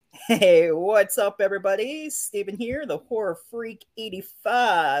Hey, what's up, everybody? Steven here, the Horror Freak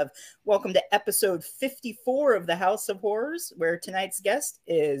 85. Welcome to episode 54 of the House of Horrors, where tonight's guest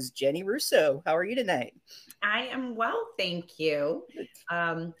is Jennie Russo. How are you tonight? I am well, thank you.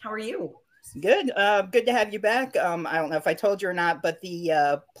 How are you? Good. Good to have you back. I don't know if I told you or not, but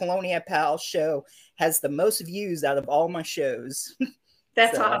the Polonia Pal show has the most views out of all my shows.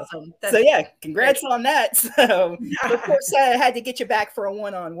 That's So, awesome. so That's yeah, congrats on that. So, but of great. course, I had to get you back for a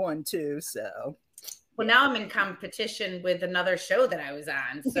one-on-one too. So, Well, now I'm in competition with another show that I was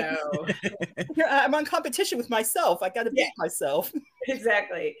on. So, I'm on competition with myself. I got to yeah, beat myself.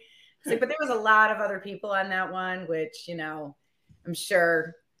 exactly. So, but there was a lot of other people on that one, which, I'm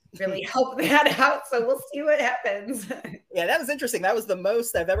sure really helped that out. So we'll see what happens. Yeah, that was interesting. That was the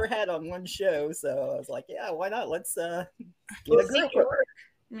most I've ever had on one show. So I was like, yeah, why not? Let's get We'll a see girl. your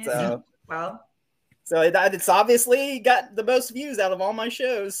work. So, Well, so it's obviously got the most views out of all my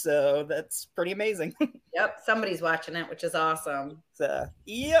shows. So that's pretty amazing. yep, somebody's watching it, which is awesome. So,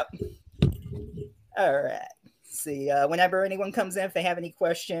 yep. All right. See, whenever anyone comes in, if they have any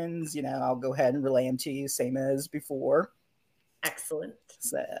questions, I'll go ahead and relay them to you, same as before. Excellent.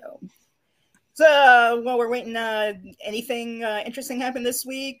 So while we're waiting, anything interesting happened this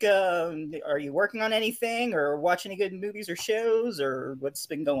week? Are you working on anything or watching any good movies or shows, or what's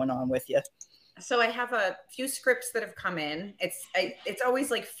been going on with you? So I have a few scripts that have come in. It's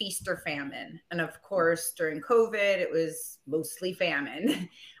always like feast or famine, and of course during COVID it was mostly famine.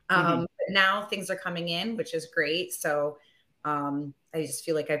 But now things are coming in, which is great. So I just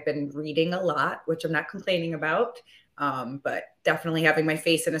feel like I've been reading a lot, which I'm not complaining about. But definitely having my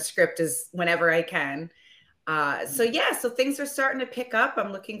face in a script is whenever I can. So things are starting to pick up.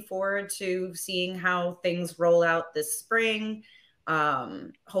 I'm looking forward to seeing how things roll out this spring.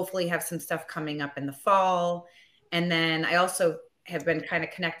 Hopefully have some stuff coming up in the fall. And then I also have been kind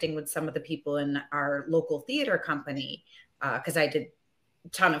of connecting with some of the people in our local theater company because I did a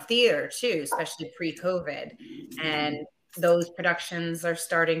ton of theater too, especially pre-COVID. And those productions are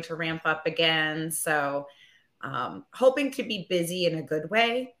starting to ramp up again. So hoping to be busy in a good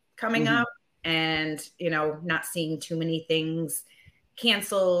way coming up and, not seeing too many things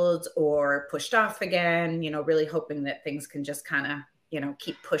canceled or pushed off again, really hoping that things can just kind of,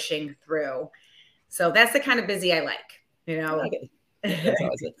 keep pushing through. So that's the kind of busy I like, Okay. Yeah, that's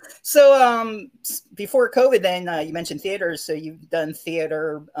awesome. So before COVID, then you mentioned theaters. So you've done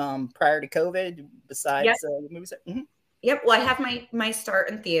theater prior to COVID besides Yep. movies? Yep. Well, I have my start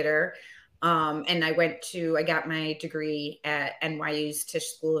in theater. And I got my degree at NYU's Tisch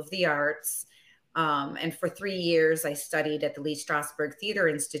School of the Arts. And for 3 years, I studied at the Lee Strasberg Theater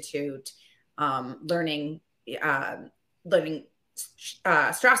Institute, learning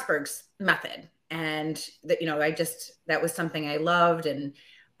Strasberg's method. And that was something I loved. And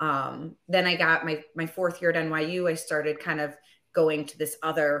then I got my fourth year at NYU. I started kind of going to this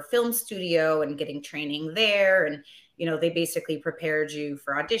other film studio and getting training there. And they basically prepared you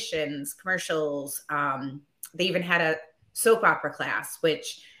for auditions, commercials. They even had a soap opera class,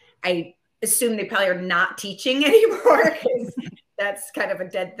 which I assume they probably are not teaching anymore because that's kind of a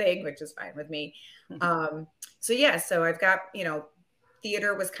dead thing, which is fine with me. So I've got,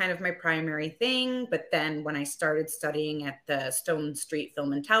 theater was kind of my primary thing. But then when I started studying at the Stone Street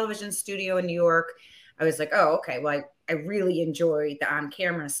Film and Television Studio in New York, I was like, oh, okay, well, I really enjoy the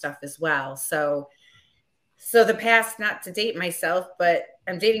on-camera stuff as well. So the past, not to date myself, but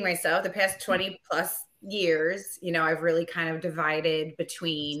I'm dating myself, the past 20 plus years, I've really kind of divided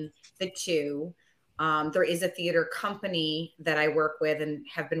between the two. There is a theater company that I work with and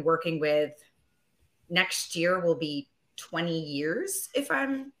have been working with. Next year will be 20 years, if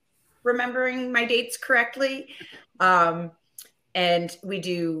I'm remembering my dates correctly. And we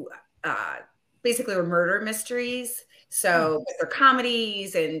do basically murder mysteries. So they're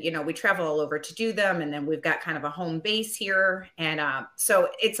comedies and, we travel all over to do them. And then we've got kind of a home base here. And so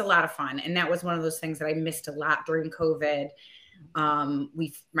it's a lot of fun. And that was one of those things that I missed a lot during COVID.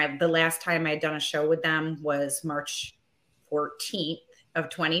 The last time I had done a show with them was March 14th of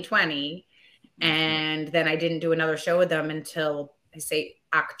 2020. And then I didn't do another show with them until this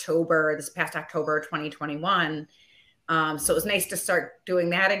past October 2021. So it was nice to start doing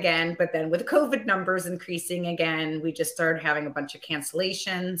that again. But then with COVID numbers increasing again, we just started having a bunch of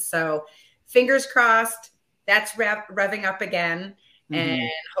cancellations. So fingers crossed, that's revving up again. And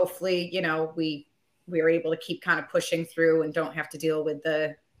hopefully, we are able to keep kind of pushing through and don't have to deal with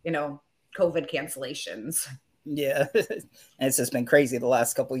the, COVID cancellations. Yeah, and it's just been crazy the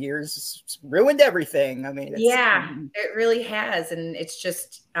last couple of years. It's ruined everything. I mean, it really has. And it's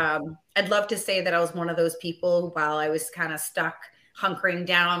just, I'd love to say that I was one of those people while I was kind of stuck hunkering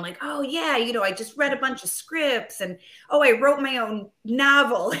down, like, oh yeah, I just read a bunch of scripts, and oh, I wrote my own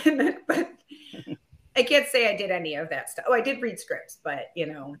novel. But I can't say I did any of that stuff. Oh, I did read scripts, but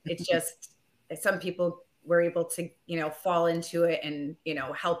it's just some people were able to, fall into it and,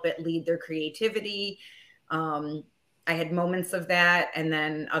 help it lead their creativity. I had moments of that, and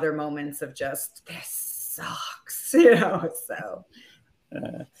then other moments of just, this sucks, so.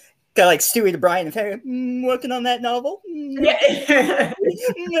 Kind of like Stewie the Brian, working on that novel. Yeah.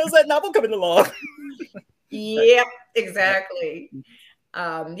 How's that novel coming along? Yep, exactly.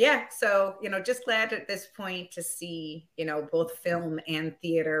 Yeah, so just glad at this point to see both film and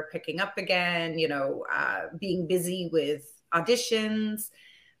theater picking up again, being busy with auditions,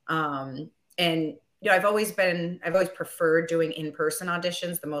 and I've always preferred doing in-person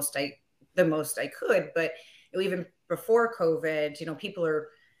auditions the most I could, but even before COVID, people are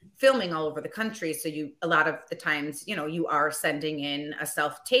filming all over the country, so a lot of the times you are sending in a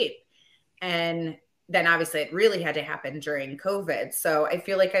self-tape, and then obviously it really had to happen during COVID. So I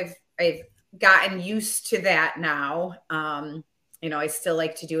feel like I've gotten used to that now. I still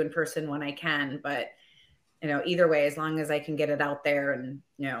like to do in person when I can, but either way, as long as I can get it out there and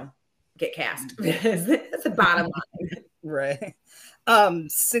get cast, that's the bottom line. Right.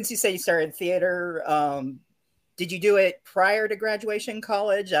 Since you say you started theater, did you do it prior to graduation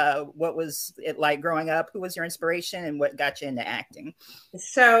college? What was it like growing up? Who was your inspiration, and what got you into acting?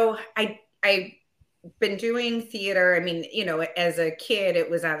 So I been doing theater. I mean, as a kid, it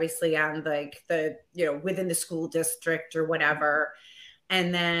was obviously on like the, within the school district or whatever.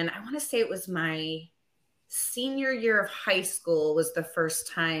 And then I want to say it was my senior year of high school was the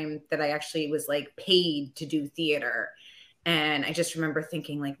first time that I actually was like paid to do theater. And I just remember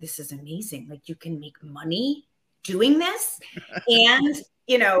thinking like, this is amazing. Like you can make money doing this and,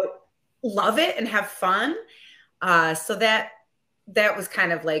 love it and have fun. So that was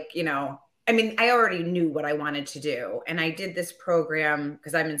kind of like, I mean, I already knew what I wanted to do. And I did this program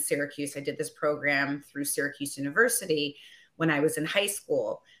because I'm in Syracuse. I did this program through Syracuse University when I was in high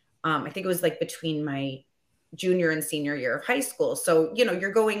school. I think it was like between my junior and senior year of high school. So,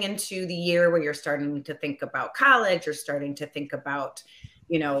 you're going into the year where you're starting to think about college, you're starting to think about,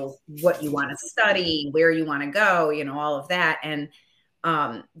 what you want to study, where you want to go, all of that. And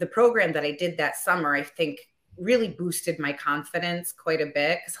the program that I did that summer, I think really boosted my confidence quite a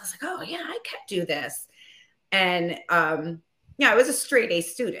bit because I was like, oh yeah, I can do this. And I was a straight A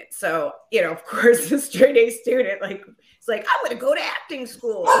student. So, of course, a straight A student, like, it's like, I'm going to go to acting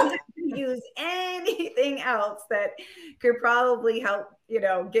school. I'm not going to use anything else that could probably help,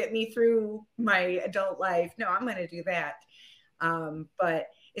 get me through my adult life. No, I'm going to do that. But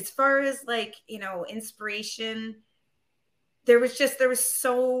as far as like, inspiration,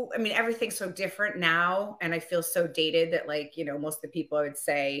 everything's so different now. And I feel so dated that like, most of the people I would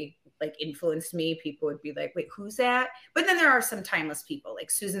say like influenced me, people would be like, wait, who's that? But then there are some timeless people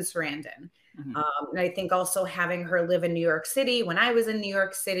like Susan Sarandon. Mm-hmm. And I think also having her live in New York City when I was in New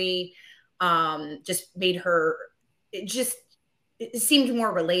York City, just made her, it seemed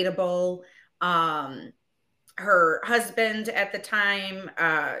more relatable. Her husband at the time,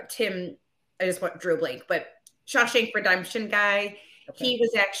 Tim, drew a blank, but Shawshank Redemption guy. Okay. He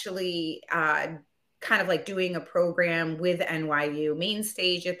was actually kind of like doing a program with NYU Main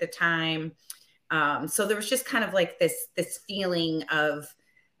Stage at the time. So there was just kind of like this feeling of,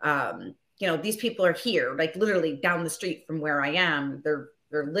 these people are here, like literally down the street from where I am. They're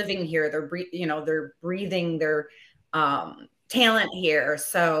living here. They're breathing their talent here.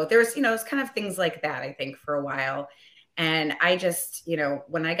 So there's, it's kind of things like that, I think, for a while. And I just,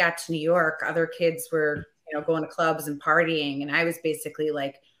 when I got to New York, other kids were, going to clubs and partying. And I was basically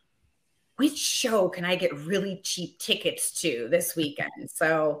like, which show can I get really cheap tickets to this weekend?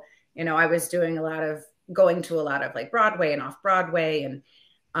 So, I was going to a lot of like Broadway and off Broadway.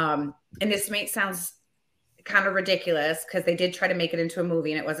 And this sounds kind of ridiculous because they did try to make it into a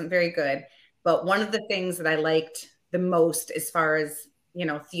movie and it wasn't very good. But one of the things that I liked the most as far as,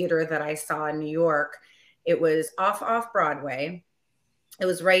 theater that I saw in New York, it was off Broadway. It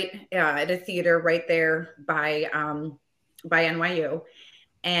was right at a theater right there by NYU.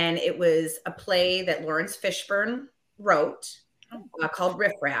 And it was a play that Lawrence Fishburne wrote called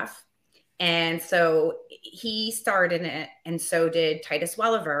Riff Raff. And so he starred in it, and so did Titus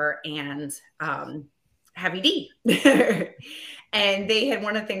Welliver and Heavy D. And they had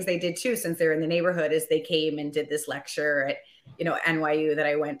one of the things they did too, since they're in the neighborhood, is they came and did this lecture at NYU that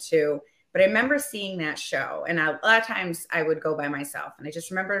I went to. But I remember seeing that show, and a lot of times I would go by myself. And I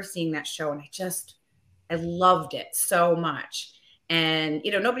just remember seeing that show, and I loved it so much. And,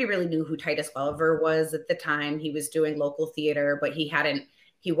 nobody really knew who Titus Welliver was at the time. He was doing local theater, but he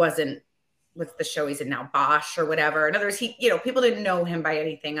wasn't with the show he's in now, Bosch or whatever. In other words, people didn't know him by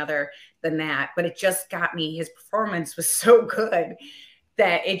anything other than that, but it just got me, his performance was so good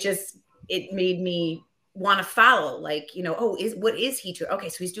that it made me want to follow, like, what is he to? Okay,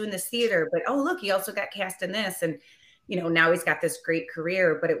 so he's doing this theater, but oh, look, he also got cast in this. And, now he's got this great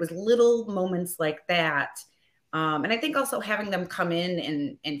career, but it was little moments like that. And I think also having them come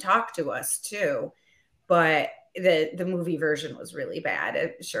in and talk to us too. But the movie version was really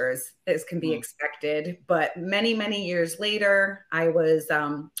bad, sure as can be expected. But many, many years later, I was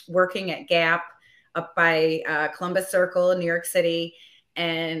working at Gap up by Columbus Circle in New York City.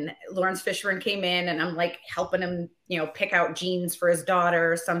 And Lawrence Fishburne came in, and I'm like helping him, pick out jeans for his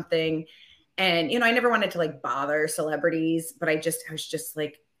daughter or something. And, I never wanted to like bother celebrities, but I was just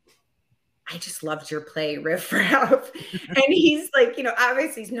like, I just loved your play, Riff Raff. And he's like,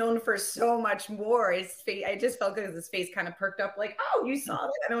 obviously he's known for so much more. His face, I just felt because his face kind of perked up like, oh, you saw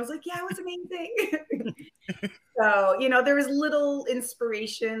that? And I was like, yeah, it was amazing. So, there was little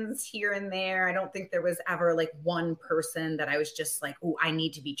inspirations here and there. I don't think there was ever like one person that I was just like, oh, I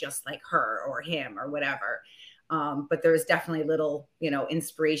need to be just like her or him or whatever. But there was definitely little,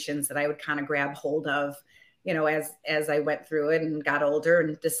 inspirations that I would kind of grab hold of, as I went through it and got older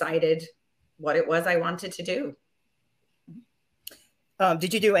and decided what it was I wanted to do.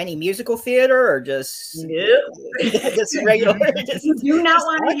 Did you do any musical theater or just just regular? You do not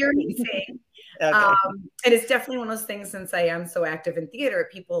want to hear me sing. Okay. And it's definitely one of those things, since I am so active in theater,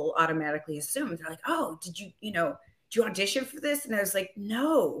 people automatically assume, they're like, oh, did you audition for this? And I was like,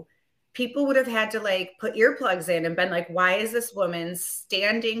 no. People would have had to like put earplugs in and been like, why is this woman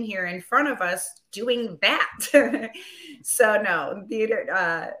standing here in front of us doing that? So no,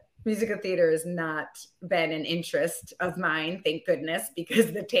 musical theater has not been an interest of mine, thank goodness,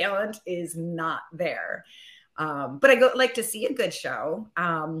 because the talent is not there. But I like to see a good show.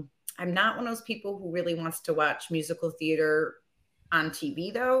 I'm not one of those people who really wants to watch musical theater on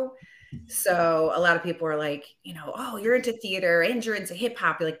TV, though. So a lot of people are like, oh, you're into theater and you're into hip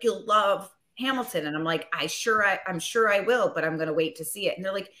hop. You're like, you'll love Hamilton. And I'm like, I'm sure I will, but I'm going to wait to see it. And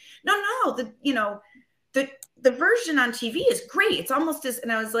they're like, no, the version on TV is great. It's almost as,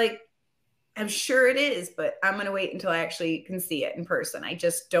 and I was like, I'm sure it is, but I'm going to wait until I actually can see it in person. I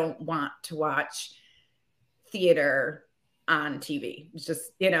just don't want to watch theater on TV. It's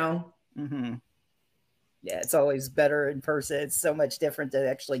just, Mm-hmm. Yeah, it's always better in person. It's so much different to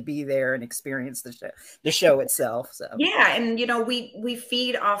actually be there and experience the show itself. So yeah, and we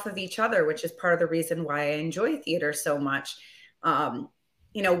feed off of each other, which is part of the reason why I enjoy theater so much. When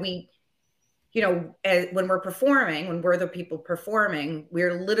we're performing, when we're the people performing,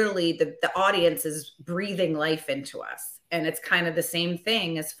 we're literally the audience is breathing life into us, and it's kind of the same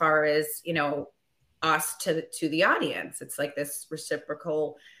thing as far as us to the audience. It's like this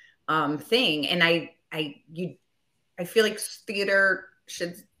reciprocal thing, and I feel like theater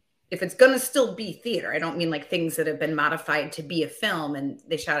should, if it's going to still be theater, I don't mean like things that have been modified to be a film and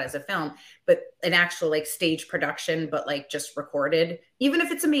they shot as a film, but an actual like stage production, but like just recorded, even if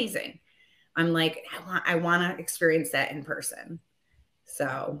it's amazing. I'm like, I want to experience that in person.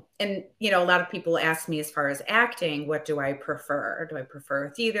 So, and, a lot of people ask me as far as acting, what do I prefer? Do I prefer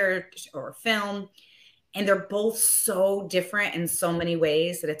theater or film? And they're both so different in so many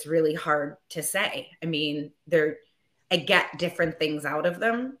ways that it's really hard to say. I mean, I get different things out of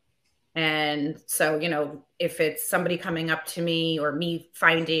them. And so, if it's somebody coming up to me or me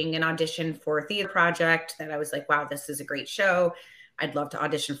finding an audition for a theater project that I was like, wow, this is a great show, I'd love to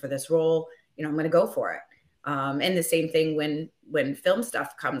audition for this role, I'm going to go for it. And the same thing when film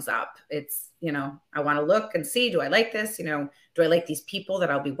stuff comes up, it's, I want to look and see, do I like this? Do I like these people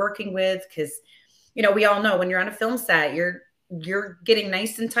that I'll be working with? Because we all know when you're on a film set, you're getting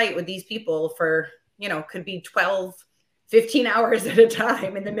nice and tight with these people for, could be 12, 15 hours at a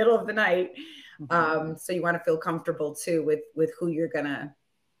time in the middle of the night. So you want to feel comfortable too with who you're gonna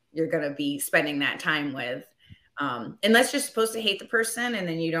be spending that time with. Unless you're supposed to hate the person and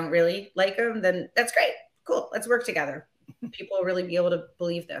then you don't really like them, then that's great. Cool. Let's work together. People will really be able to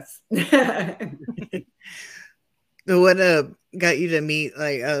believe this. What got you to meet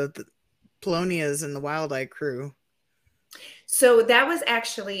like the Polonias and the Wild Eye crew? So that was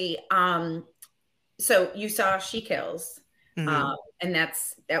actually, so you saw She Kills, and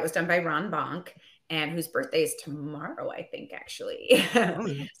that was done by Ron Bonk, and whose birthday is tomorrow, I think, actually.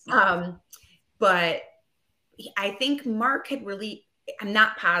 But I think Mark had really, I'm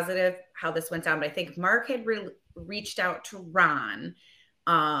not positive how this went down, but I think Mark had reached out to Ron,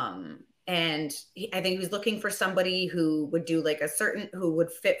 and and I think he was looking for somebody who would do like who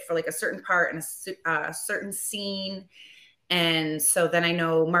would fit for like a certain part in a certain scene. And so then I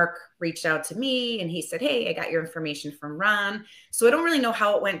know Mark reached out to me and he said, hey, I got your information from Ron. So I don't really know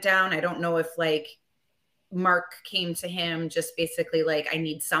how it went down. I don't know if like Mark came to him just basically like, I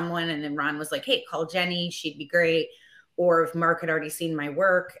need someone. And then Ron was like, hey, call Jennie. She'd be great. Or if Mark had already seen my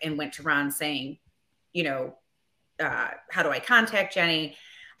work and went to Ron saying, you know, how do I contact Jennie?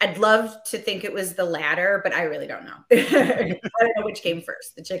 I'd love to think it was the latter, but I really don't know. I don't know which came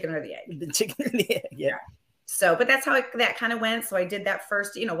first, the chicken or the egg. The chicken or the egg, yeah. So, but that's how that kind of went. So I did that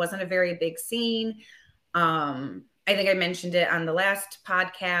first, you know, wasn't a very big scene. I think I mentioned it on the last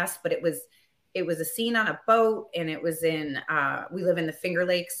podcast, but it was a scene on a boat, and it was in, we live in the Finger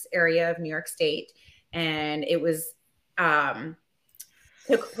Lakes area of New York State. And it was,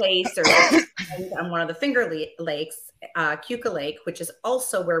 took place on one of the Finger Lakes, Cuca Lake, which is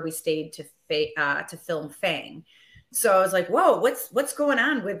also where we stayed to film Fang. So I was like, whoa, what's going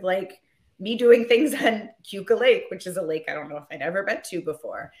on with like me doing things on Cuca Lake, which is a lake I don't know if I'd ever been to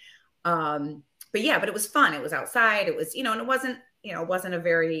before. But yeah, but it was fun. It was outside. It was, you know, and it wasn't a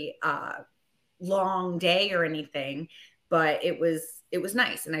very long day or anything, but it was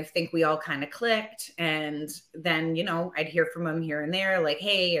nice. And I think we all kind of clicked. And then, you know, I'd hear from him here and there, like,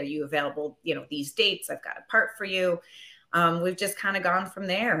 hey, are you available? You know, these dates, I've got a part for you. We've just kind of gone from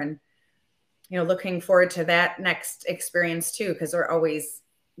there, and, you know, looking forward to that next experience too, because they're always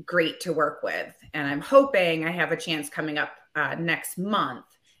great to work with. And I'm hoping I have a chance coming up next month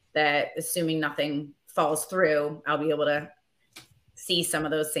that, assuming nothing falls through, I'll be able to see some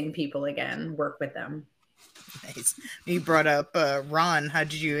of those same people again, work with them. Nice. You brought up Ron. How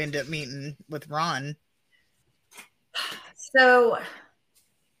did you end up meeting with Ron? So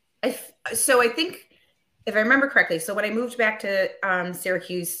I think, if I remember correctly, so when I moved back to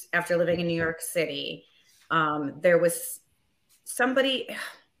Syracuse after living in New York City, there was somebody,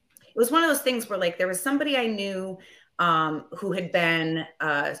 it was one of those things where like there was somebody I knew who had been,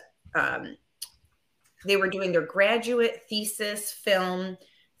 they were doing their graduate thesis film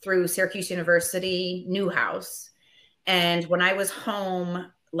through Syracuse University, Newhouse. And when I was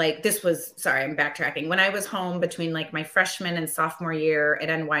home, like I'm backtracking. When I was home between like my freshman and sophomore year at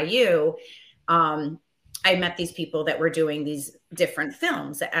NYU, I met these people that were doing these different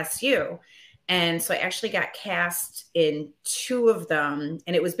films at SU. And so I actually got cast in 2 of them.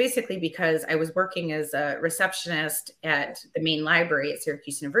 And it was basically because I was working as a receptionist at the main library at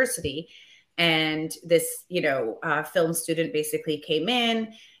Syracuse University. And this, you know, film student basically came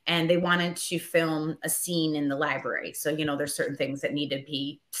in and they wanted to film a scene in the library. So, you know, there's certain things that need to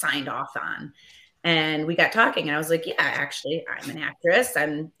be signed off on. And we got talking and I was like, yeah, actually, I'm an actress. I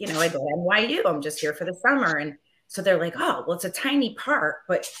go to NYU. I'm just here for the summer. And so they're like, oh, well, it's a tiny part,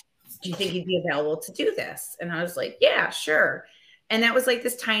 but do you think you'd be available to do this? And I was like, yeah, sure. And that was like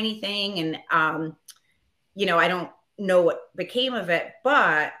this tiny thing. And, you know, I don't know what became of it,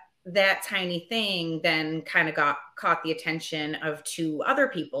 but that tiny thing then kind of caught the attention of 2 other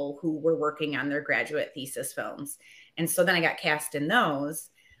people who were working on their graduate thesis films. And so then I got cast in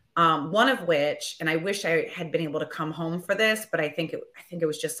those, one of which, and I wish I had been able to come home for this, but I think it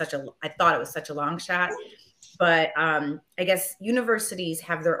was just I thought it was such a long shot. But I guess universities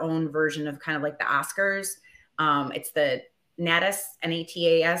have their own version of kind of like the Oscars. It's the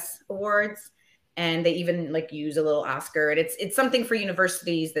NATAS awards. And they even like use a little Oscar, and it's something for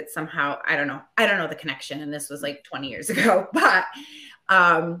universities that somehow, I don't know the connection. And this was like 20 years ago, but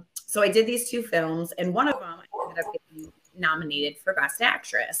so I did these 2 films, and one of them I ended up getting nominated for Best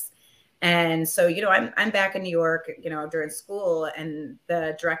Actress. And so, you know, I'm back in New York, you know, during school, and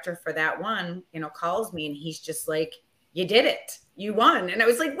the director for that one, you know, calls me and he's just like, you did it, you won. And I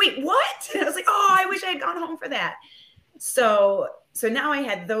was like, wait, what? And I was like, oh, I wish I had gone home for that. So now I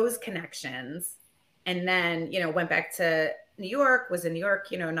had those connections. And then, you know, went back to New York, was in New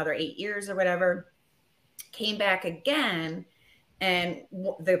York, you know, another 8 years or whatever, came back again. And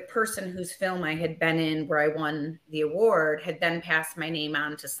the person whose film I had been in where I won the award had then passed my name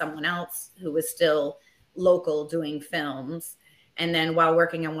on to someone else who was still local doing films. And then while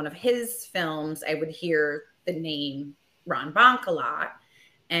working on one of his films, I would hear the name Ron Bonk a lot.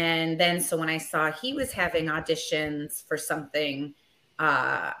 And then, so when I saw he was having auditions for something,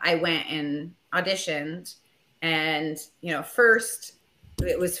 I went and auditioned. And, you know, first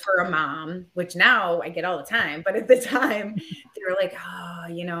it was for a mom, which now I get all the time. But at the time they were like, oh,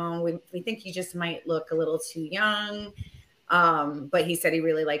 you know, we think you just might look a little too young. But he said he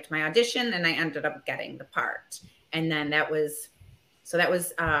really liked my audition, and I ended up getting the part. And then that was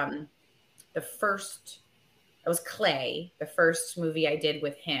Clay, the first movie I did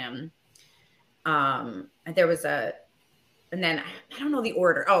with him. There was and then I don't know the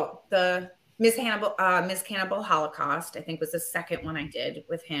order. Oh, the Miss Cannibal Holocaust, I think was the second one I did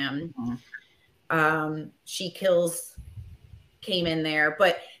with him. She Kills came in there,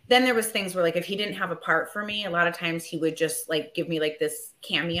 but then there was things where like if he didn't have a part for me, a lot of times he would just like give me like this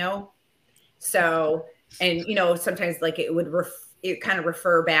cameo. So, and you know, sometimes like it would kind of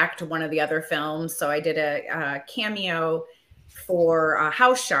refer back to one of the other films. So I did a cameo for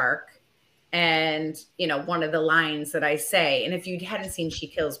House Shark. And, you know, one of the lines that I say, and if you hadn't seen She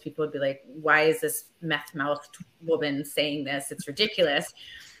Kills, people would be like, why is this meth mouthed woman saying this? It's ridiculous.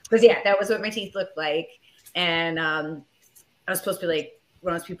 Because yeah, that was what my teeth looked like. And I was supposed to be like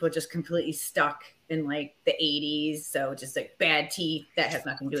one of those people just completely stuck in like the 80s. So just like bad teeth. That has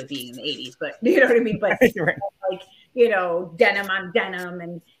nothing to do with being in the 80s, but you know what I mean? But like, you know, denim on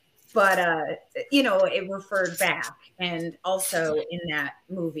denim. But you know, it referred back. And also in that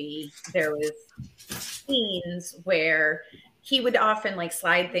movie, there was scenes where he would often like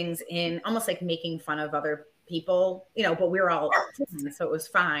slide things in, almost like making fun of other people, you know, but we were all so it was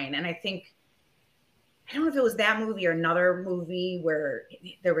fine. And I think, I don't know if it was that movie or another movie where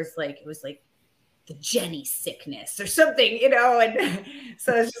there was like, it was like the Jennie sickness or something, you know, and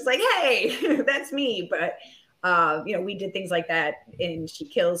so it's just like, hey, that's me. But you know, we did things like that in She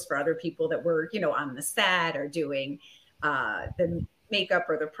Kills for other people that were, you know, on the set or doing the makeup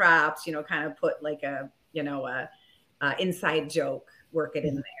or the props, you know, kind of put like a, you know, inside joke, work it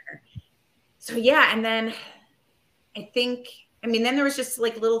in there. So yeah. And then I think, I mean, then there was just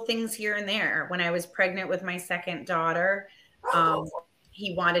like little things here and there. When I was pregnant with my second daughter,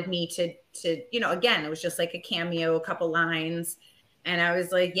 he wanted me to, you know, again, it was just like a cameo, a couple lines. And I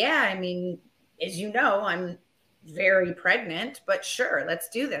was like, yeah, I mean, as you know, I'm very pregnant, but sure, let's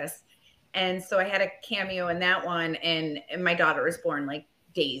do this. And so I had a cameo in that one, and my daughter was born like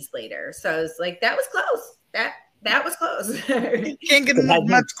days later. So I was like, that was close. That was close. You can't get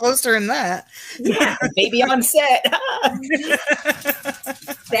much closer than that. Yeah, baby on set.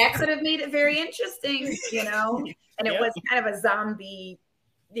 That could have made it very interesting, you know. And it was kind of a zombie,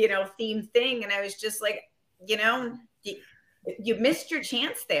 you know, themed thing. And I was just like, you know, you missed your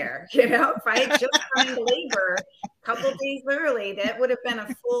chance there. You know, if I had just gone into labor a couple days early, that would have been a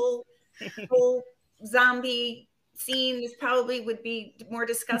full zombie scene. This probably would be more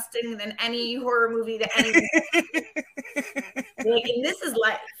disgusting than any horror movie that anyone like, and this is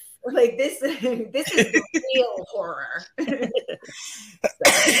life. Like this is the real horror.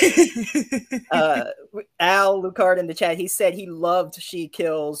 Al Lucard in the chat, he said he loved She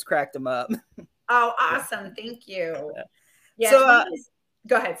Kills, cracked him up. Oh, awesome. Thank you. Yeah. So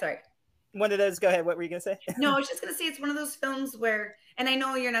go ahead. Sorry. One of those, go ahead. What were you going to say? No, I was just going to say it's one of those films where, and I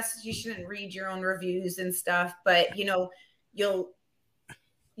know you shouldn't read your own reviews and stuff, but you know, you'll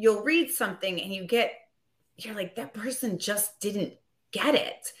read something and you're like, that person just didn't get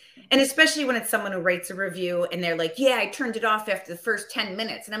it. And especially when it's someone who writes a review and they're like, yeah, I turned it off after the first 10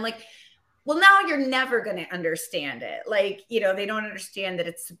 minutes. And I'm like, well, now you're never going to understand it. Like, you know, they don't understand that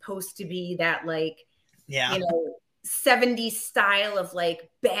it's supposed to be that like, you know, 70s style of like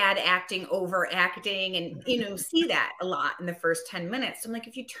bad acting, overacting, and you know, see that a lot in the first 10 minutes. So I'm like,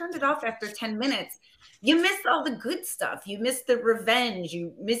 if you turned it off after 10 minutes, you missed all the good stuff. You missed the revenge.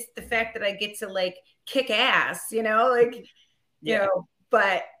 You missed the fact that I get to like kick ass, you know, like, you know,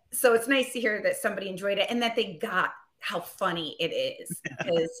 but so it's nice to hear that somebody enjoyed it and that they got how funny it is.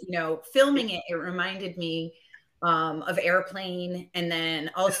 Because, you know, filming it reminded me of Airplane, and then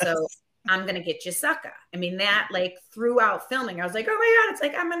also I'm gonna get you sucker. I mean, that like throughout filming, I was like, oh my God, it's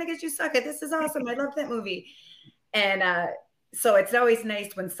like, I'm gonna get you sucker. This is awesome. I love that movie. And so it's always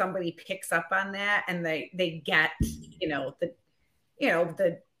nice when somebody picks up on that and they get, you know,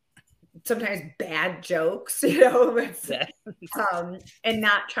 the sometimes bad jokes, you know, and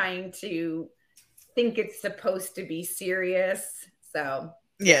not trying to think it's supposed to be serious. So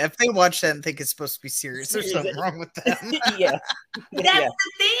yeah, if they watch that and think it's supposed to be serious, there's something wrong with them. That's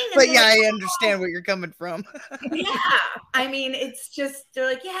the thing. But yeah, I understand where you're coming from. Yeah. I mean, it's just, they're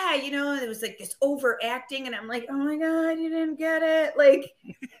like, yeah, you know, it was like this overacting. And I'm like, oh my God, you didn't get it. Like,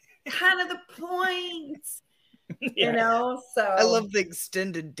 kind of the point. You know, so I love the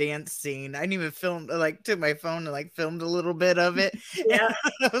extended dance scene. I didn't even film, like, took my phone and like filmed a little bit of it. Yeah.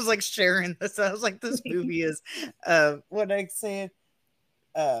 I was like sharing this. I was like, this movie is what I say.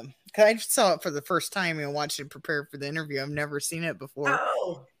 Cause I just saw it for the first time and watched it prepare for the interview. I've never seen it before.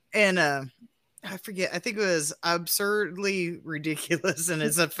 Oh. And I forget, I think it was Absurdly Ridiculous, and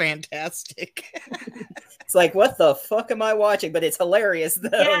it's a fantastic. It's like, what the fuck am I watching? But it's hilarious though.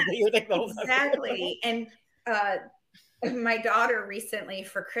 Yeah, exactly. And my daughter recently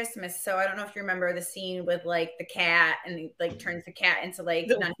for Christmas. So I don't know if you remember the scene with like the cat and he like turns the cat into like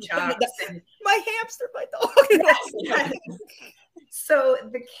nunchucks and my hamster, my dog. Yes, yes. So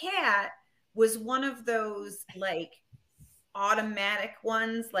the cat was one of those like automatic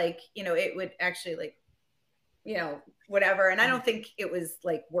ones, like, you know, it would actually like, you know, whatever. And I don't think it was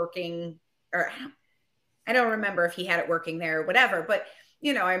like working, or I don't remember if he had it working there or whatever, but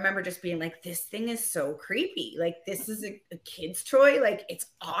you know, I remember just being like, this thing is so creepy. Like, this is a kid's toy. Like, it's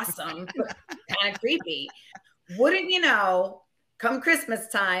awesome, but kind of creepy. Wouldn't you know, come Christmas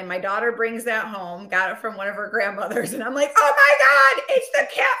time, my daughter brings that home, got it from one of her grandmothers. And I'm like, oh my God, it's the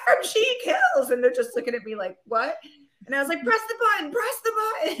cat from She Kills. And they're just looking at me like, what? And I was like, press the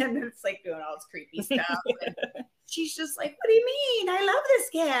button. And it's like doing all this creepy stuff. And she's just like, what do you mean? I love this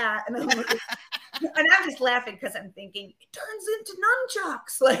cat. And I'm like, and I'm just laughing because I'm thinking it turns into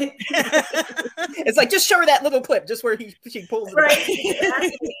nunchucks. Like it's like, just show her that little clip, just where she pulls it right.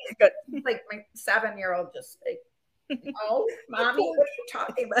 Exactly. Like my 7-year-old just like, oh, mommy, what are you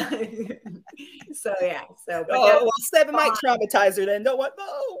talking about? So yeah. So but well, 7 might traumatize her then. No what?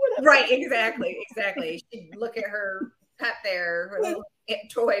 Oh, whatever. Right, exactly. She'd look at her pet there, her little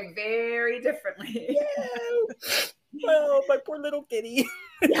toy very differently. Yeah. Well, my poor little kitty.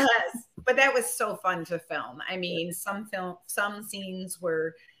 Yes, but that was so fun to film. I mean, some scenes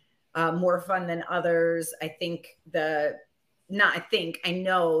were more fun than others. I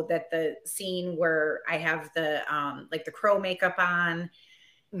know that the scene where I have the like the crow makeup on,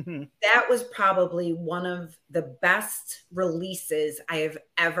 that was probably one of the best releases I have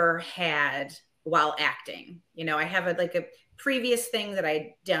ever had while acting. You know, I have a previous thing that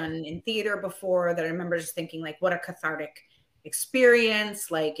I'd done in theater before that I remember just thinking like, what a cathartic experience.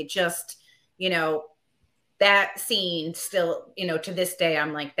 Like it just, you know, that scene still, you know, to this day,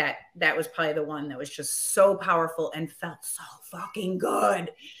 I'm like that was probably the one that was just so powerful and felt so fucking good.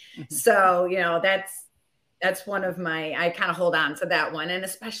 So, you know, that's one of my, I kind of hold on to that one in a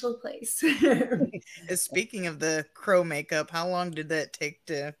special place. Speaking of the crow makeup, how long did that take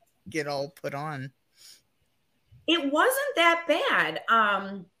to get all put on? It wasn't that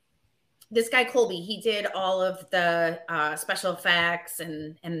bad. This guy Colby, he did all of the special effects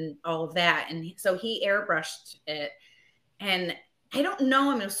and all of that, and so he airbrushed it. And I don't know.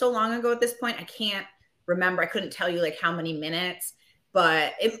 I mean, it was so long ago at this point, I can't remember. I couldn't tell you like how many minutes,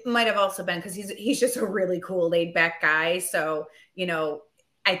 but it might have also been because he's just a really cool, laid back guy. So you know,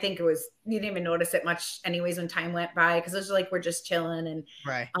 I think it was, you didn't even notice it much, anyways, when time went by because it was like we're just chilling and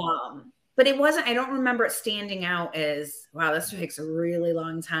right. But it wasn't, I don't remember it standing out as, wow, this takes a really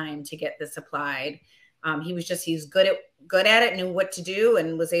long time to get this applied. He's good at it, knew what to do,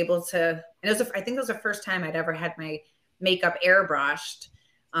 and was able to, and I think it was the first time I'd ever had my makeup airbrushed.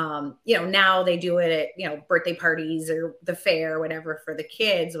 You know, now they do it at, you know, birthday parties or the fair or whatever for the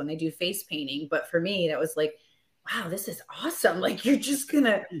kids when they do face painting. But for me, that was like, wow, this is awesome. Like you're just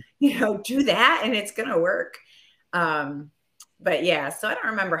gonna, you know, do that and it's gonna work. But yeah, so I don't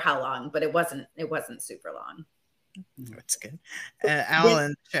remember how long, but it wasn't super long. That's good.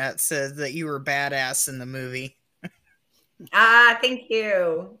 Alan chat says that you were badass in the movie. Thank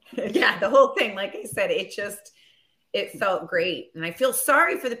you. Yeah, the whole thing, like I said, it felt great. And I feel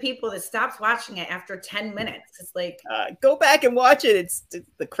sorry for the people that stopped watching it after 10 minutes. It's like, go back and watch it. It's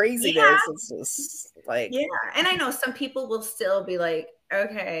the craziness. Yeah. It's just like, yeah. And I know some people will still be like,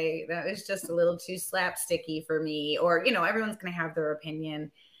 okay, that was just a little too slapsticky for me, or, you know, everyone's going to have their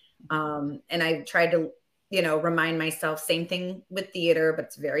opinion. And I tried to, you know, remind myself, same thing with theater, but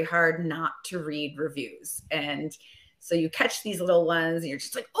it's very hard not to read reviews. And so you catch these little ones and you're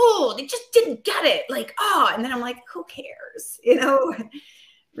just like, oh, they just didn't get it. Like, oh, and then I'm like, who cares? You know,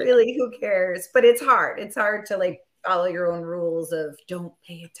 really, who cares? But it's hard. It's hard to like follow your own rules of don't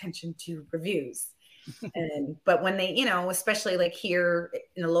pay attention to reviews. But when they, you know, especially like here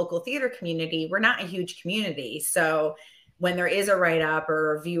in the local theater community, we're not a huge community. So when there is a write-up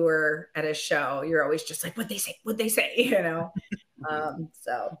or a reviewer at a show, you're always just like, what'd they say, you know?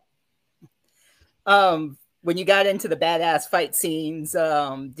 When you got into the badass fight scenes,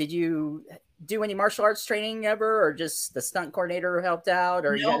 did you do any martial arts training ever, or just the stunt coordinator helped out?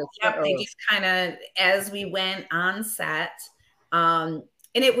 Or they just kind of, as we went on set,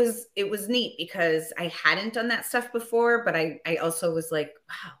 and it was neat because I hadn't done that stuff before, but I also was like,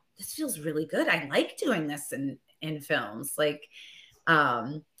 wow, this feels really good. I like doing this in films. Like,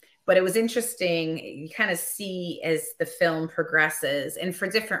 but it was interesting. You kind of see as the film progresses, and for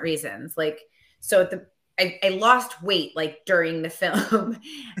different reasons. Like, so I lost weight like during the film.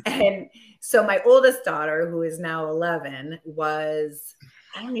 And so my oldest daughter, who is now 11, I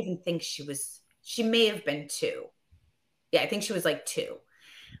don't even think she may have been 2. Yeah, I think she was like 2.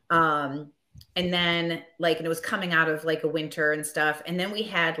 And then like, and it was coming out of like a winter and stuff. And then we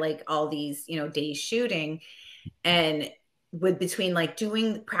had like all these, you know, days shooting, and with between like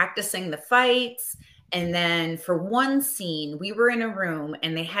practicing the fights. And then for one scene, we were in a room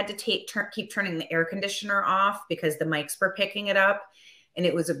and they had to keep turning the air conditioner off because the mics were picking it up. And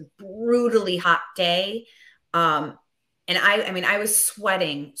it was a brutally hot day. And I mean, I was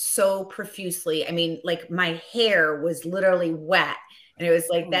sweating so profusely. I mean, like my hair was literally wet. And it was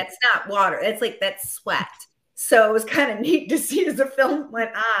like, that's not water. That's sweat. So it was kind of neat to see as the film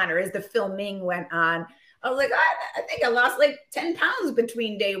went on, or as the filming went on. I was like, I think I lost like 10 pounds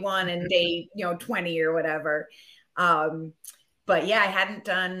between day 1 and day, 20 or whatever. But yeah, I hadn't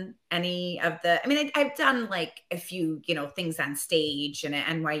done any of I mean, I've done like a few, things on stage, and at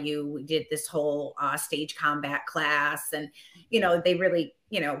NYU, we did this whole stage combat class, and, they really,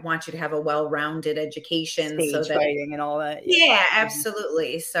 want you to have a well-rounded education. Stage fighting and all that. Yeah,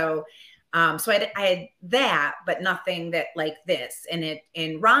 absolutely. So, I had that, but nothing that like this. And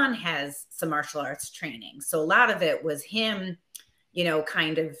Ron has some martial arts training. So a lot of it was him,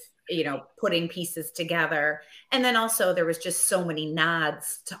 kind of, putting pieces together. And then also there was just so many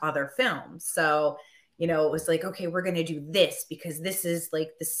nods to other films. So, it was like, okay, we're going to do this because this is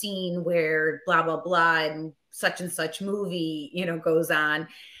like the scene where blah, blah, blah, and such movie, goes on.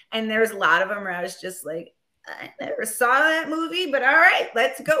 And there's a lot of them where I was just like, I never saw that movie, but all right,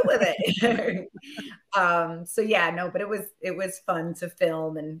 let's go with it. So yeah, no, but it was fun to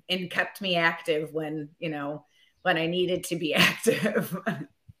film, and kept me active when I needed to be active.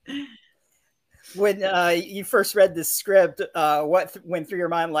 When you first read the script, what went through your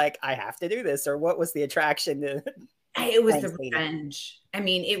mind? Like, I have to do this, or what was the attraction to? It was the revenge. I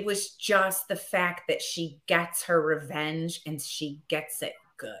mean, it was just the fact that she gets her revenge and she gets it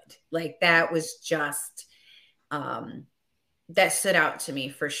good. Like that was just. That stood out to me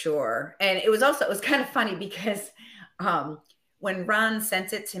for sure. And it was kind of funny because when Ron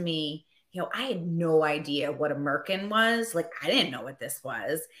sent it to me, I had no idea what a merkin was. Like, I didn't know what this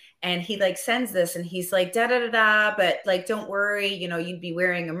was. And he like sends this and he's like, da, da, da, da, but like, don't worry, you'd be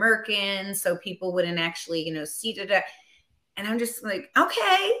wearing a merkin so people wouldn't actually, see, da, da. And I'm just like,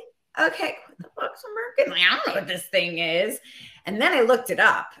 okay, what the fuck's a merkin? Like, I don't know what this thing is. And then I looked it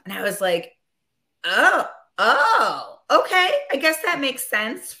up and I was like, oh, okay. I guess that makes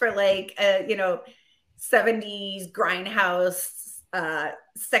sense for like, 70s grindhouse,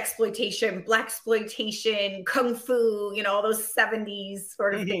 sexploitation, blaxploitation, kung fu, all those 70s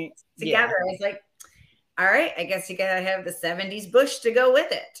sort of things together. I was like, all right, I guess you gotta have the 70s bush to go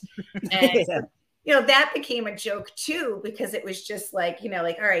with it. And that became a joke too, because it was just like,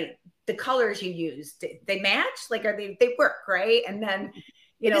 like, all right, the colors you used, they match? Like, they work, right? And then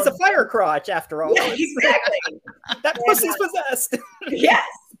it is a fire crotch after all. Yeah, exactly. That pussy's possessed. Yes.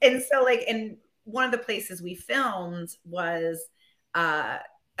 And so like, and one of the places we filmed was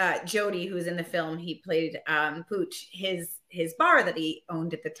Jody, who's in the film, he played Pooch, his bar that he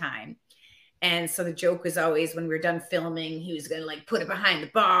owned at the time. And so the joke was always when we were done filming, he was going to like put it behind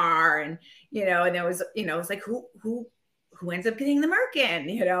the bar, and and it was, it was like, who ends up getting the merkin,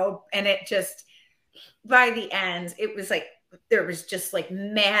 and it just, by the end, it was like, there was just like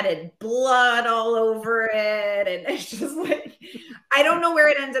matted blood all over it. And it's just like, I don't know where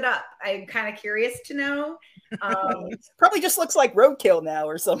it ended up. I'm kind of curious to know. Probably just looks like roadkill now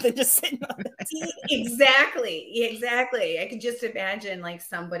or something, just sitting on that. Exactly. I could just imagine like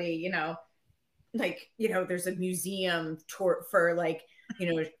somebody, there's a museum tour for like,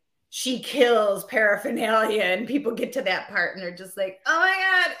 she kills paraphernalia, and people get to that part and they're just like, oh my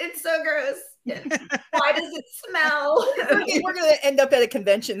God, it's so gross. Why does it smell? We're going to end up at a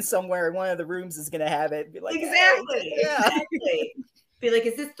convention somewhere, and one of the rooms is going to have it. Be like, exactly. Be like,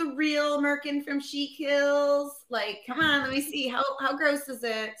 is this the real merkin from She Kills? Like, come on, let me see. How gross is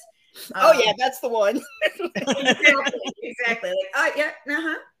it? Oh yeah, that's the one. Exactly. Like, oh yeah,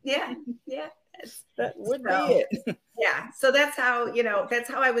 yeah. That would be it. Yeah. So that's how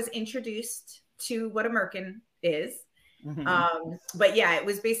I was introduced to what a merkin is. Mm-hmm. But yeah, it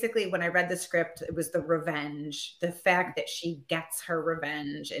was basically, when I read the script, it was the revenge, the fact that she gets her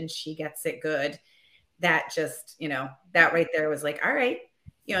revenge and she gets it good. That just, that right there was like, all right,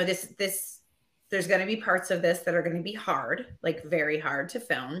 this, there's going to be parts of this that are going to be hard, like very hard to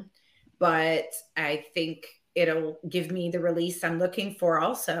film, but I think it'll give me the release I'm looking for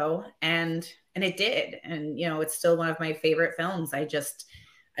also. And it did. And, it's still one of my favorite films. I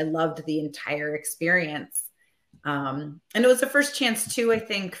loved the entire experience. And it was the first chance too, I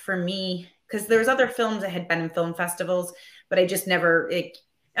think, for me, because there was other films that had been in film festivals, but I just never,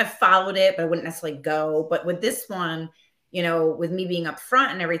 I followed it, but I wouldn't necessarily go. But with this one, you know, with me being up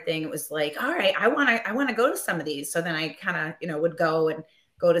front and everything, it was like, all right, I want to go to some of these. So then I kind of, you know, would go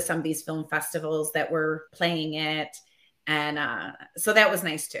to some of these film festivals that were playing it. And so that was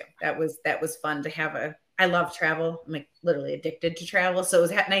nice too. That was fun to have I love travel. I'm like literally addicted to travel. So it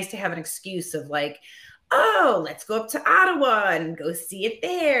was nice to have an excuse of like, oh, let's go up to Ottawa and go see it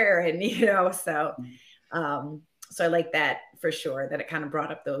there. And, you know, so I like that for sure, that it kind of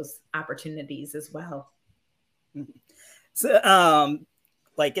brought up those opportunities as well. So,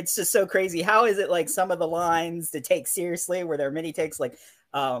 like, it's just so crazy. How is it like some of the lines to take seriously where there are many takes, like,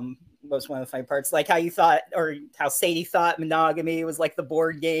 was one of the funny parts, like how you thought, or how Sadie thought monogamy was like the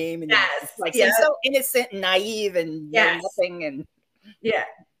board game, and yes, like so innocent and naive and nothing. And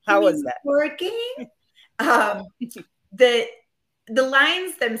how was that board game? The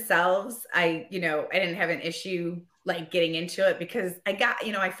lines themselves, I didn't have an issue like getting into it, because I got,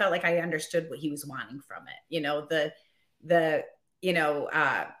 I felt like I understood what he was wanting from it. The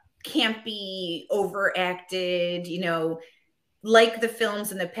campy, overacted, like the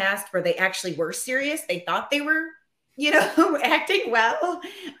films in the past where they actually were serious. They thought they were, acting well.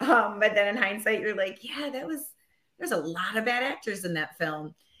 But then in hindsight, you're like, yeah, there's a lot of bad actors in that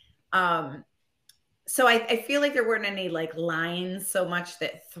film. So I feel like there weren't any like lines so much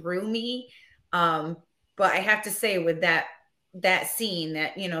that threw me. But I have to say, with that scene,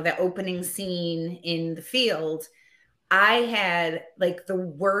 that opening scene in the field, I had like the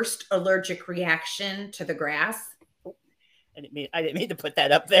worst allergic reaction to the grass. I didn't mean to put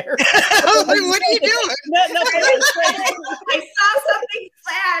that up there. I was like, what are you doing? No, I saw something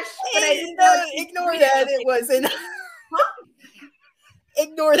flash, but I didn't know. Ignore that. It wasn't.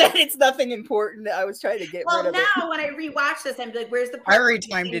 Ignore that. It's nothing important. I was trying to get rid of it. Well, now when I rewatch this, I'm like, where's the part? I already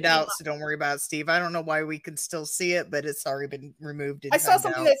timed it out, so don't worry about it, Steve. I don't know why we could still see it, but it's already been removed. I saw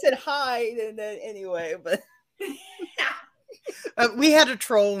something that said hide, and then anyway, but we had a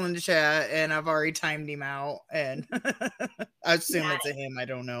troll in the chat, and I've already timed him out, and I assume it's a him. I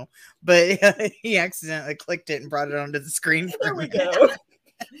don't know, but he accidentally clicked it and brought it onto the screen. There we go.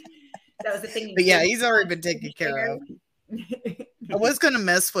 That was the thing. But yeah, he's already been taken care of. I was going to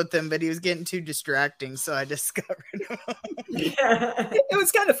mess with him, but he was getting too distracting, so I just got rid of him. It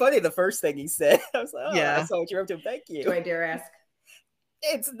was kind of funny, the first thing he said. I was like, oh, yeah. I saw what you're up to. Thank you. Do I dare ask?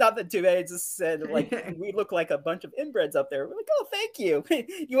 It's nothing too bad. It just said, like, we look like a bunch of inbreds up there. We're like, oh, thank you.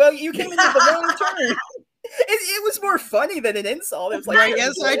 You came in at the wrong turn. It was more funny than an insult. It was like, right,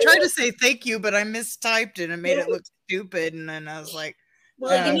 yes, I tried to say thank you, but I mistyped it and made it look stupid. And then I was like,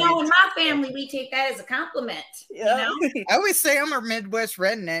 well, in my family, we take that as a compliment. Yeah. I always say I'm a Midwest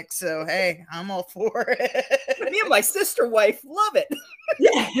redneck, so hey, I'm all for it. Me and my sister wife love it.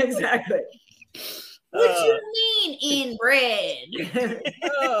 Yeah, exactly. What you mean inbred?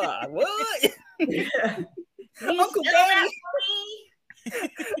 What? Uncle Daddy.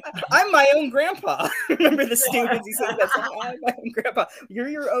 I'm my own grandpa. Remember the students? He said that's like, I'm my own grandpa. You're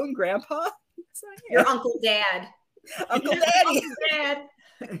your own grandpa? Your Uncle Dad. Uncle Daddy. Uncle Dad.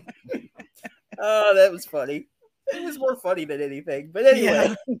 Oh, that was funny. It was more funny than anything. But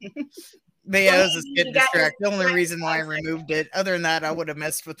anyway. Yeah. But yeah, it was just getting distracted. The only reason why I removed it. Other than that, I would have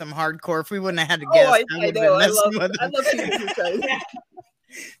messed with them hardcore if we wouldn't have had to guess. I know. I love people.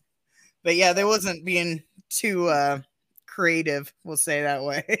 But yeah, there wasn't being too creative. We'll say that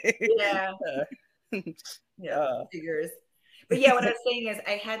way. Yeah. Figures. But yeah, what I was saying is,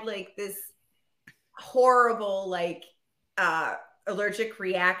 I had like this horrible like allergic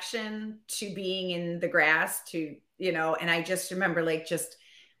reaction to being in the grass. And I just remember like just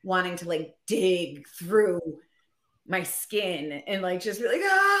wanting to like dig through my skin and like just be like,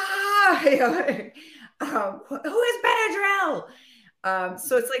 who is Benadryl?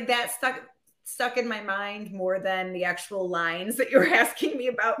 So it's like that stuck in my mind more than the actual lines that you were asking me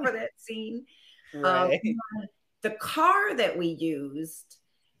about for that scene. Right. The car that we used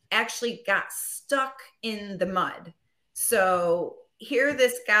actually got stuck in the mud. So here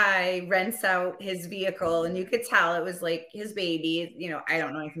this guy rents out his vehicle, and you could tell it was like his baby. I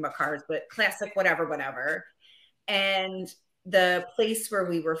don't know anything about cars, but classic, whatever. And the place where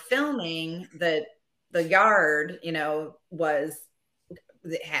we were filming, the yard, it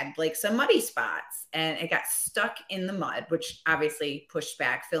had like some muddy spots, and it got stuck in the mud, which obviously pushed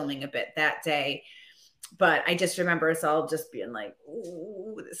back filming a bit that day. But I just remember us all just being like,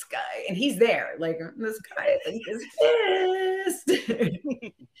 ooh, this guy. And he's there. Like, this guy, I think, is pissed.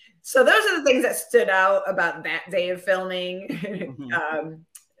 So those are the things that stood out about that day of filming. Mm-hmm.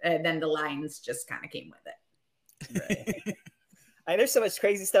 And then the lines just kind of came with it. Right. There's so much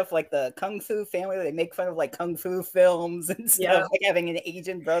crazy stuff like the Kung Fu family. They make fun of like Kung Fu films and stuff, Yeah. like having an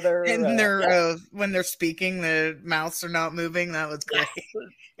Asian brother. And they're when they're speaking, the mouths are not moving. That was great.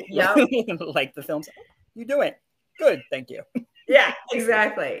 Yeah. Like the films. You do it. Good. Thank you. Yeah,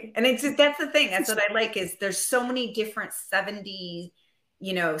 exactly. And it's just, that's the thing. That's what I like is there's so many different 70s,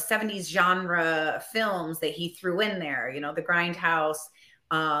 70s genre films that he threw in there, the Grindhouse.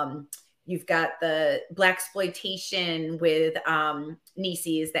 You've got the blaxploitation with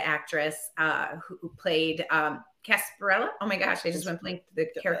Niecy is the actress who played Casparella. Oh my gosh, I just went blank the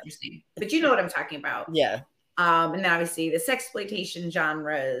character's name. But you know what I'm talking about. Yeah. And then obviously the sexploitation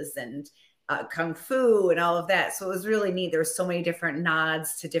genres and Kung Fu and all of that. So it was really neat. There were so many different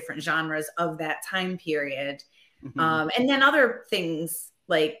nods to different genres of that time period. Mm-hmm. And then other things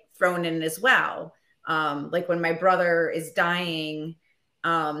like thrown in as well. Like when my brother is dying,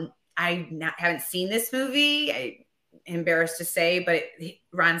 haven't seen this movie. I'm embarrassed to say, but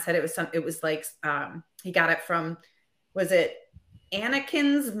Ron said it was like he got it from, was it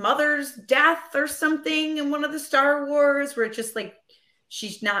Anakin's mother's death or something in one of the Star Wars, where it's just like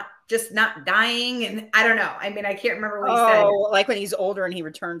she's not dying, and I don't know. I mean, I can't remember what he said. Oh, like when he's older and he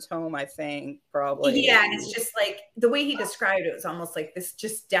returns home, I think probably. Yeah, and it's just like the way he described it was almost like this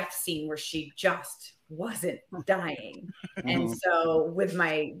just death scene where she just wasn't dying. And so with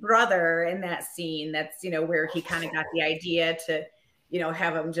my brother in that scene, that's where he kind of got the idea to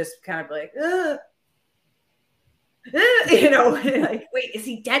have him just kind of like like, wait, is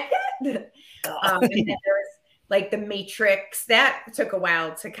he dead yet? And then there was like the Matrix that took a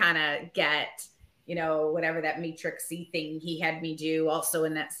while to kind of get, whatever that Matrix-y thing he had me do also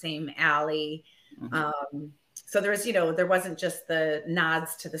in that same alley. So there was, there wasn't just the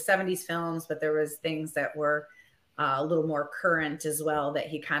nods to the 70s films, but there was things that were a little more current as well that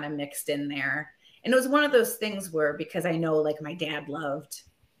he kind of mixed in there. And it was one of those things where, because I know like my dad loved,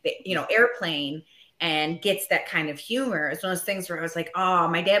 Airplane and gets that kind of humor. It's one of those things where I was like, oh,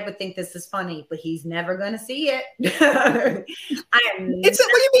 my dad would think this is funny, but he's never going to see it. What do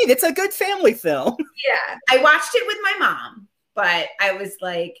you mean? It's a good family film. Yeah. I watched it with my mom, but I was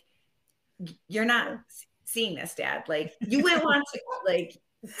like, you're not seeing this, Dad. Like, you wouldn't want to, like,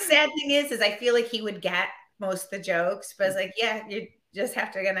 sad thing is I feel like he would get most of the jokes, but I was like, yeah, you just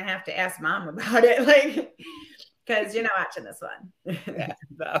gonna have to ask Mom about it. Like, because you're not watching this one. Yeah,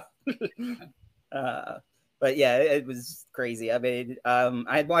 no. But yeah, it was crazy. I mean,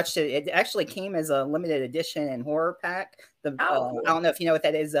 I watched it. It actually came as a limited edition and horror pack. Cool. I don't know if you know what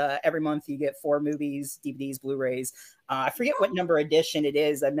that is. Every month you get 4 movies, DVDs, Blu-rays. I forget what number edition it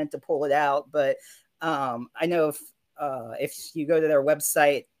is. I meant to pull it out, but I know if you go to their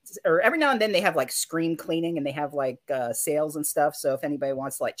website, or every now and then they have like screen cleaning and they have like sales and stuff. So if anybody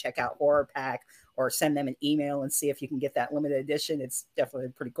wants to like check out horror pack or send them an email and see if you can get that limited edition, it's definitely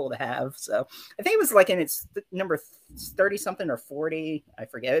pretty cool to have. So I think it was like in its number 30 something or 40. I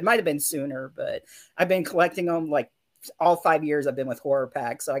forget. It might've been sooner, but I've been collecting them like all 5 years I've been with horror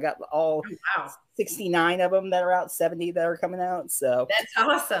pack. So I got all 69 of them that are out, 70 that are coming out. So that's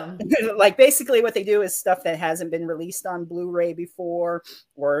awesome. Like basically what they do is stuff that hasn't been released on Blu-ray before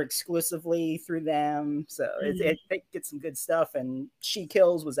or exclusively through them. So they get some good stuff. And She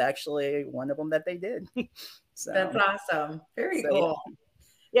Kills was actually one of them that they did. So that's awesome. Very cool.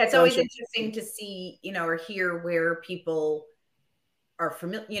 Yeah, it's always interesting to see, or hear where people are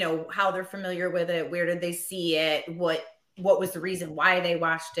familiar, how they're familiar with it, where did they see it, what was the reason why they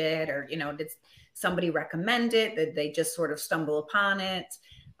watched it, or did somebody recommend it, did they just sort of stumble upon it?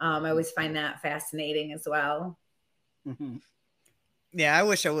 I always find that fascinating as well. Yeah, I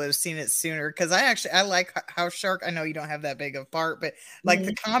wish I would have seen it sooner, because I like House Shark. I know you don't have that big of a part, but like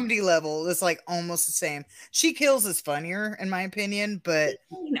the comedy level is like almost the same. She Kills is funnier in my opinion, but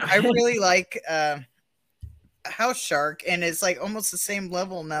I really like House Shark, and it's like almost the same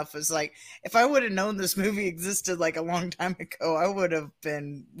level enough as like if I would have known this movie existed like a long time ago, I would have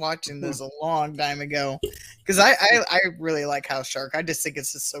been watching this a long time ago, because I really like House Shark. I just think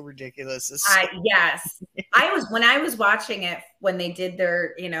it's just so ridiculous. Yes, when I was watching it when they did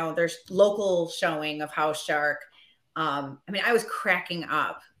their their local showing of House Shark. I mean, I was cracking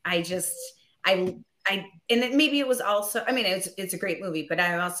up. And maybe it was also, I mean, it's a great movie, but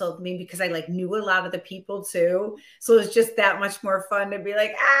I also, maybe because I like knew a lot of the people too. So it's just that much more fun to be like,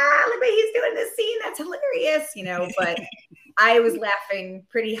 look what he's doing this scene. That's hilarious, but I was laughing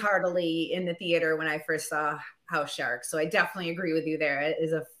pretty heartily in the theater when I first saw House Shark. So I definitely agree with you there. It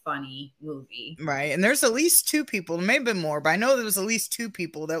is a funny movie. Right. And there's at least two people, maybe more, but I know there was at least two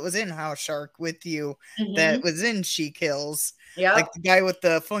people that was in House Shark with you that was in She Kills. Yeah. Like the guy with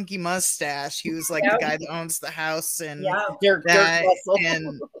the funky mustache. He was like the guy that owns the house and Dirk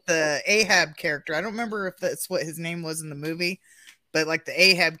and the Ahab character. I don't remember if that's what his name was in the movie, but like the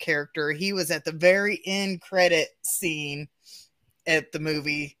Ahab character, he was at the very end credit scene at the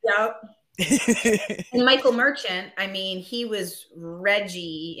movie. Yep. And Michael Merchant, I mean, he was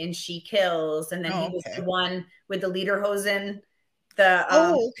Reggie in She Kills, and then he was the one with the lederhosen.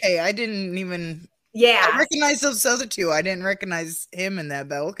 Okay. I didn't even. Yeah, I recognize those other two. I didn't recognize him in that,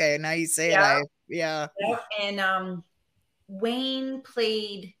 but okay, now you say it. Yeah. And Wayne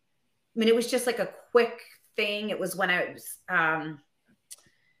played. I mean, it was just like a quick thing. It was when I was, I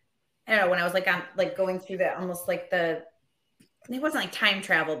don't know, when I was like on like going through the almost like the. It wasn't like time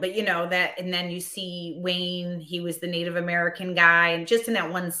travel, but you know that, and then you see Wayne, he was the Native American guy, and just in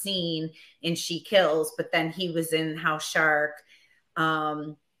that one scene in She Kills, but then he was in House Shark.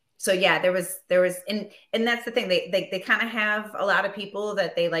 So yeah, there was, and that's the thing, they kind of have a lot of people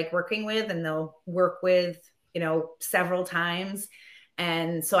that they like working with, and they'll work with, you know, several times.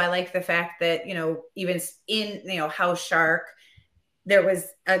 And so I like the fact that, you know, even in, you know, House Shark, there was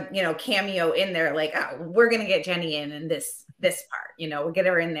a, you know, cameo in there, like, oh, we're going to get Jennie in this part, you know, we'll get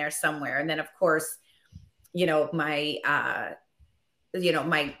her in there somewhere. And then of course, you know, my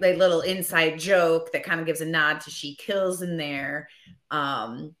little inside joke that kind of gives a nod to She Kills in there.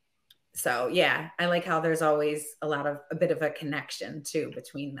 So yeah, I like how there's always a bit of a connection too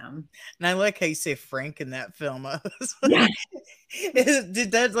between them. And I like how you say Frank in that film. Yeah.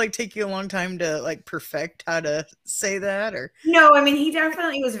 Did that like take you a long time to like perfect how to say that, or? No, I mean, he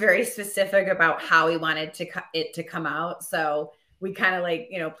definitely was very specific about how he wanted it to come out. So we kind of like,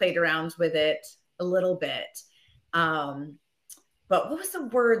 you know, played around with it a little bit. But what was the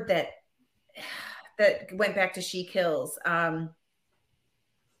word that went back to She Kills? I'm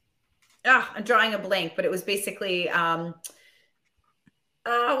drawing a blank, but it was basically, what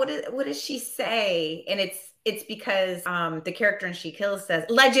does she say? And it's because the character in She Kills says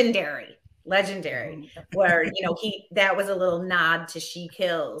legendary, where, you know, that was a little nod to She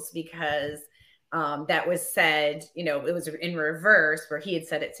Kills, because that was said, you know, it was in reverse, where he had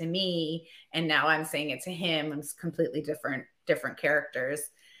said it to me and now I'm saying it to him, and it's completely different characters.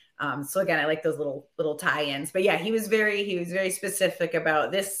 So again, I like those little tie-ins. But yeah, he was very specific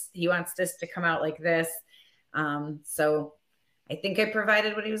about this. He wants this to come out like this. So I think I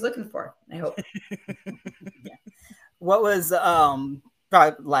provided what he was looking for, I hope. Yeah. What was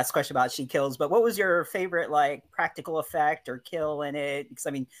probably last question about She Kills, but what was your favorite like practical effect or kill in it? Because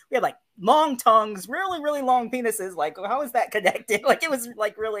I mean, we had like long tongues, really, really long penises. Like, how is that connected? Like, it was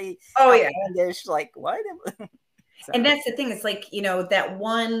like really outlandish. Like, what? So. And that's the thing. It's like, you know, that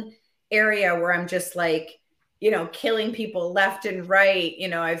one area where I'm just like, you know, killing people left and right. You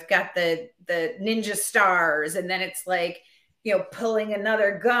know, I've got the ninja stars, and then it's like, you know, pulling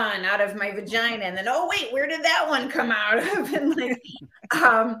another gun out of my vagina, and then, oh wait, where did that one come out of? And like,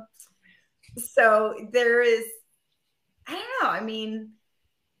 so there is, I don't know. I mean,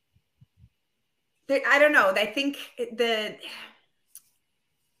 I don't know. I think any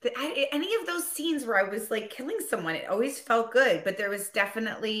of those scenes where I was like killing someone, it always felt good. But there was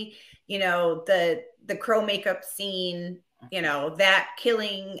definitely, you know, the crow makeup scene, you know, that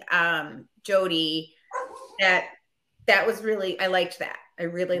killing Jody, that was really, I liked that. I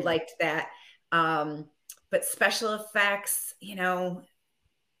really liked that. But special effects, you know,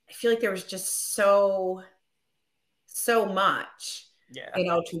 I feel like there was just so much, you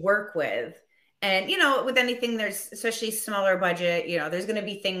know, to work with. And, you know, with anything, there's, especially smaller budget, you know, there's going to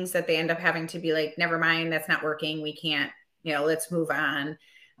be things that they end up having to be like, never mind, that's not working. We can't, you know, let's move on.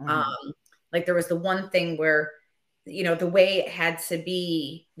 Like there was the one thing where, you know, the way it had to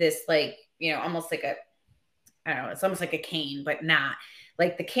be this, like, you know, almost like I don't know, it's almost like a cane, but not.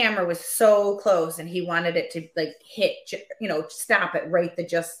 Like the camera was so close, and he wanted it to like hit, you know, stop at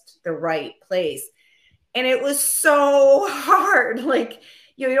just the right place. And it was so hard. Like,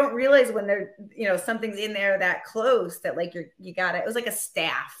 you know, you don't realize when they're, you know, something's in there that close that like you got it. It was like a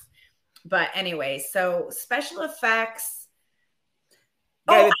staff. But anyway, so special effects.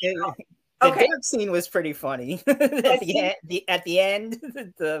 The dark scene was pretty funny. At the end,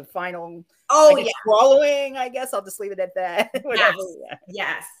 the final. Swallowing. I guess I'll just leave it at that. Whatever.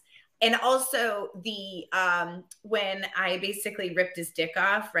 Yes. And also the when I basically ripped his dick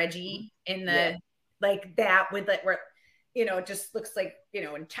off, Reggie, in the like that with like where you know, it just looks like, you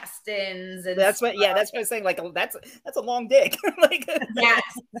know, intestines and that's what, yeah, that's what I'm saying. Like, that's a long dick. Like,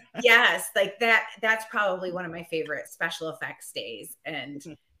 yes, like that's probably one of my favorite special effects days.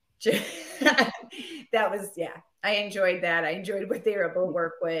 And that was, yeah, I enjoyed that. I enjoyed what they were able to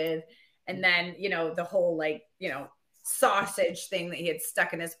work with. And then, you know, the whole, like, you know, sausage thing that he had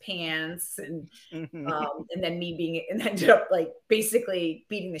stuck in his pants, and then me being, and ended up like basically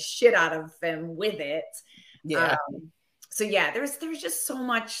beating the shit out of him with it. Yeah. So yeah, there's just so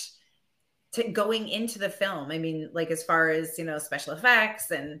much to going into the film. I mean, like, as far as, you know, special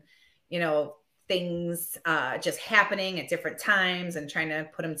effects and, you know, things just happening at different times and trying to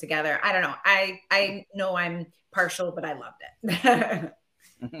put them together. I don't know. I know I'm partial, but I loved it.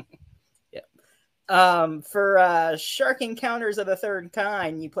 For Shark Encounters of the Third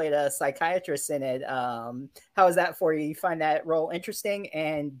Kind, you played a psychiatrist in it. How is that for you? You find that role interesting?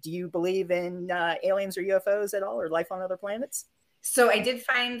 And do you believe in aliens or UFOs at all, or life on other planets? So I did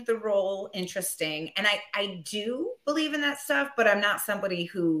find the role interesting, and I do believe in that stuff, but I'm not somebody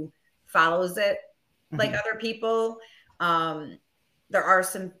who follows it like other people. There are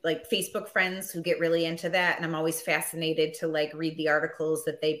some like Facebook friends who get really into that, and I'm always fascinated to like read the articles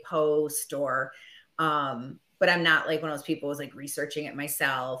that they post, or but I'm not like one of those people who's like researching it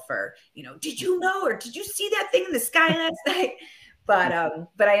myself, or, you know, did you know, or did you see that thing in the sky last night? But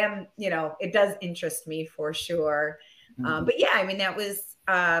I am, you know, it does interest me for sure. But yeah, I mean, it was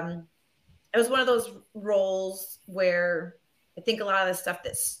one of those roles where I think a lot of the stuff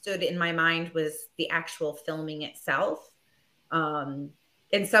that stood in my mind was the actual filming itself. And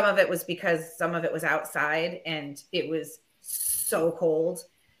some of it was because some of it was outside and it was so cold,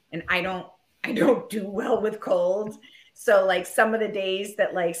 and I don't do well with cold. So like some of the days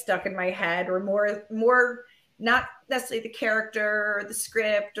that like stuck in my head were more not necessarily the character or the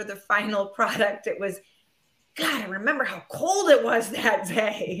script or the final product. It was, God, I remember how cold it was that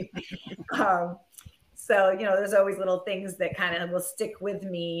day. So, you know, there's always little things that kind of will stick with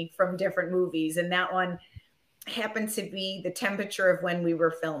me from different movies. And that one happened to be the temperature of when we were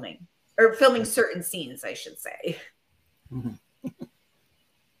filming, or filming certain scenes, I should say.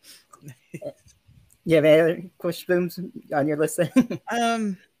 You have any other questions on your list?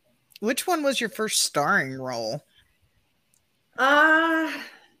 Which one was your first starring role?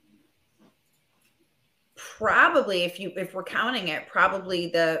 Probably, if we're counting it, probably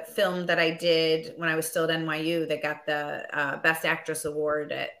the film that I did when I was still at NYU that got the Best Actress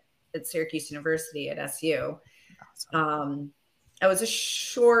Award at Syracuse University at SU. Awesome. It was a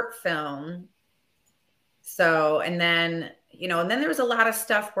short film. So, and then, you know, and then there was a lot of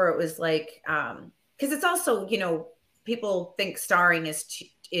stuff where it was like, because it's also, you know, people think starring is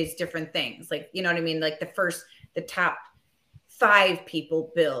different things. Like, you know what I mean? Like the top 5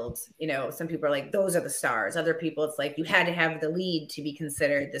 people build, you know, some people are like, those are the stars. Other people, it's like you had to have the lead to be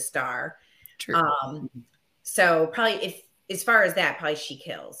considered the star. True. So probably, if as far as that, probably She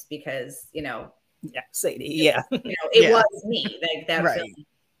Kills, because, you know, yeah, Sadie, yeah, you know, it was me. Like that right. film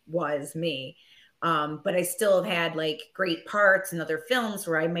was me. But I still have had like great parts in other films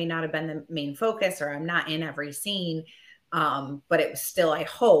where I may not have been the main focus, or I'm not in every scene. But it was still, I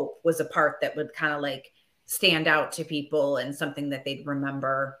hope, was a part that would kind of like stand out to people and something that they'd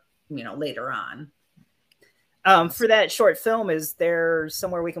remember, you know, later on. For that short film, is there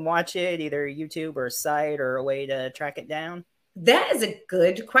somewhere we can watch it, either YouTube or a site or a way to track it down? That is a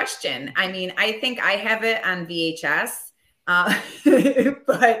good question. I mean, I think I have it on VHS, but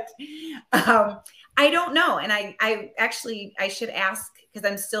I don't know. And I actually, I should ask, because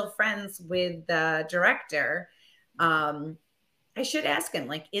I'm still friends with the director. I should ask him,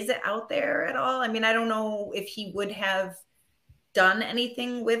 like, is it out there at all? I mean, I don't know if he would have done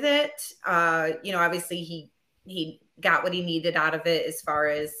anything with it. You know, obviously he got what he needed out of it as far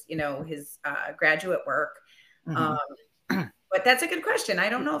as, you know, his graduate work. But that's a good question. I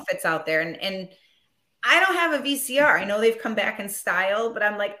don't know if it's out there. And I don't have a VCR. I know they've come back in style, but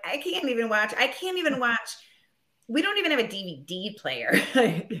I'm like, I can't even watch. We don't even have a DVD player.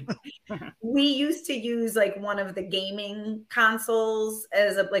 We used to use like one of the gaming consoles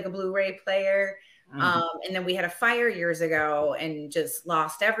as a Blu-ray player. And then we had a fire years ago and just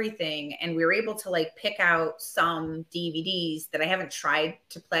lost everything. And we were able to like pick out some DVDs that I haven't tried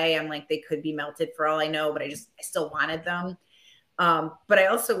to play. I'm like, they could be melted for all I know, but I still wanted them. But I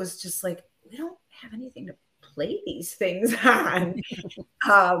also was just like, we don't have anything to play these things on.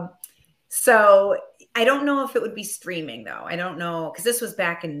 So I don't know if it would be streaming though. I don't know, because this was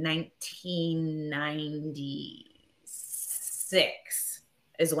back in 1996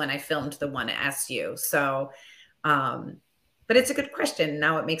 is when I filmed the one at SU. So, but it's a good question.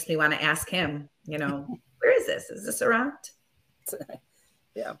 Now it makes me want to ask him, you know. where is this? Is this around?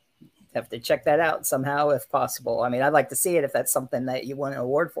 Yeah. Have to check that out somehow if possible. I mean, I'd like to see it if that's something that you won an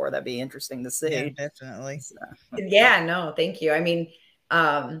award for. That'd be interesting to see. Yeah, definitely. So. Yeah, no, thank you. I mean,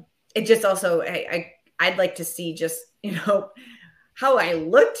 it just also, I'd like to see just, you know, how I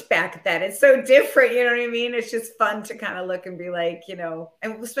looked back then. It's so different. You know what I mean? It's just fun to kind of look and be like, you know,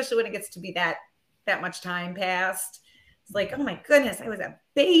 and especially when it gets to be that much time passed. It's like, oh my goodness, I was a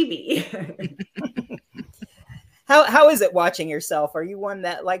baby. How is it watching yourself? Are you one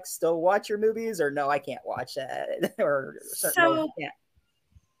that likes to watch your movies, or no, I can't watch that? Or so yeah,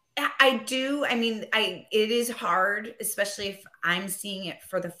 I do. I mean, it is hard, especially if I'm seeing it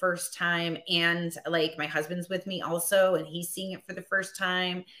for the first time, and like my husband's with me also, and he's seeing it for the first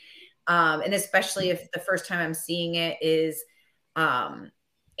time, and especially if the first time I'm seeing it is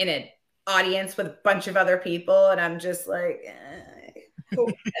in an audience with a bunch of other people, and I'm just like.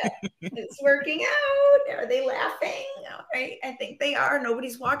 Hope it's working out. Are they laughing? All right. I think they are.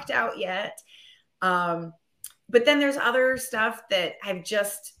 Nobody's walked out yet. But then there's other stuff that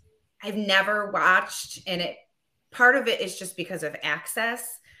I've never watched. And part of it is just because of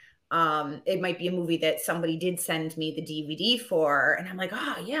access. It might be a movie that somebody did send me the DVD for. And I'm like,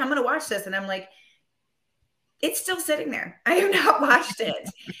 oh yeah, I'm going to watch this. And I'm like, it's still sitting there. I have not watched it.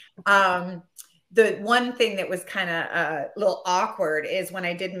 The one thing that was kind of a little awkward is when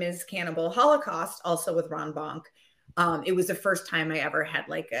I did Ms. Cannibal Holocaust, also with Ron Bonk. It was the first time I ever had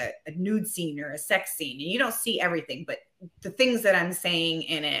like a nude scene or a sex scene. And you don't see everything, but the things that I'm saying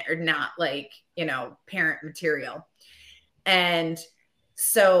in it are not like, you know, parent material. And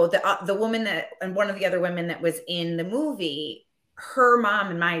so the woman and one of the other women that was in the movie, her mom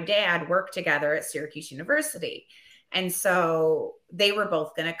and my dad worked together at Syracuse University. And so they were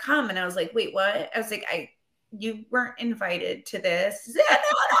both going to come. And I was like, wait, what? I was like, you weren't invited to this. Yeah,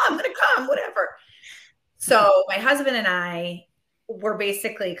 no, I'm going to come, whatever. So my husband and I were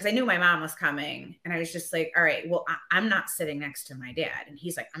basically, because I knew my mom was coming. And I was just like, all right, well, I'm not sitting next to my dad. And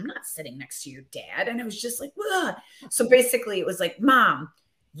he's like, I'm not sitting next to your dad. And I was just like, ugh. So basically it was like, Mom,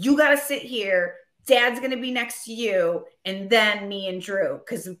 you got to sit here. Dad's going to be next to you. And then me and Drew,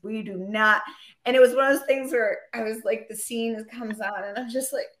 because we do not. And it was one of those things where I was like, the scene comes on and I'm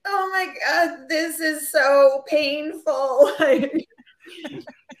just like, oh my God, this is so painful. And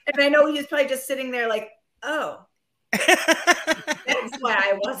I know he was probably just sitting there like, oh, that's why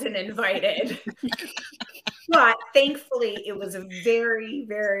I wasn't invited. But thankfully it was a very,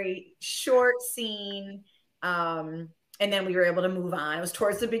 very short scene. And then we were able to move on. It was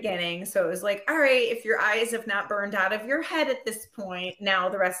towards the beginning. So it was like, all right, if your eyes have not burned out of your head at this point, now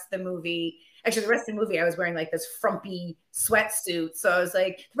the rest of the movie, actually the rest of the movie, I was wearing like this frumpy sweatsuit. So I was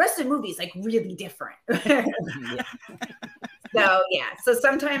like, the rest of the movie is like really different. So yeah. So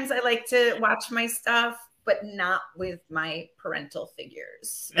sometimes I like to watch my stuff, but not with my parental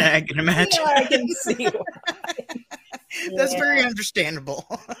figures. I can imagine. Yeah, I can see why. That's very understandable.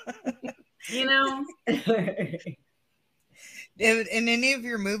 You know? In any of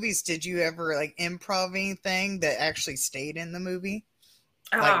your movies, did you ever like improv anything that actually stayed in the movie?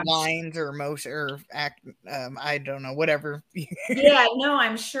 Like lines or emotion or act, I don't know, whatever. Yeah, no,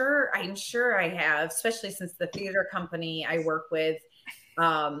 I'm sure I have, especially since the theater company I work with,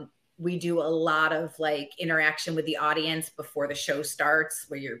 we do a lot of like interaction with the audience before the show starts,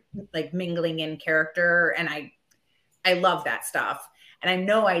 where you're like mingling in character, and I love that stuff. And I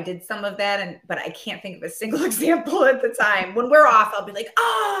know I did some of that, but I can't think of a single example at the time. When we're off, I'll be like,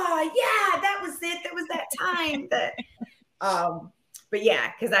 oh yeah, that was it. That was that time that, but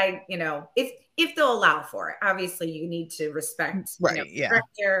yeah, because you know, if they'll allow for it, obviously you need to respect right, the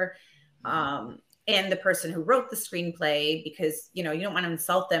director, and the person who wrote the screenplay, because, you know, you don't want to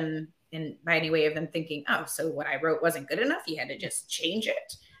insult them by any way of them thinking, oh, so what I wrote wasn't good enough. You had to just change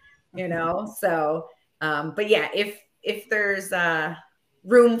it, you know? So, but yeah, if there's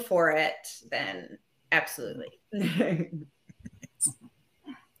room for it, then absolutely.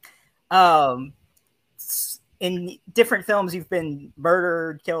 In different films, you've been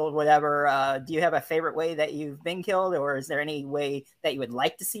murdered, killed, whatever. Do you have a favorite way that you've been killed, or is there any way that you would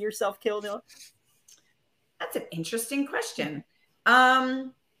like to see yourself killed? That's an interesting question. I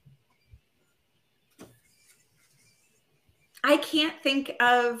can't think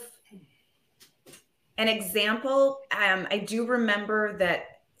of an example. I do remember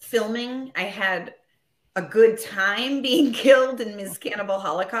that filming, I had a good time being killed in Ms. Cannibal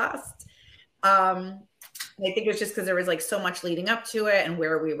Holocaust. I think it was just because there was like so much leading up to it and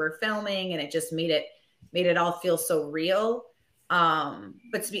where we were filming, and it just made it all feel so real.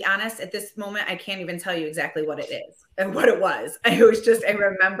 But to be honest, at this moment, I can't even tell you exactly what it is and what it was. I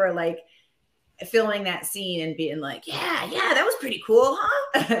remember like filming that scene and being like, yeah, that was pretty cool,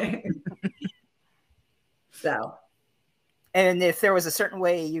 huh? So. And if there was a certain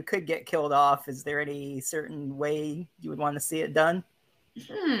way you could get killed off, is there any certain way you would want to see it done?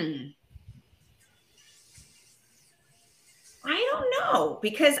 I don't know,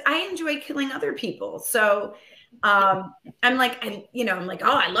 because I enjoy killing other people. So I'm like, oh,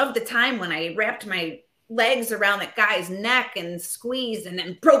 I love the time when I wrapped my legs around that guy's neck and squeezed and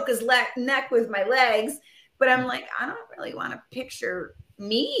then broke his neck with my legs. But I'm like, I don't really want to picture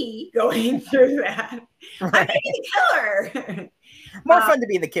me going through that. Right. I'm the killer. More fun to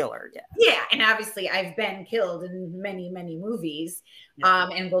be the killer. Yeah. And obviously I've been killed in many, many movies,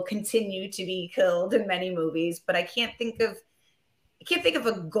 and will continue to be killed in many movies, but I can't think of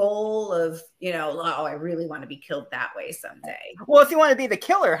a goal of, oh, I really want to be killed that way someday. Well, if you want to be the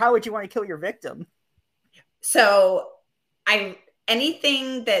killer, how would you want to kill your victim? So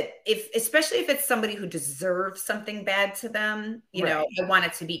anything that, especially if it's somebody who deserves something bad to them, I want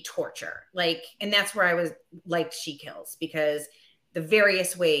it to be torture. Like, and that's where I was like She Kills, because the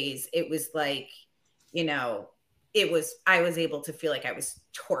various ways it was like, I was able to feel like I was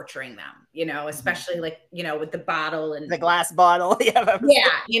torturing them, especially like, with the bottle and the glass bottle. Yeah.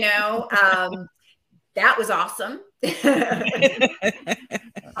 That was awesome.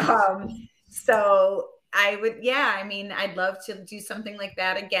 So I would, I'd love to do something like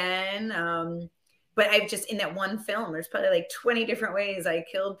that again. But I've just, in that one film, there's probably like 20 different ways I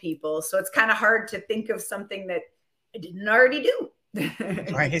killed people. So it's kind of hard to think of something that I didn't already do.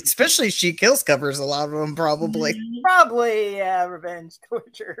 Right, especially She Kills covers a lot of them, probably. Revenge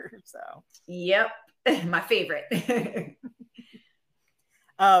torture. So yep, my favorite.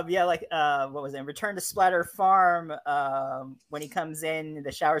 What was it? Return to Splatter Farm. When he comes in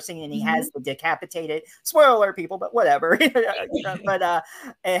the shower scene and he has the decapitated, spoiler alert, people, but whatever. But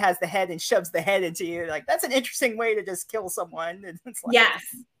it has the head and shoves the head into you. Like, that's an interesting way to just kill someone. It's like, yes.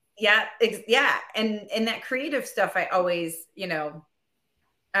 Yeah. And that creative stuff, I always,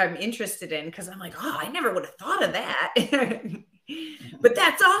 I'm interested in, because I'm like, oh, I never would have thought of that. But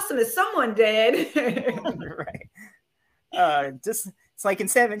that's awesome if someone did. Right. It's like in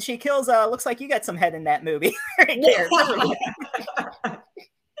Seven, She Kills. Looks like you got some head in that movie. Right there.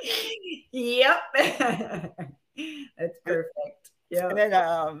 Yep. That's perfect. Yeah. And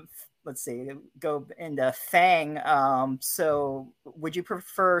then let's see, go into Fang. So would you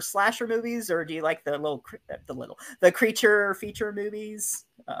prefer slasher movies, or do you like the creature feature movies?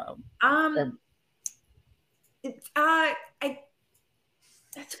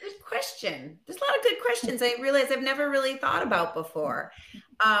 That's a good question. There's a lot of good questions I realize I've never really thought about before.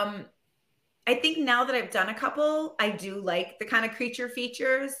 I think now that I've done a couple, I do like the kind of creature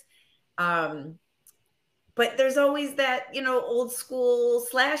features. But there's always that, old school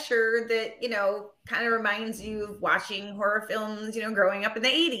slasher that, kind of reminds you of watching horror films, growing up in the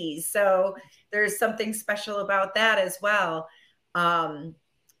 80s. So there's something special about that as well. But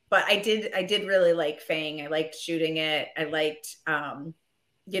I did really like Fang. I liked shooting it. I liked,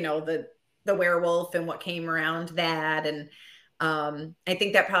 the werewolf and what came around that. And I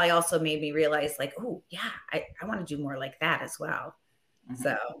think that probably also made me realize, like, oh yeah, I want to do more like that as well.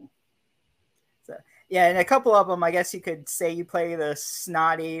 So yeah, and a couple of them, I guess you could say you play the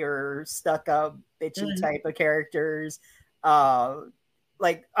snotty or stuck up bitchy type of characters.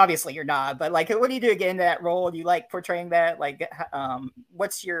 Like, obviously you're not, but like, what do you do to get into that role? Do you like portraying that? Like,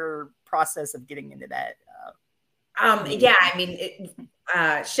 what's your process of getting into that?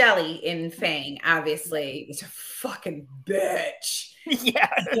 Shelly in Fang, obviously, is a fucking bitch.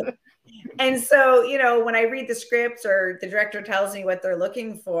 Yeah. And so, when I read the scripts or the director tells me what they're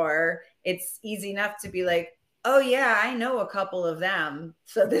looking for, it's easy enough to be like, oh yeah, I know a couple of them,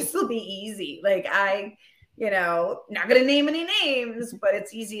 so this will be easy. Like, not going to name any names, but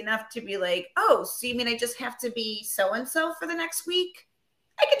it's easy enough to be like, oh, so you mean I just have to be so-and-so for the next week?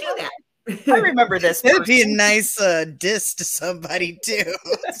 I can do that. I remember this. It'd be a nice diss to somebody too.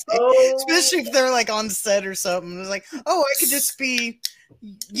 Especially if they're like on set or something. It's like, oh, I could just be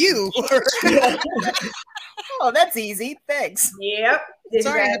you. Oh, that's easy. Thanks. Yep. Exactly.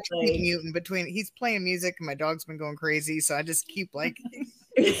 Sorry, I have to be mutant between. He's playing music and my dog's been going crazy, so I just keep like,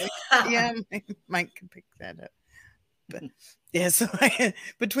 yeah, Mike can pick that up. But yeah, so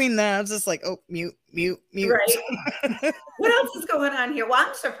between that, I was just like, oh, mute. Right. What else is going on here? Well,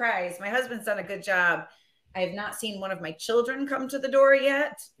 I'm surprised. My husband's done a good job. I have not seen one of my children come to the door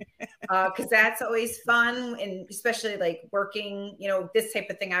yet, because that's always fun, and especially like working, this type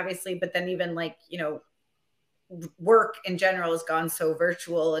of thing, obviously, but then even like, work in general has gone so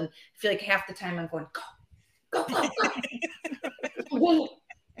virtual, and I feel like half the time I'm going, go.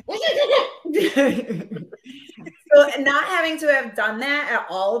 So not having to have done that at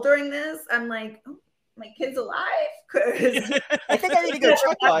all during this, I'm like, oh, my kid's alive? Because I think I need to go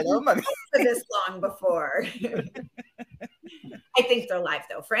check on them. For this long before. I think they're live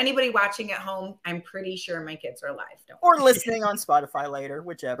though. For anybody watching at home, I'm pretty sure my kids are live. Or listening on Spotify later,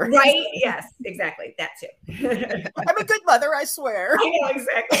 whichever. Right? Yes, exactly. That too. I'm a good mother, I swear. I know,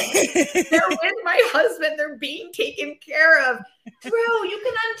 exactly. They're with my husband. They're being taken care of. Drew, you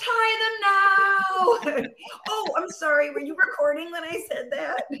can untie them now. Oh, I'm sorry. Were you recording when I said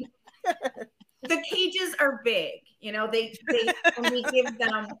that? The cages are big. You know, they when we give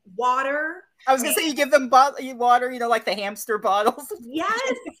them water. I was gonna say you give them water, you know, like the hamster bottles. Yes,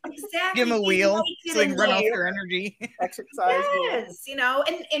 exactly. Give them a wheel so they can run off their energy. Exercise. Yes, you know,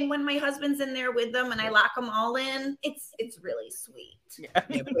 and when my husband's in there with them and I lock them all in, it's really sweet. Yeah,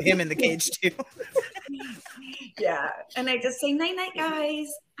 put him in the cage too. Yeah, and I just say night night,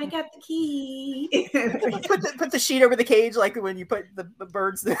 guys. I got the key. put the sheet over the cage, like when you put the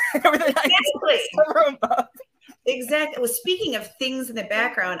birds over the night. Exactly. Well, speaking of things in the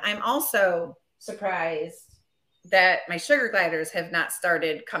background, I'm also surprised that my sugar gliders have not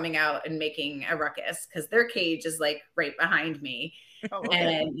started coming out and making a ruckus because their cage is like right behind me. Oh,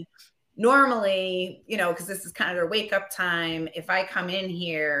 okay. And normally, you know, because this is kind of their wake up time, if I come in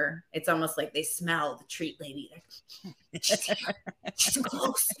here, it's almost like they smell the treat lady. She's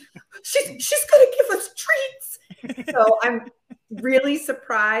close. She's gonna give us treats. So I'm really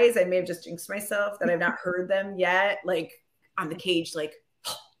surprised. I may have just jinxed myself that I've not heard them yet, like on the cage, like,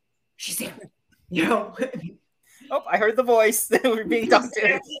 oh, she's here, you know. Oh, I heard the voice that we're being talked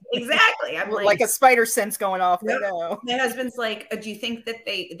to. Exactly. I'm like a spider sense going off. Yep. No. My husband's like, do you think that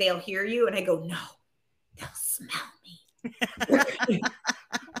they'll hear you? And I go, no, they'll smell me.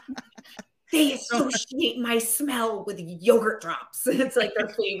 They associate my smell with yogurt drops. It's like their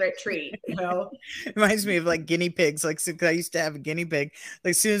favorite treat, you know? Reminds me of like guinea pigs. Like, so I used to have a guinea pig.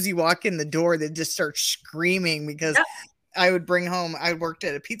 Like, as soon as you walk in the door, they just start screaming because I would bring home, I worked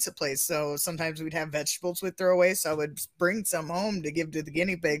at a pizza place. So sometimes we'd have vegetables we'd throw away. So I would bring some home to give to the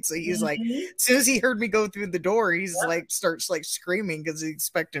guinea pig. So he's like, as soon as he heard me go through the door, he's like, starts like screaming because he's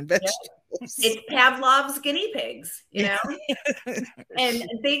expecting vegetables. It's Pavlov's guinea pigs, you know? And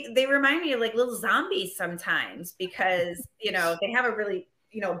they remind me of like little zombies sometimes because, you know, they have a really,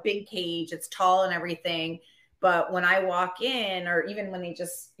 you know, big cage. It's tall and everything. But when I walk in, or even when they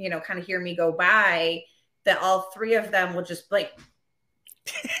just, you know, kind of hear me go by, that all three of them will just like.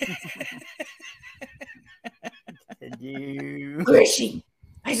 Where is she?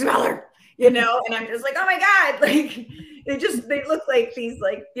 I smell her. You know, and I'm just like, oh my God, like they look like these,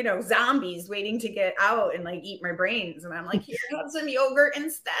 like, you know, zombies waiting to get out and like eat my brains. And I'm like, here, have some yogurt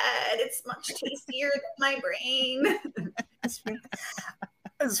instead. It's much tastier than my brain.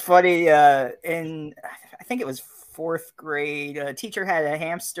 It's funny. In I think it was fourth grade, a teacher had a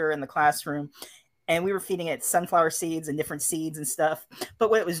hamster in the classroom. And we were feeding it sunflower seeds and different seeds and stuff. But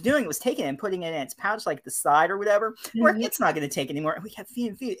what it was doing was taking it and putting it in its pouch, like the side or whatever, where it's not going to take anymore. And we kept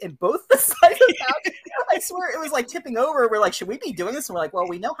feeding. And both the sides of the pouch, I swear, it was like tipping over. We're like, should we be doing this? And we're like, well,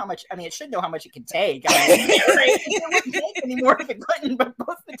 we know how much. I mean, it should know how much it can take. I mean, it wouldn't take anymore if it couldn't. But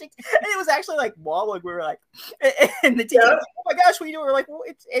both the and it was actually like wallowing. We were like, and the teacher, oh my gosh, what are you doing? We're like, well,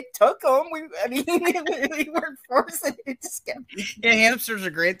 it took them. We weren't forcing it. Just kept. Yeah, hamsters are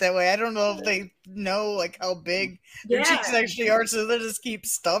great that way. I don't know if they know like how big their cheeks actually are, so they just keep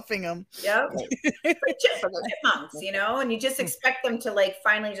stuffing them. Yep. Chipmunks, you know, and you just expect them to like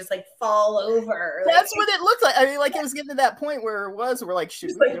finally just like fall over. That's what it looked like. I mean, like it was getting to that point where it was. We're like,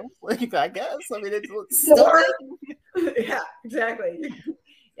 shoot, like, I guess. I mean, it's still. Yeah, exactly.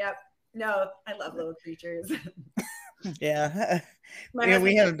 Yep. No, I love little creatures. Yeah. Yeah,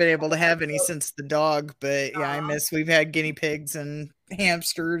 we haven't been able to have any since the dog, but yeah, we've had guinea pigs and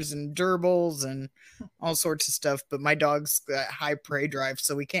hamsters and gerbils and all sorts of stuff, but my dog's got high prey drive,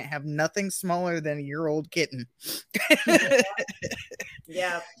 so we can't have nothing smaller than a year-old kitten.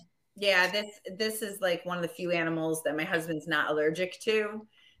 Yeah. This is like one of the few animals that my husband's not allergic to.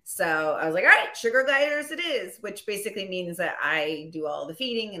 So I was like, all right, sugar gliders it is, which basically means that I do all the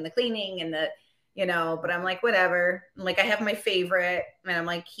feeding and the cleaning and the, you know, but I'm like, whatever. I'm like, I have my favorite and I'm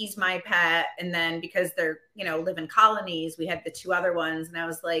like, he's my pet. And then because they're, you know, live in colonies, we had the two other ones. And I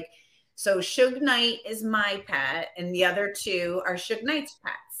was like, so Suge Knight is my pet and the other two are Suge Knight's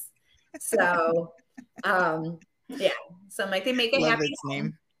pets. So, yeah. So I'm like, they make a happy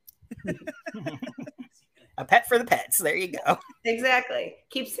name. A pet for the pets. There you go. Exactly.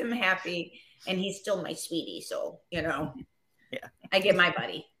 Keeps him happy. And he's still my sweetie. So, you know, yeah, I get my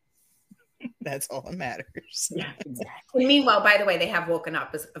buddy. That's all that matters. Yeah, exactly. And meanwhile, by the way, they have woken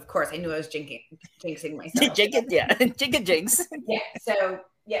up. Of course, I knew I was jinxing myself. Jinx. Yeah. So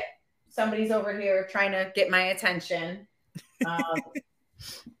yeah, somebody's over here trying to get my attention.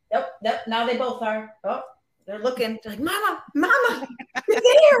 Nope. Now they both are. Oh, they're looking. They're like, Mama, you're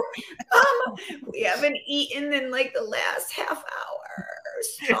there. Mama, we haven't eaten in like the last half hour.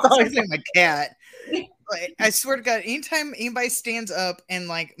 It's always like my cat. Like, I swear to God, anytime anybody stands up and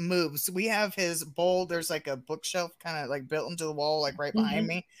like moves, we have his bowl. There's like a bookshelf kind of like built into the wall, like right behind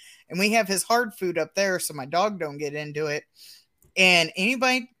me. And we have his hard food up there so my dog don't get into it. And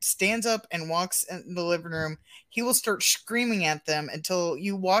anybody stands up and walks in the living room, he will start screaming at them until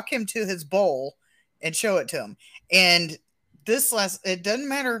you walk him to his bowl and show it to him. And it doesn't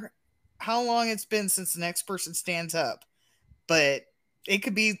matter how long it's been since the next person stands up, but it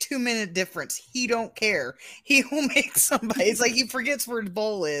could be 2-minute difference. He don't care. He will make somebody. It's like he forgets where his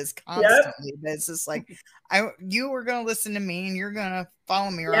bowl is constantly. But it's just like, you were going to listen to me and you're going to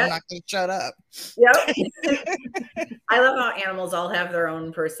follow me or I'm not going to shut up. Yep. I love how animals all have their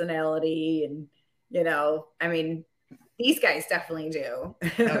own personality. And, I mean, these guys definitely do.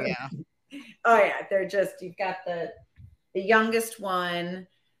 Oh, yeah. Oh, yeah. They're just, you've got the youngest one.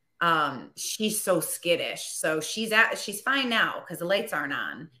 She's so skittish. So she's fine now because the lights aren't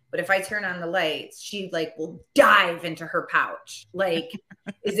on. But if I turn on the lights, she like will dive into her pouch, like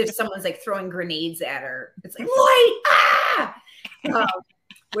as if someone's like throwing grenades at her. It's like light,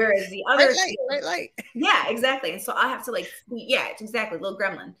 whereas the other bright light. Yeah, exactly. And so I have to like, exactly, little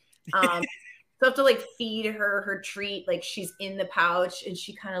gremlin. So I have to like feed her treat, like she's in the pouch, and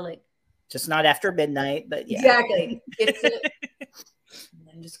she kind of like just not after midnight, but yeah, exactly. Gets it. And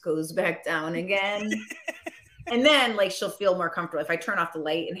then just goes back down again. And then like she'll feel more comfortable. If I turn off the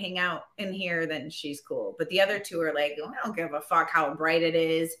light and hang out in here, then she's cool. But the other two are like, I don't give a fuck how bright it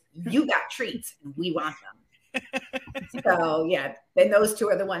is. You got treats and we want them. So yeah. Then those two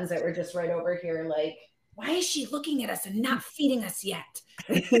are the ones that were just right over here like, why is she looking at us and not feeding us yet?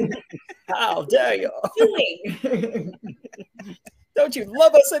 How dare you? Doing? Don't you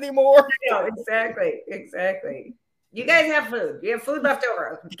love us anymore? No, exactly. You guys have food. You have food left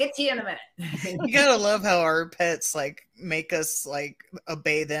over. I'll get to you in a minute. You gotta love how our pets like make us like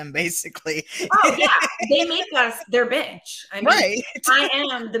obey them basically. Oh yeah, they make us their bitch. I mean, right. I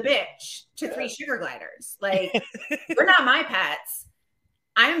am the bitch to 3 sugar gliders. Like they're not my pets.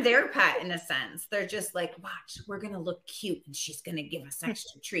 I'm their pet in a sense. They're just like, watch, we're gonna look cute, and she's gonna give us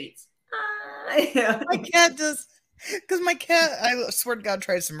extra treats. My cat does. Because my cat, I swear to God,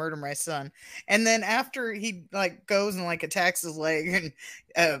 tries to murder my son. And then after he like goes and like attacks his leg,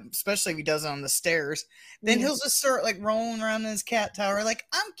 and especially if he does it on the stairs, then he'll just start like rolling around in his cat tower like,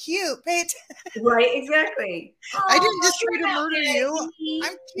 I'm cute, bitch. Right, exactly. I didn't just try to murder you.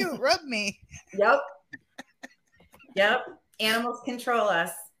 I'm cute, rub me. Yep. Animals control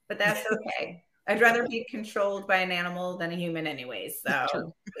us, but that's okay. I'd rather be controlled by an animal than a human anyways.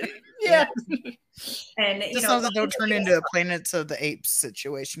 So yeah. And just so that don't turn into a Planets of the Apes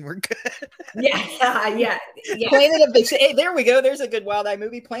situation. We're good. Yeah. Planet of the there we go. There's a good Wild Eye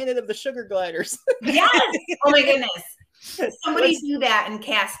movie, Planet of the Sugar Gliders. Yes. Oh my goodness. Somebody do that and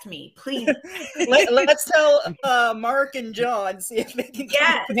cast me, please. Let's tell Mark and John, see if they can.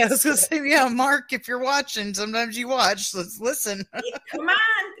 Yes. Yeah, I was gonna say, yeah, Mark, if you're watching, sometimes you watch. Let's listen. Come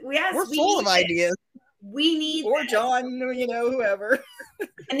on, yes, we're full of ideas. We need or John, whoever.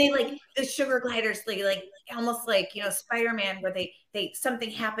 And they like the sugar gliders, like almost like Spider-Man, where they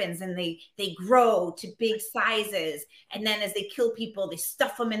something happens and they grow to big sizes, and then as they kill people, they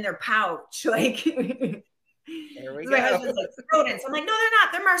stuff them in their pouch, like. There we my go. husband's like, rodents. I'm like, no, they're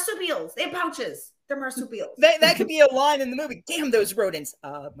not. They're marsupials. They have pouches. They're marsupials. That could be a line in the movie. Damn those rodents.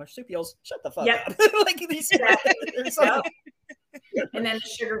 Marsupials. Shut the fuck up. Like these. And then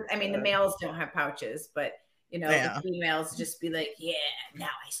the males don't have pouches, but the females just be like, yeah, now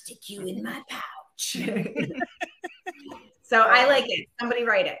I stick you in my pouch. So I like it. Somebody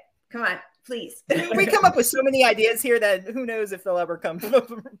write it. Come on, please. We come up with so many ideas here that who knows if they'll ever come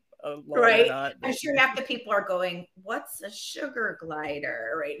right. Or not. I'm sure half the people are going, what's a sugar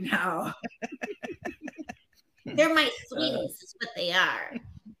glider right now? They're my sweeties, is what they are.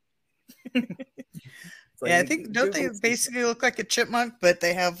 Yeah, I think, don't they basically look like a chipmunk, but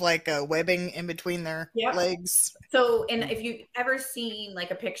they have like a webbing in between their legs? So, and if you've ever seen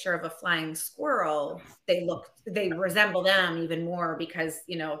like a picture of a flying squirrel, they resemble them even more because,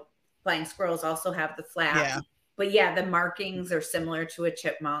 flying squirrels also have the flap. Yeah. But yeah, the markings are similar to a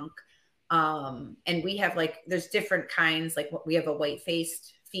chipmunk. And we have there's different kinds, we have a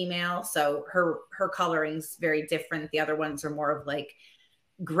white-faced female. So her coloring's very different. The other ones are more of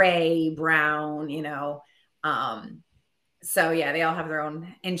gray, brown, so yeah, they all have their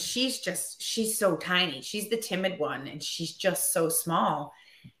own, and she's so tiny. She's the timid one, and she's just so small.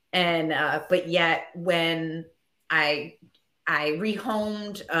 And but yet when I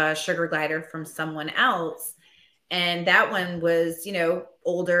rehomed a sugar glider from someone else, and that one was,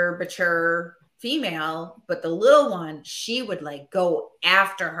 older, mature female, but the little one, she would like go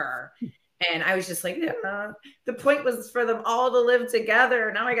after her. And I was just like, the point was for them all to live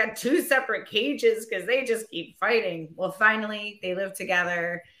together. Now I got 2 separate cages because they just keep fighting. Well, finally, they live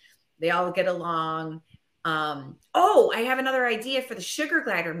together. They all get along. I have another idea for the sugar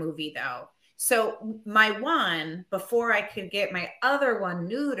glider movie, though. So my one, before I could get my other one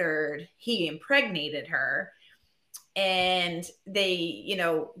neutered, he impregnated her. And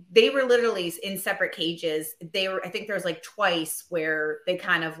they were literally in separate cages. I think there was like twice where they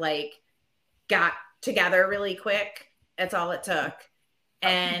kind of like got together really quick. That's all it took.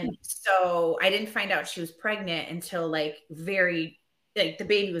 And so I didn't find out she was pregnant until like the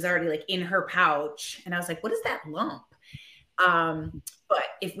baby was already like in her pouch. And I was like, what is that lump? But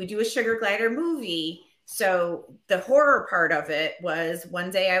if we do a sugar glider movie, so the horror part of it was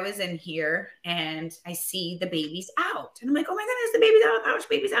one day I was in here and I see the baby's out. And I'm like, oh my goodness, the baby's out of the pouch,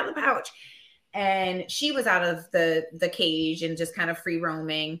 baby's out of the pouch. And she was out of the cage and just kind of free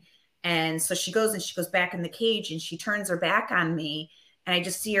roaming. And so she goes back in the cage and she turns her back on me. And I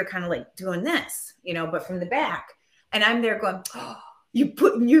just see her kind of like doing this, but from the back. And I'm there going, oh, you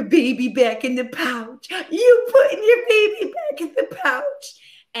putting your baby back in the pouch. You putting your baby back in the pouch.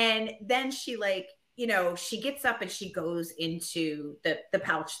 And then she like, she gets up and she goes into the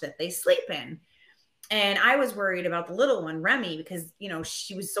pouch that they sleep in. And I was worried about the little one, Remy, because,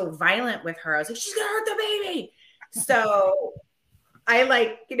 she was so violent with her. I was like, she's going to hurt the baby. So I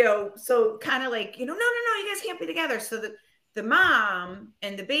like, so kind of like, no, you guys can't be together. So the mom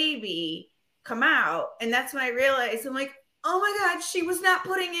and the baby come out. And that's when I realized, I'm like, oh my God, she was not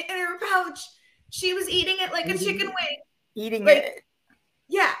putting it in her pouch. She was eating it like a chicken wing. Eating it.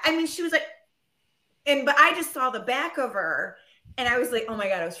 Yeah. I mean, she was like, but I just saw the back of her and I was like, oh my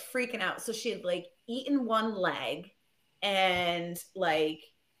God, I was freaking out. So she had like eaten one leg and like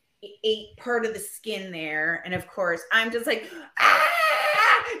ate part of the skin there. And of course, I'm just like,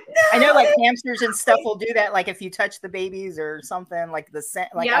 no! I know like hamsters and stuff will do that. Like if you touch the babies or something, like the scent,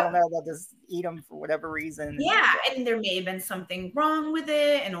 like, I don't know, they'll just eat them for whatever reason. Yeah. And there may have been something wrong with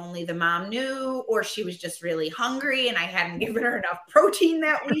it and only the mom knew, or she was just really hungry and I hadn't given her enough protein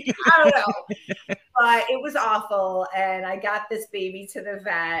that week. I don't know. But it was awful. And I got this baby to the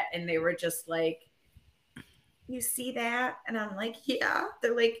vet and they were just like, you see that? And I'm like, yeah.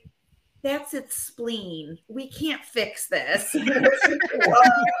 They're like, that's its spleen. We can't fix this. So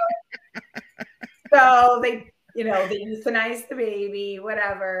they euthanized the baby,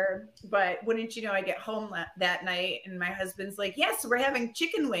 whatever. But wouldn't you know, I get home that night and my husband's like, yes, we're having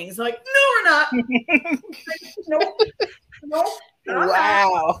chicken wings. I'm like, no, we're not. Nope.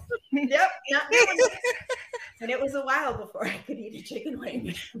 Wow. Yep. Not doing it. And it was a while before I could eat a chicken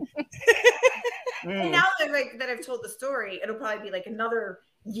wing. And now that I've told the story, it'll probably be like another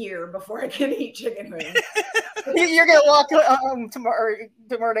year before I can eat chicken wings. You're gonna walk tomorrow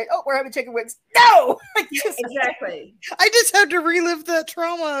night. Oh, we're having chicken wings. No, exactly. I just had to relive that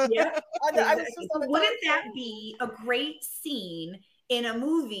trauma. Yeah, exactly. Wouldn't that be a great scene in a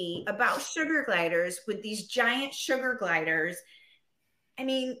movie about sugar gliders with these giant sugar gliders? I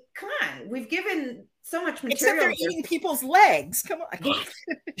mean, come on, we've given so much material. Except they're eating people's legs. Come on.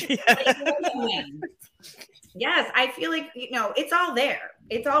 Yes, I feel like, it's all there.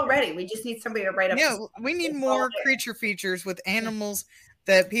 It's all ready. We just need somebody to write up. Yeah, we need more creature features with animals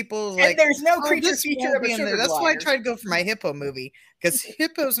that people like. And there's no creature feature of a sugar That's glider. why I tried to go for my hippo movie, because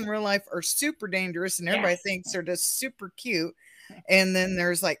hippos in real life are super dangerous and everybody thinks they're just super cute. And then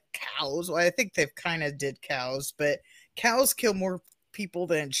there's like cows. Well, I think they've kind of did cows, but cows kill more people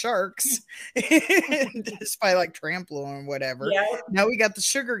than sharks just by like trampling or whatever. Now we got the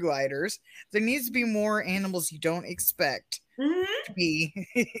sugar gliders. There needs to be more animals you don't expect to be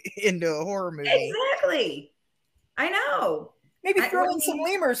into a horror movie. Exactly. I know. Maybe throw in some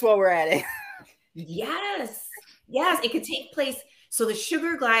lemurs while we're at it. Yes, it could take place. So the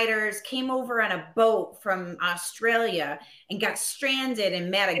sugar gliders came over on a boat from Australia and got stranded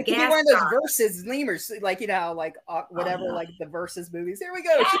in Madagascar. It could be one of those versus lemurs, like, whatever, like the versus movies. Here we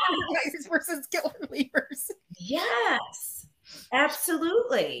go. Sugar gliders versus killer lemurs. Yes,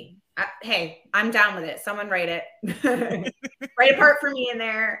 absolutely. Hey, I'm down with it. Someone write it. Write a part for me in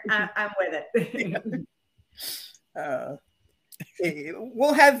there. I'm with it.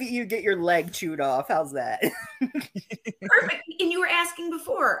 We'll have you get your leg chewed off. How's that? Perfect. And you were asking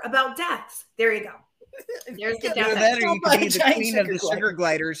before about deaths. There you go. There's the death. That, or you could be the queen of the sugar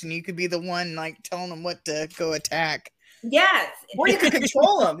gliders, and you could be the one like telling them what to go attack. Yes. Or you could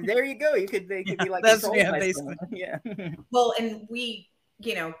control them. There you go. They could be like that's basically. Yeah. Well, and we,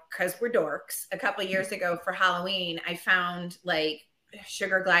 because we're dorks, a couple of years ago for Halloween, I found like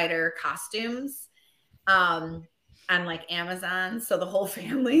sugar glider costumes on like Amazon. So the whole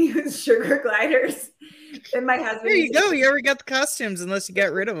family was sugar gliders. And my husband. There you go. You already got the costumes, unless you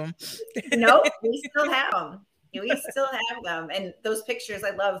got rid of them. Nope, we still have them. We still have them. And those pictures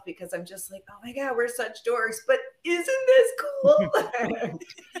I love because I'm just like, oh my God, we're such dorks. But isn't this cool?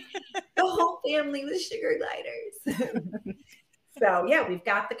 The whole family was sugar gliders. So yeah, we've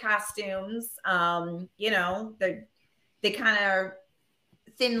got the costumes. They kind of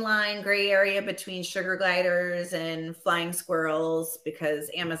thin line gray area between sugar gliders and flying squirrels because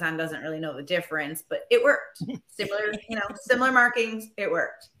Amazon doesn't really know the difference, but it worked. Similar markings, it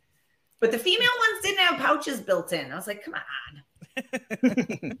worked. But the female ones didn't have pouches built in. I was like, come on.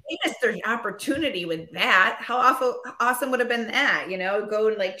 They missed their opportunity with that. How awesome would have been that, go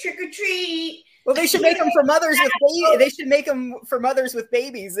and like trick or treat. Well, they should make them for mothers with babies. They should make them for mothers with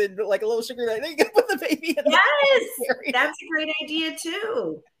babies and like a little sugar. They can put the baby in. Yes, that's a great idea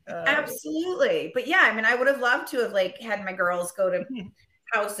too. Absolutely. But yeah, I mean, I would have loved to have like had my girls go to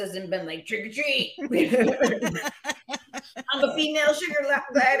houses and been like trick or treat. I'm a female sugar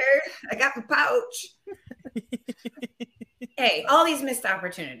glider. I got the pouch. Hey, all these missed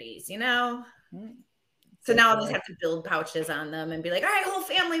opportunities, So now I'll just have to build pouches on them and be like, all right, whole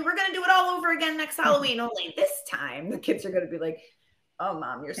family, we're going to do it all over again next Halloween. Only this time the kids are going to be like, oh,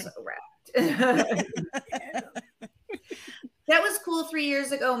 Mom, you're so wrapped. That was cool 3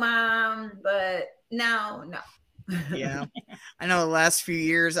 years ago, Mom, but now, no. Yeah. I know the last few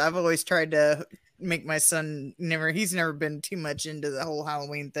years, I've always tried to make my son he's never been too much into the whole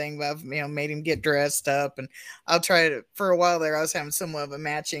Halloween thing, but I've, made him get dressed up, and I'll try to, for a while there, I was having somewhat of a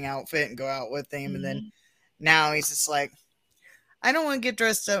matching outfit and go out with him. Mm-hmm. And then now he's just like, I don't want to get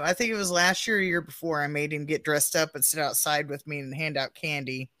dressed up. I think it was last year or year before I made him get dressed up and sit outside with me and hand out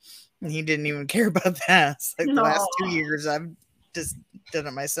candy. And he didn't even care about that. It's like the last 2 years I've just done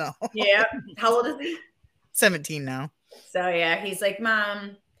it myself. Yeah. How old is he? 17 now. So yeah, he's like,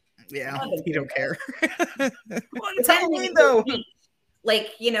 Mom. Yeah, he don't care. It's Halloween though.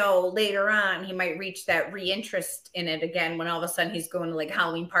 Like, later on, he might reach that reinterest in it again when all of a sudden he's going to like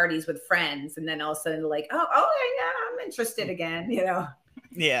Halloween parties with friends. And then all of a sudden like, oh yeah, I'm interested again,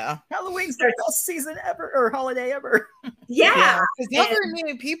 Yeah. Halloween's the best season ever or holiday ever. Yeah. Because not very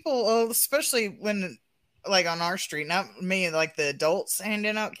many people, especially when like on our street, not many like the adults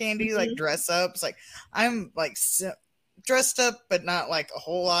handing out candy, mm-hmm. like dress up. It's like, I'm like dressed up, but not like a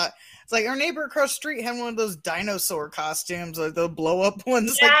whole lot. It's like our neighbor across the street had one of those dinosaur costumes, like the blow up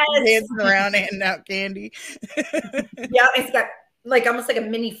ones, yes. Like dancing around handing out candy. Yeah, it's got like almost like a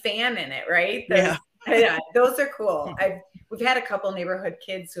mini fan in it, right? Yeah, those are cool. We've had a couple neighborhood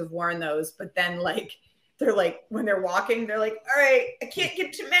kids who've worn those, but then like they're like when they're walking, they're like, all right, I can't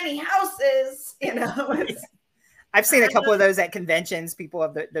get to many houses, I've seen a couple of those at conventions. People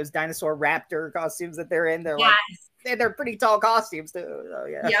have those dinosaur raptor costumes that they're in. They're like, they're pretty tall costumes too. So,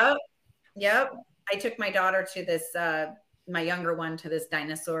 yeah. Yep. I took my daughter to this, my younger one to this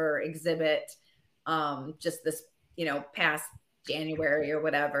dinosaur exhibit, just this, past January or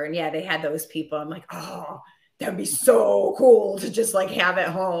whatever. And yeah, they had those people. I'm like, oh, that'd be so cool to just like have at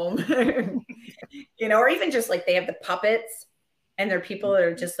home, or even just like they have the puppets and they're people that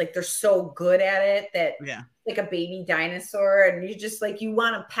are just like, they're so good at it that like a baby dinosaur. And you just like, you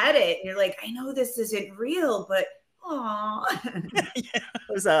want to pet it. And you're like, I know this isn't real, but It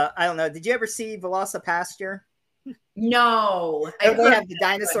was I don't know. Did you ever see Velocipasture? No. They have the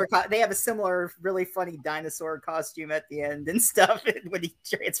dinosaur. They have a similar, really funny dinosaur costume at the end and stuff. When he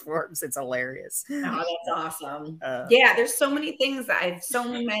transforms, it's hilarious. Oh, that's awesome. Yeah, there's so many things. So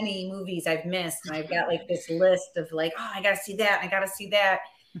many movies I've missed, and I've got like this list of like, oh, I gotta see that. I gotta see that.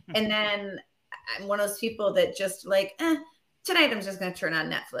 And then I'm one of those people that just like, tonight I'm just gonna turn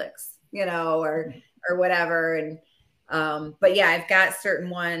on Netflix, or whatever. And but yeah, I've got certain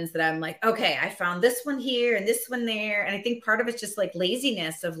ones that I'm like, okay, I found this one here and this one there. And I think part of it's just like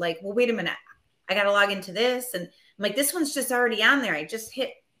laziness of like, well, wait a minute, I got to log into this. And I'm like, this one's just already on there. I just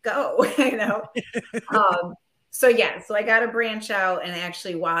hit go, So yeah, so I got to branch out and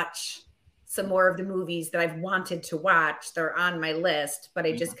actually watch some more of the movies that I've wanted to watch. They're on my list, but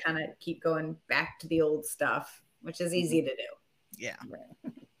I just kind of keep going back to the old stuff, which is easy to do. Yeah.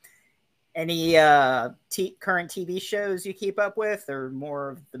 Any current TV shows you keep up with, or more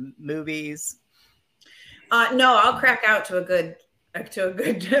of the movies? No, I'll crack out to a good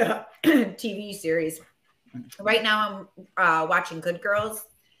TV series. Right now, I'm watching Good Girls,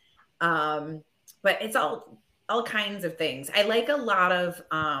 but it's all kinds of things. I like a lot of,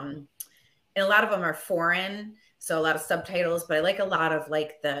 and a lot of them are foreign, so a lot of subtitles. But I like a lot of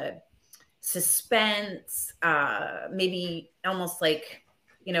like the suspense, maybe almost like,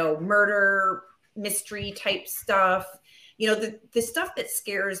 murder mystery type stuff. The stuff that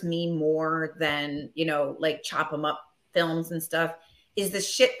scares me more than, like chop 'em up films and stuff is the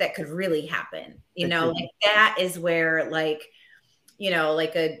shit that could really happen. Like that is where like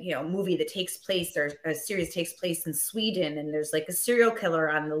a movie that takes place, or a series takes place in Sweden, and there's like a serial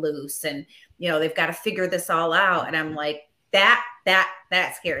killer on the loose, and they've got to figure this all out. And I'm like, that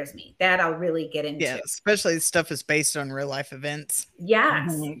scares me. That I'll really get into. Yeah, especially stuff is based on real life events.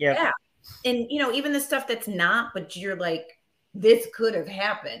 Yes. Yep. Yeah. And even the stuff that's not, but you're like, this could have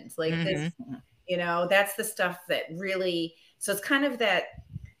happened. Like this, that's the stuff that really, so it's kind of that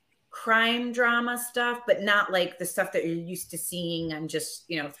crime drama stuff, but not like the stuff that you're used to seeing on just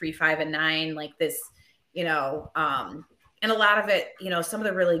 3, 5, and 9, like this, and a lot of it, some of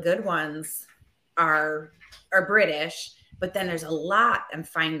the really good ones are British, but then there's a lot I'm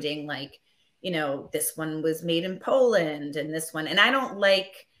finding, like this one was made in Poland, and this one, and I don't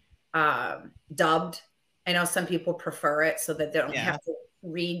like dubbed. I know some people prefer it so that they don't have to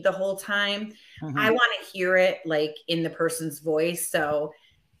read the whole time. I want to hear it like in the person's voice, so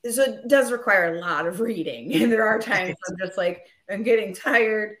it does require a lot of reading. And there are times I'm just like, I'm getting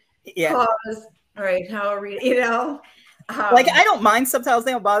tired. Pause. All right, now I'll read, like I don't mind subtitles,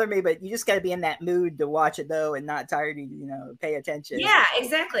 they don't bother me, but you just got to be in that mood to watch it though, and not tired to pay attention. Yeah,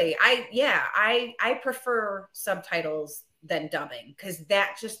 exactly. I prefer subtitles than dubbing, because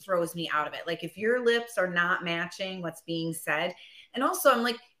that just throws me out of it. Like if your lips are not matching what's being said, and also I'm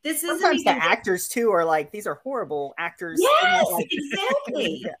like, this isn't sometimes the actors too are like, these are horrible actors. Yes, like,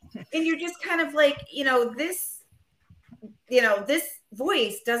 exactly. And you're just kind of like, this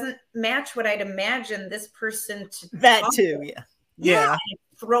voice doesn't match what I'd imagine this person to that too. Yeah.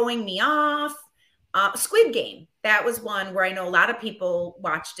 Throwing me off. Squid Game, that was one where I know a lot of people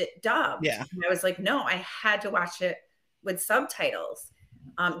watched it dubbed. Yeah. And I was like, no, I had to watch it with subtitles.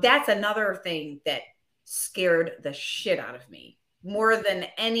 That's another thing that scared the shit out of me, more than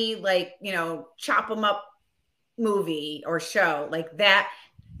any like chop 'em up movie or show like that.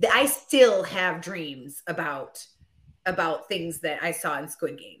 I still have dreams about things that I saw in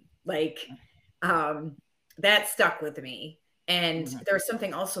Squid Game. Like that stuck with me. And there was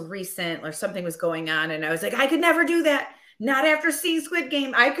something also recent, or something was going on, and I was like, I could never do that. Not after seeing Squid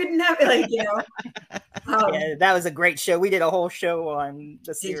Game. I could never, like, yeah, that was a great show. We did a whole show on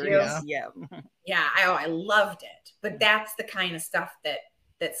the series. Yeah. I loved it. But that's the kind of stuff that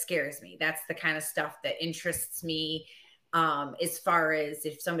scares me. That's the kind of stuff that interests me. As far as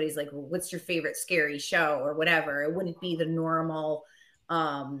if somebody's like, well, what's your favorite scary show or whatever, it wouldn't be the normal,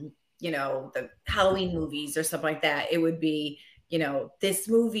 the Halloween movies or something like that. It would be, this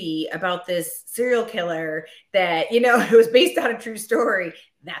movie about this serial killer that, it was based on a true story.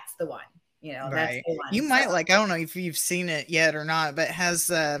 That's the one. That's the one. You might like, I don't know if you've seen it yet or not, but it has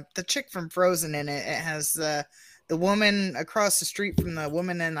the chick from Frozen in it. It has the woman across the street from the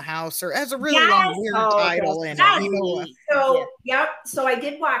woman in the house, or it has a really long weird title in it. So I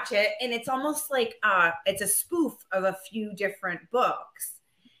did watch it, and it's almost like it's a spoof of a few different books.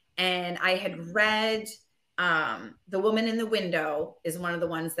 And I had read The Woman in the Window is one of the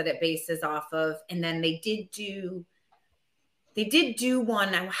ones that it bases off of. And then they did do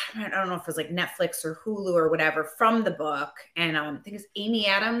one, I don't know if it was like Netflix or Hulu or whatever, from the book. And I think it's Amy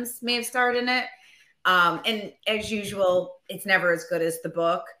Adams may have starred in it. And as usual, it's never as good as the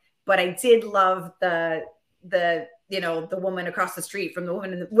book, but I did love the woman across the street from the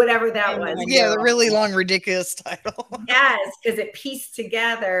woman in the, whatever that was. Yeah, the really long, ridiculous title. Yes, because it pieced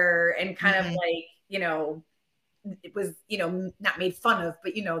together and kind of like, it was, not made fun of,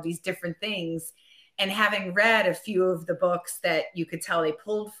 but, these different things. And having read a few of the books that you could tell they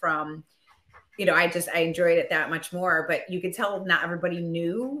pulled from, I enjoyed it that much more. But you could tell not everybody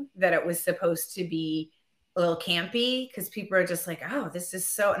knew that it was supposed to be a little campy, because people are just like, oh, this is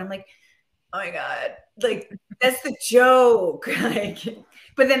so, and I'm like, oh my God, like that's the joke. Like,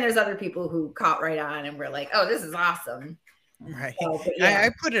 but then there's other people who caught right on and were like, oh, this is awesome. Right. So, I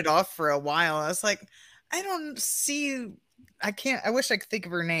put it off for a while. I was like, I wish I could think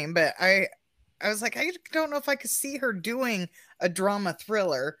of her name, but I was like, I don't know if I could see her doing a drama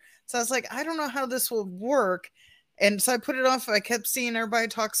thriller. So I was like, I don't know how this will work. And so I put it off. I kept seeing everybody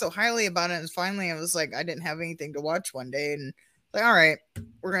talk so highly about it. And finally I was like, I didn't have anything to watch one day. And like, all right,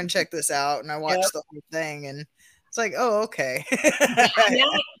 we're going to check this out. And I watched the whole thing. And it's like, oh, okay.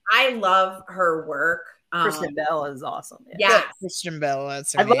 I love her work. Kristen Bell is awesome. Yeah. Christian Bell.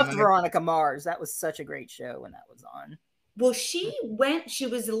 That's her I name. loved Veronica Mars. That was such a great show when that was on. Well, she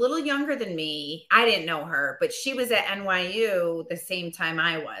was a little younger than me. I didn't know her, but she was at NYU the same time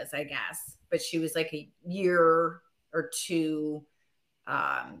I was, I guess. But she was like a year or two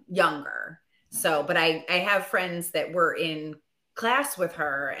younger. So, but I have friends that were in class with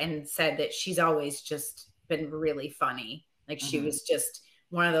her and said that she's always just been really funny. Like she was just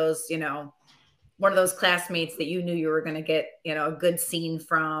one of those, one of those classmates that you knew you were going to get, a good scene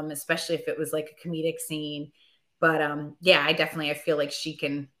from, especially if it was like a comedic scene. But yeah, I feel like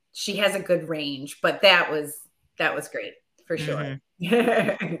she has a good range, but that was great for sure.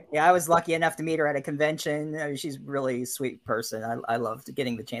 Yeah, I was lucky enough to meet her at a convention. I mean, she's a really sweet person. I loved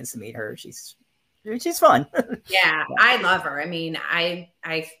getting the chance to meet her. She's fun. Yeah, I love her. I mean, I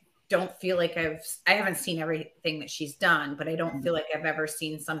don't feel like I haven't seen everything that she's done, but I don't feel like I've ever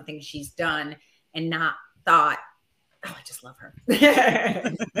seen something she's done and not thought, oh, I just love her.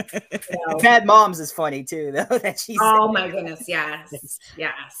 Bad Moms is funny too, though. That she's my goodness,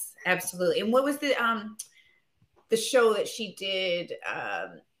 yes, absolutely. And what was the show that she did?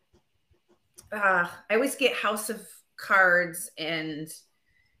 I always get House of Cards and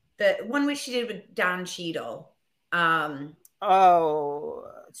the one which she did with Don Cheadle. Oh,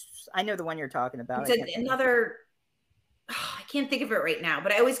 I know the one you're talking about. It's another. I can't think of it right now,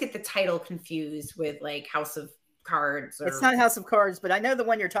 but I always get the title confused with like House of Cards. It's not House of Cards, but I know the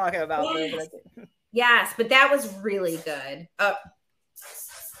one you're talking about. Yes, but that was really good. I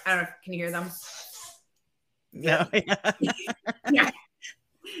don't know. Can you hear them? No. Yeah.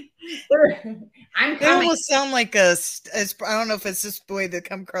 They almost sound like I don't know if it's just the way they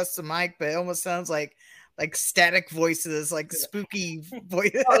come across the mic, but it almost sounds like static voices, like spooky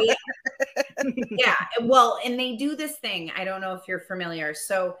voices. Oh, yeah. Yeah. Well, and they do this thing. I don't know if you're familiar.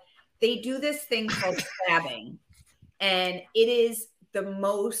 So they do this thing called stabbing. And it is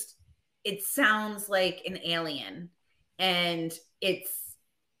it sounds like an alien. And it's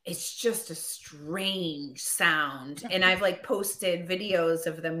just a strange sound. And I've like posted videos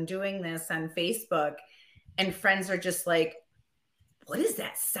of them doing this on Facebook, and friends are just like, what is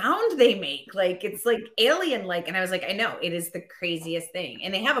that sound they make? Like, it's like alien like. And I was like, I know, it is the craziest thing.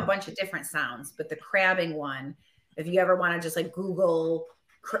 And they have a bunch of different sounds, but the crabbing one, if you ever want to just like Google,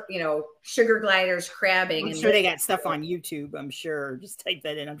 sugar gliders crabbing. I'm sure they got stuff on YouTube. I'm sure. Just type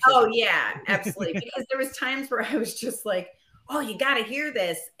that in. I'm sure. Oh yeah, absolutely. Because there was times where I was just like, oh, you got to hear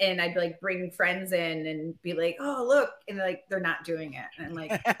this. And I'd like bring friends in and be like, oh, look. And they're not doing it. And I'm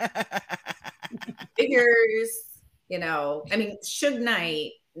like, figures, I mean, Suge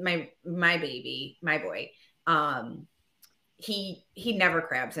Knight, my baby, my boy, he never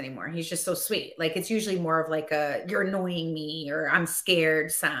crabs anymore. He's just so sweet. Like, it's usually more of like a, you're annoying me or I'm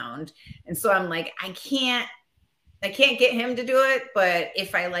scared sound. And so I'm like, I can't get him to do it. But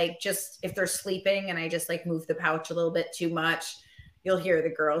if I if they're sleeping and I just like move the pouch a little bit too much, you'll hear the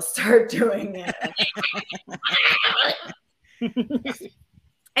girls start doing it.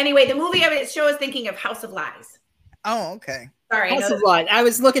 Anyway, the movie I was thinking of House of Lies. Oh, okay. Sorry. House of Lies. I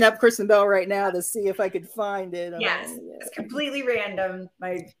was looking up Kristen Bell right now to see if I could find it. Yes, it's completely random.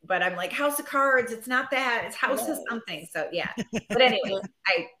 But I'm like, House of Cards. It's not that. It's House of something. So yeah. But anyway,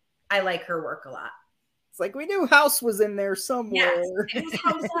 I like her work a lot. It's like we knew House was in there somewhere. Yes, it was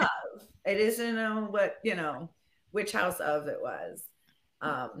House of. It isn't which House of it was.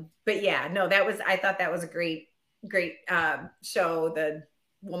 But yeah, no, I thought that was a great show. The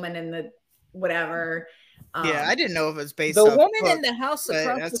woman in the whatever. Yeah, I didn't know if it was based The off Woman book, in the House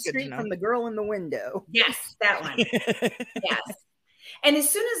across the street from the Girl in the Window. Yes, that one. Yes. And as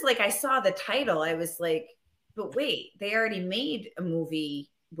soon as I saw the title, I was like, but wait, they already made a movie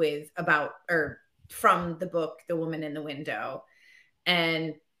from the book, The Woman in the Window.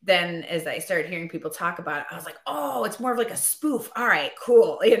 And then as I started hearing people talk about it, I was like, oh, it's more of like a spoof. All right,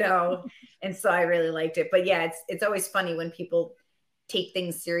 cool. And so I really liked it. But yeah, it's always funny when people take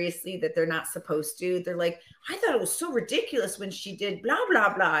things seriously that they're not supposed to. They're like, I thought it was so ridiculous when she did blah,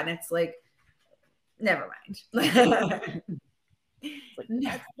 blah, blah. And it's like, never mind.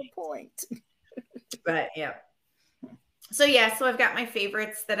 That's the point. But yeah. So I've got my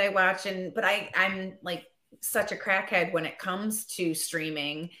favorites that I watch, but I'm like such a crackhead when it comes to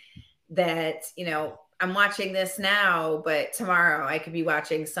streaming that, I'm watching this now, but tomorrow I could be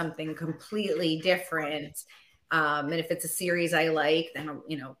watching something completely different. And if it's a series I like, then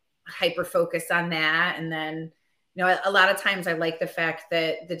I'll, hyper focus on that. And then, you know, a lot of times I like the fact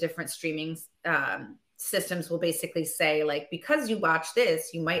that the different streaming systems will basically say, like, because you watch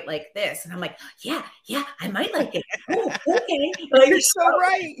this, you might like this. And I'm like, yeah, I might like it. Oh, okay. Like, you're so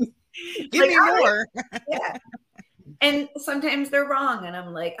right. Give me more. Yeah. And sometimes they're wrong. And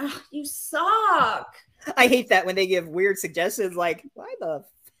I'm like, oh, you suck. I hate that when they give weird suggestions like, why the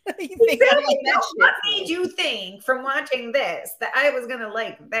you think I like that shit? What made you think from watching this that I was going to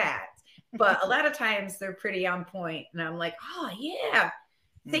like that? But a lot of times they're pretty on point. And I'm like, oh, yeah.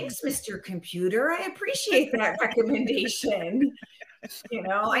 Thanks, Mr. Computer. I appreciate that recommendation. You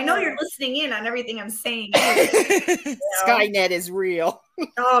know, I know you're listening in on everything I'm saying. You know? Skynet is real.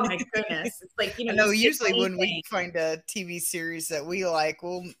 Oh my goodness. It's like, you know, usually when we find a TV series that we like,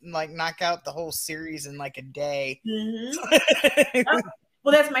 we'll like knock out the whole series in like a day.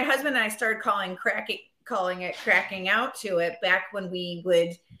 Well, that's my husband and I started calling it cracking out to it back when we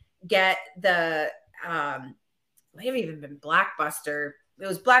would get the maybe even been Blockbuster. It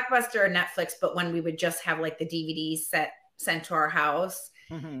was Blockbuster or Netflix, but when we would just have like the DVDs sent to our house,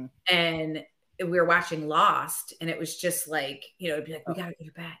 and we were watching Lost, and it was just like, you know, it'd be like, we gotta go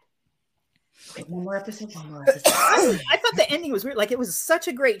to bed. Okay, one more episode. I thought the ending was weird. Like, it was such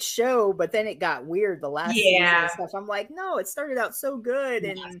a great show, but then it got weird the last season and stuff. I'm like, no, it started out so good,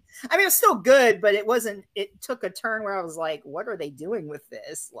 and I mean, it was still good, but it wasn't. It took a turn where I was like, what are they doing with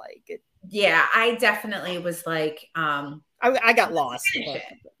this? Like, yeah, I definitely was like, I got lost.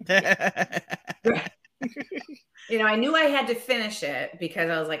 You know, I knew I had to finish it because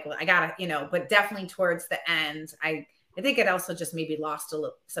I was like, well, I gotta, you know, but definitely towards the end, I think it also just maybe lost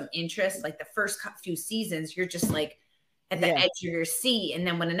some interest. Like the first few seasons, you're just like at the edge of your seat. And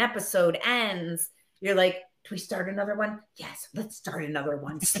then when an episode ends, you're like, do we start another one? Yes, let's start another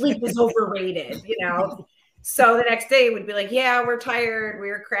one. Sleep is overrated, you know? So the next day it would be like, yeah, we're tired. We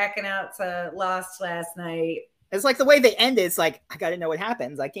were cracking out to Lost last night. It's like the way they end it, it's like, I got to know what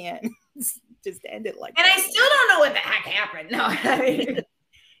happens. I can't just end it like and that. I still don't know what the heck happened. No, I mean,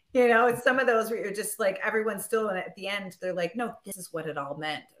 you know, it's some of those where you're just like, everyone's still at the end. They're like, no, this is what it all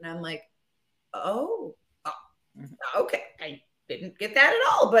meant. And I'm like, oh, okay. I didn't get that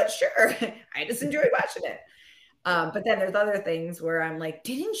at all, but sure. I just enjoyed watching it. But then there's other things where I'm like,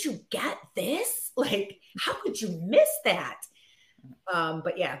 didn't you get this? Like, how could you miss that?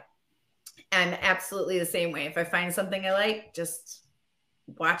 But yeah, I'm absolutely the same way. If I find something I like, just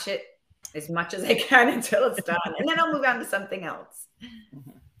watch it as much as I can until it's done. And then I'll move on to something else.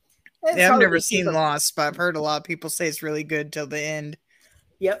 Yeah, I've never seen Lost, but I've heard a lot of people say it's really good till the end.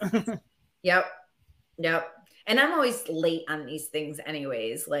 Yep. And I'm always late on these things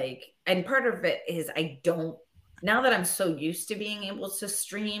anyways. Like, and part of it is now that I'm so used to being able to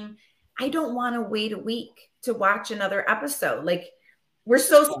stream, I don't want to wait a week to watch another episode. Like, we're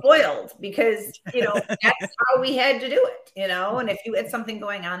so spoiled because, you know, that's how we had to do it, you know? And if you had something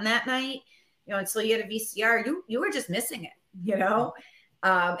going on that night, you know, until you had a VCR, you were just missing it, you know?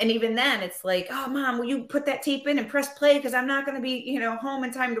 And even then it's like, oh, Mom, will you put that tape in and press play? Because I'm not going to be, you know, home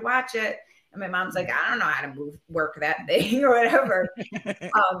in time to watch it. And my mom's like, I don't know how to work that thing or whatever.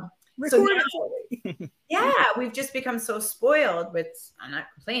 So now, yeah, we've just become so spoiled, which I'm not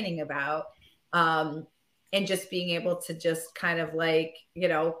complaining about. And just being able to just kind of like, you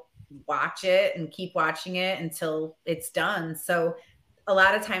know, watch it and keep watching it until it's done. So a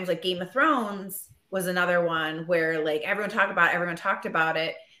lot of times, like Game of Thrones was another one where like everyone talked about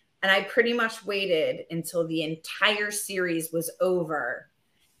it. And I pretty much waited until the entire series was over.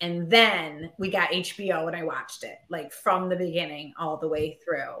 And then we got HBO and I watched it like from the beginning all the way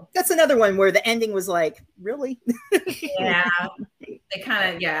through. That's another one where the ending was like, really? Yeah.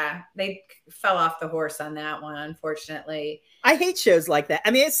 They fell off the horse on that one, unfortunately. I hate shows like that.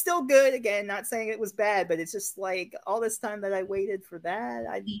 I mean, it's still good. Again, not saying it was bad, but it's just like all this time that I waited for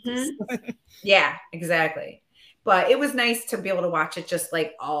that. Yeah, exactly. But it was nice to be able to watch it just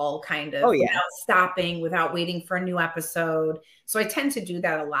like all kind of without stopping, without waiting for a new episode. So I tend to do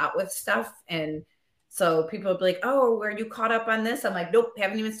that a lot with stuff. And so people will be like, oh, are you caught up on this? I'm like, nope,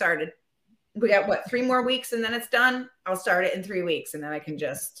 haven't even started. We got 3 more weeks and then it's done. I'll start it in 3 weeks and then I can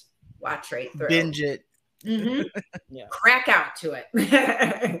just watch right through. Binge it. Crack out to it.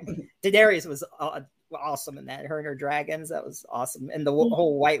 Daenerys was awesome in that. Her and her dragons, that was awesome. And the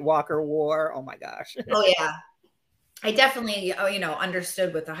whole White Walker War, oh my gosh. Oh yeah. I definitely,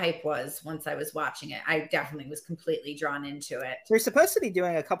 understood what the hype was once I was watching it. I definitely was completely drawn into it. They're supposed to be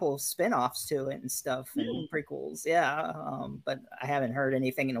doing a couple of spin-offs to it and stuff and prequels. Yeah. But I haven't heard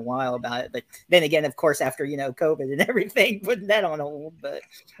anything in a while about it. But then again, of course, after, COVID and everything, putting that on hold. But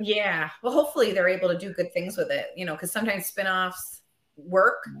yeah. Well, hopefully they're able to do good things with it, because sometimes spin-offs,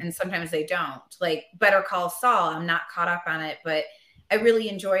 work and sometimes they don't. Like Better Call Saul, I'm not caught up on it, but I really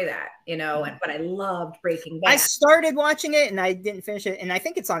enjoy that, you know, but I loved Breaking Bad. I started watching it and I didn't finish it. And I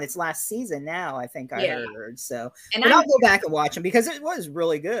think it's on its last season now, I think I heard. So, and I'll go back and watch them because it was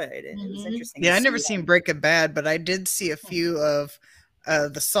really good. And it was interesting. Yeah, I never seen Breaking Bad, but I did see a few of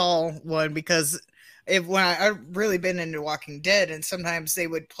the Saul one because when I've really been into Walking Dead, and sometimes they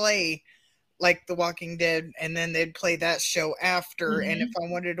would play like The Walking Dead, and then they'd play that show after. And if I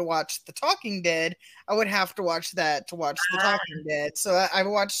wanted to watch The Talking Dead, I would have to watch that to watch The Talking Dead. So I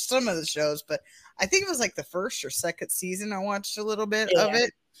watched some of the shows, but I think it was like the first or second season I watched a little bit of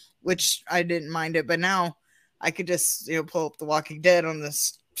it, which I didn't mind it. But now I could just pull up The Walking Dead on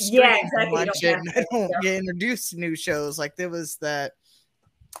this stream and watch it, and I don't get introduced to new shows. Like there was that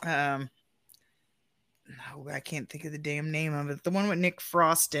I can't think of the damn name of it. The one with Nick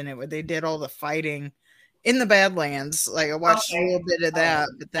Frost in it, where they did all the fighting in the Badlands. Like I watched a little bit of that,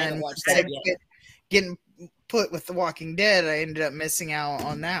 but then getting put with The Walking Dead, I ended up missing out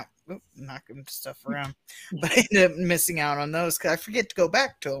on that. Oop, knocking stuff around, but I ended up missing out on those because I forget to go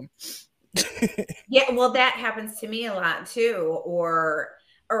back to them. Yeah, well, that happens to me a lot too. Or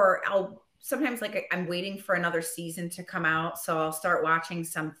I'll sometimes like I'm waiting for another season to come out, so I'll start watching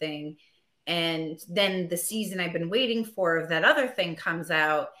something. And then the season I've been waiting for of that other thing comes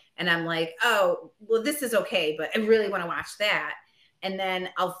out. And I'm like, oh, well, this is okay, but I really want to watch that. And then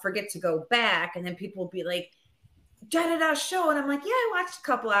I'll forget to go back. And then people will be like, da-da-da show. And I'm like, yeah, I watched a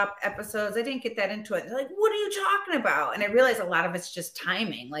couple of episodes. I didn't get that into it. They're like, what are you talking about? And I realized a lot of it's just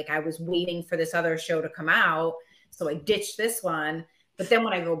timing. Like I was waiting for this other show to come out. So I ditched this one. But then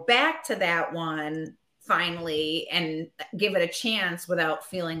when I go back to that one, finally, and give it a chance without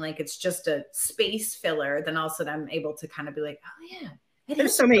feeling like it's just a space filler, then all of a sudden I'm able to kind of be like, oh yeah.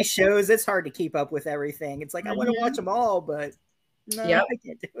 There's so many shows, it's hard to keep up with everything. It's like, I want to watch them all, but no, I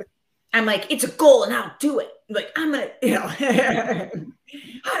can't do it. I'm like, it's a goal and I'll do it. Like, I'm going to,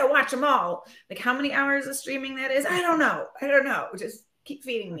 how to watch them all. Like how many hours of streaming that is? I don't know. Just keep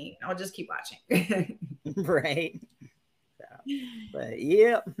feeding me. I'll just keep watching. Right. So, but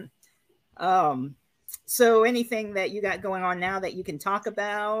yeah. So anything that you got going on now that you can talk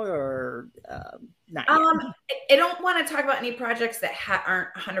about or not yet? I don't want to talk about any projects that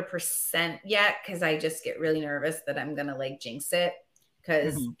aren't 100% yet because I just get really nervous that I'm going to like jinx it.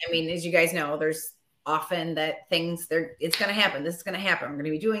 Because I mean, as you guys know, there's often that it's going to happen. This is going to happen. I'm going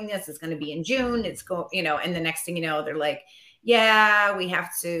to be doing this. It's going to be in June. It's and the next thing you know, they're like, yeah, we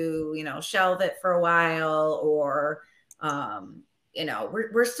have to, shelve it for a while or,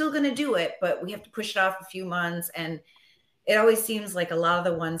 we're still going to do it, but we have to push it off a few months. And it always seems like a lot of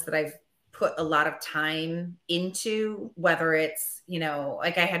the ones that I've put a lot of time into, whether it's,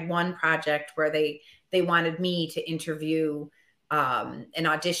 like I had one project where they wanted me to interview and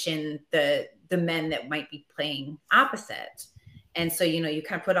audition the men that might be playing opposite. And so, you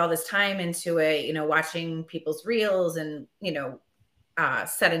kind of put all this time into it, watching people's reels and,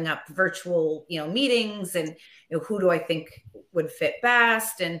 setting up virtual, meetings and who do I think would fit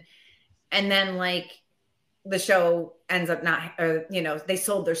best. And then like the show ends up not, they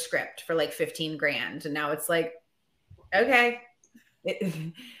sold their script for like 15 grand. And now it's like, okay,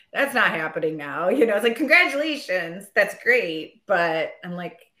 that's not happening now. It's like, congratulations. That's great. But I'm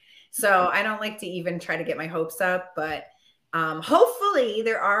like, so I don't like to even try to get my hopes up, but hopefully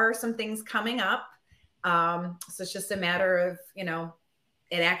there are some things coming up. So it's just a matter of,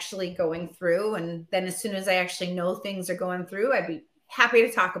 it actually going through. And then as soon as I actually know things are going through, I'd be happy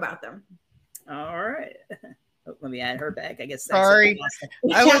to talk about them. All right. Oh, let me add her back. I guess. Sorry.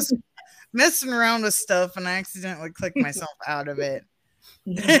 I was messing around with stuff and I accidentally clicked myself out of it.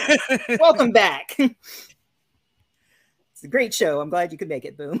 Welcome back. It's a great show. I'm glad you could make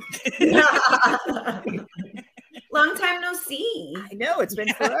it, Boom. Long time no see. I know, it's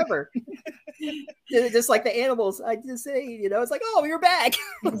been forever. Just like the animals, I just say, it's like, oh, you're back.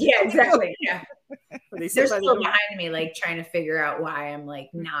 Yeah, exactly. Yeah. They're still behind me, like trying to figure out why I'm like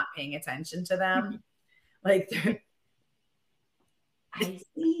not paying attention to them. Like, I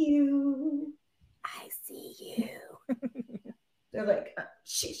see you. I see you. They're like,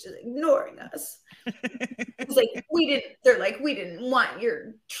 she's just ignoring us. It's like, they're like, we didn't want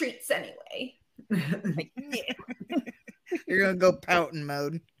your treats anyway. Like, yeah. You're gonna go pouting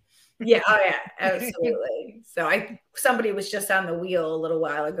mode. Yeah, oh yeah, absolutely. So somebody was just on the wheel a little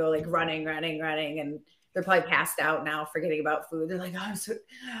while ago, like running, and they're probably passed out now, forgetting about food. They're like, oh, I'm so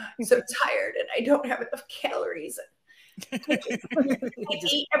tired and I don't have enough calories. I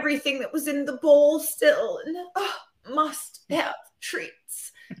ate everything that was in the bowl still, and must have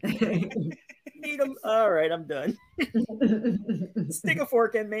treats. Eat them. All right, I'm done. Stick a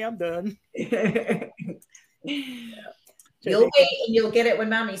fork in me. I'm done. Yeah. You'll wait and you'll get it when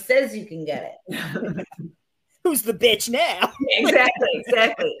mommy says you can get it. Who's the bitch now?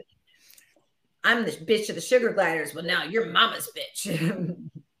 Exactly. I'm the bitch of the sugar gliders. Well, now you're mama's bitch.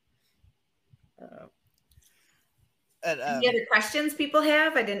 Any other questions people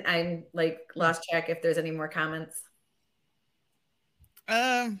have? I lost track if there's any more comments.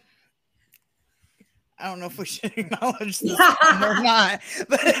 I don't know if we should acknowledge this or not.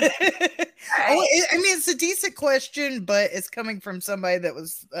 But I mean, it's a decent question, but it's coming from somebody that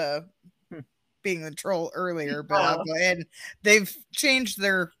was being the troll earlier. But I'll go ahead. They've changed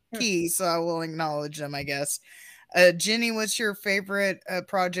their key, so I will acknowledge them, I guess. Jennie, what's your favorite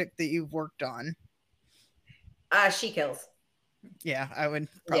project that you've worked on? She Kills. Yeah, I would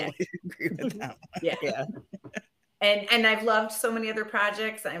probably agree with that one. Yeah. And I've loved so many other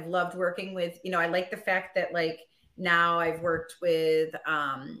projects. I've loved working with, I like the fact that like now I've worked with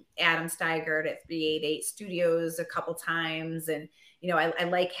Adam Steigert at 388 Studios a couple times. And, I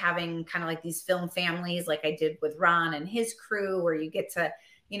like having kind of like these film families like I did with Ron and his crew where you get to,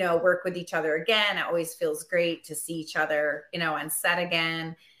 work with each other again. It always feels great to see each other, on set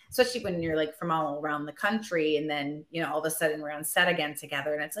again, especially when you're like from all around the country. And then, all of a sudden we're on set again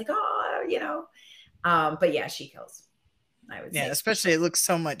together and it's like, but yeah, She Kills. I would say. Yeah, especially it looks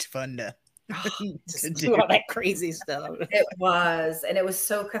so much fun to do all that crazy stuff. It was, and it was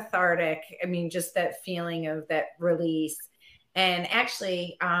so cathartic. I mean, just that feeling of that release. And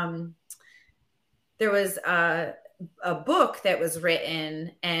actually, there was a book that was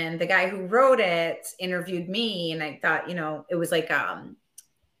written, and the guy who wrote it interviewed me, and I thought, it was like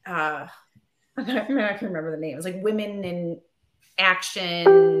I can remember the name. It was like Women in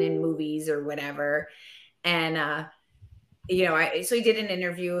Action in Movies or whatever. And so he did an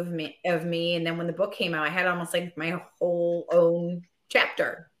interview of me, and then when the book came out, I had almost like my whole own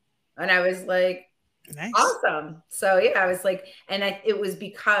chapter, and I was like, nice. Awesome. So yeah, I was like, and it was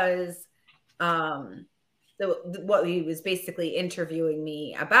because what he was basically interviewing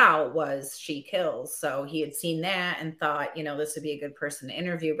me about was She Kills. So he had seen that and thought, this would be a good person to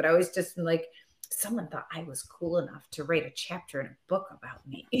interview. But I was just like, someone thought I was cool enough to write a chapter in a book about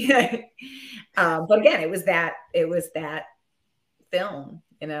me. But again, it was that film,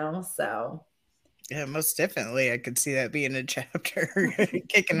 so. Yeah, most definitely. I could see that being a chapter,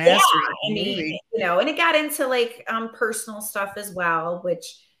 kicking ass. I mean, and it got into like personal stuff as well, which,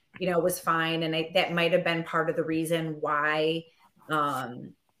 was fine. And that might have been part of the reason why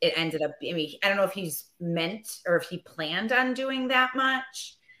it ended up, I mean, I don't know if he's meant or if he planned on doing that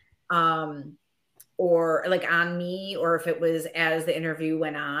much. Or like on me, or if it was as the interview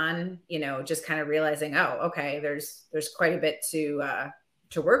went on, just kind of realizing, oh, okay, there's quite a bit to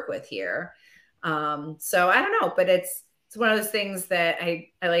work with here. So I don't know, but it's one of those things that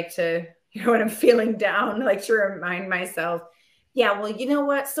I like to, when I'm feeling down, I like to remind myself, yeah, well, you know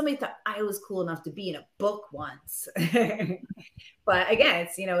what? Somebody thought I was cool enough to be in a book once. But again,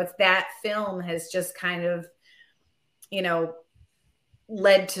 it's that film has just kind of,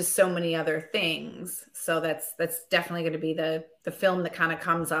 led to so many other things. So that's definitely going to be the film that kind of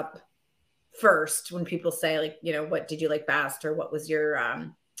comes up first when people say like, what did you like best, or what was your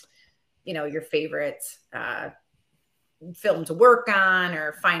your favorite film to work on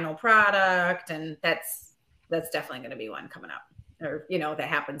or final product. And that's definitely going to be one coming up, or that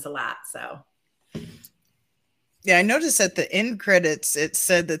happens a lot. So yeah, I noticed at the end credits it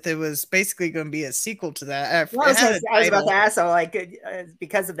said that there was basically going to be a sequel to that. I was about to ask, so like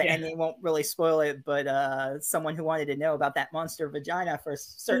because of the ending, won't really spoil it, but someone who wanted to know about that monster vagina for a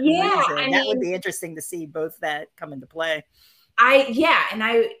certain reason, that would be interesting to see both that come into play.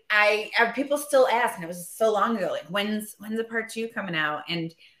 I have people still ask, and it was so long ago, like when's the part 2 coming out?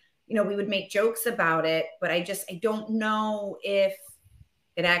 And we would make jokes about it, but I don't know if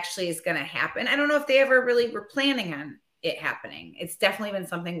it actually is going to happen. I don't know if they ever really were planning on it happening. It's definitely been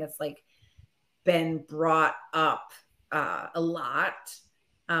something that's like been brought up a lot.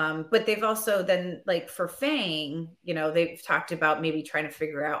 But they've also then, like for Fang, they've talked about maybe trying to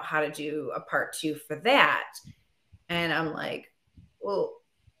figure out how to do a part 2 for that. And I'm like, well,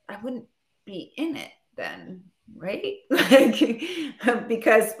 I wouldn't be in it then, right?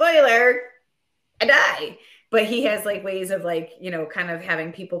 Because spoiler, I die. But he has like ways of like, kind of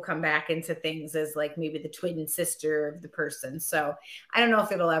having people come back into things as like maybe the twin sister of the person. So I don't know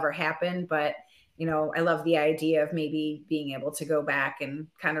if it'll ever happen, but I love the idea of maybe being able to go back and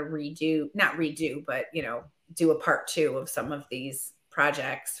kind of not redo, but do a part 2 of some of these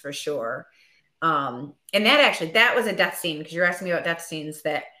projects for sure. And that was a death scene, because you're asking me about death scenes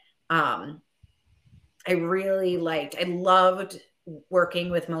that I really liked. I loved working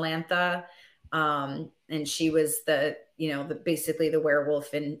with Melantha. And she was the, you know, the basically the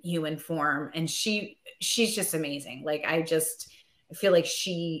werewolf in human form. And she's just amazing. Like I feel like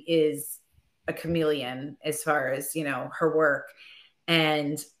she is a chameleon as far as, you know, her work.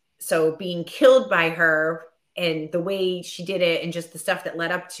 And so being killed by her and the way she did it and just the stuff that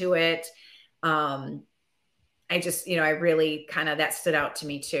led up to it, I just, you know, I really kind of, that stood out to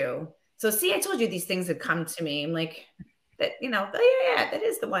me too. So see, I told you these things had come to me. I'm like, that, you know, oh, yeah, that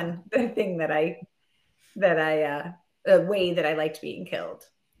is the thing the way that I liked being killed.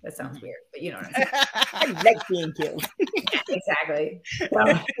 That sounds weird, but you know what I'm saying. I like being killed. Yeah, exactly.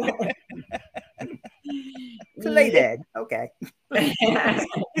 So, Play dead. Okay.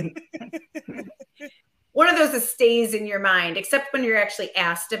 One of those that stays in your mind, except when you're actually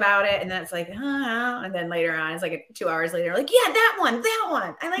asked about it, and then it's like, oh, and then later on, it's like 2 hours later, like, yeah, that one,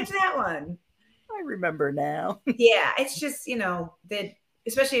 I liked that one. I remember now. Yeah, it's just, you know, that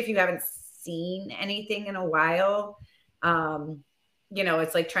especially if you haven't seen anything in a while, you know,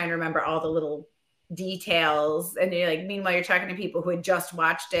 it's like trying to remember all the little details, and you're like, meanwhile, you're talking to people who had just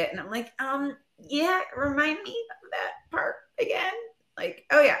watched it, and I'm like, yeah, remind me of that part again. Like,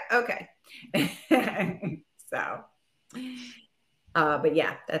 oh yeah, okay. So, but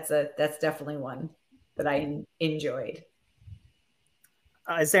yeah, that's definitely one that I enjoyed.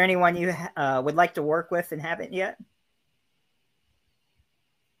 Is there anyone you would like to work with and haven't yet?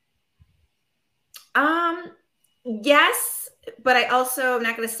 Yes, but I also am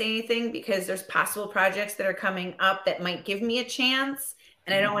not going to say anything because there's possible projects that are coming up that might give me a chance,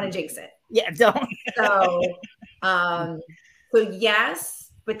 and I don't want to jinx it. Yeah, don't. So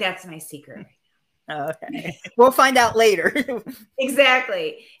yes, but that's my secret. Okay, we'll find out later.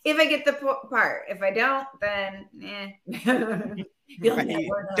 Exactly. If I get the part, if I don't, then you'll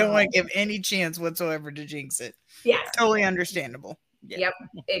never don't want to give any chance whatsoever to jinx it. Yeah, totally understandable. Yep,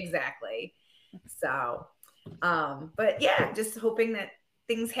 exactly. So, but yeah, just hoping that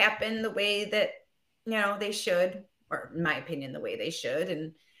things happen the way that, you know, they should, or in my opinion, the way they should,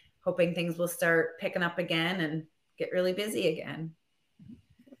 and hoping things will start picking up again and get really busy again.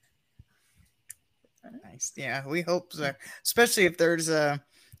 Nice. Yeah, we hope so. Especially if there's a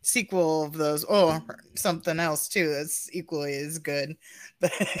sequel of those, or something else too that's equally as good.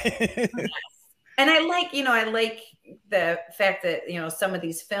 And I like, you know, I like the fact that, you know, some of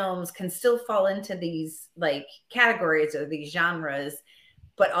these films can still fall into these like categories or these genres,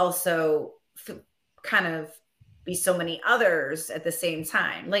 but also kind of be so many others at the same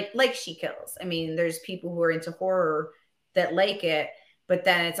time. Like She Kills. I mean, there's people who are into horror that like it, but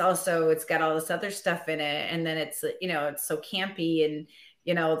then it's got all this other stuff in it. And then it's, you know, it's so campy, and,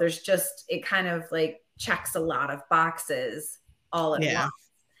 you know, there's just, it kind of like checks a lot of boxes all at once.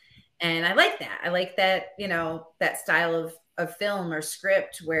 And I like that. I like that, you know, that style of film or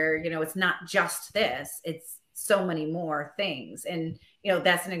script where, you know, it's not just this, it's so many more things. And, you know,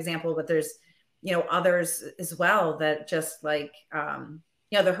 that's an example, but there's, you know, others as well that just like, you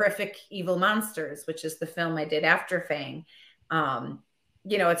know, The Horrific Evil Monsters, which is the film I did after Fang.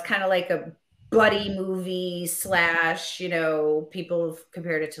 You know, it's kind of like a buddy movie / you know, people have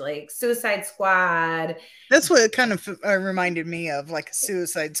compared it to like Suicide Squad. That's what it kind of reminded me of, like a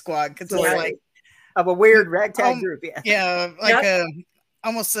Suicide Squad, because it's like of a weird ragtag group. Yeah, like a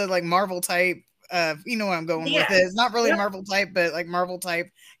almost a like Marvel type. You know what I'm going with it. It's not really Marvel type, but like Marvel type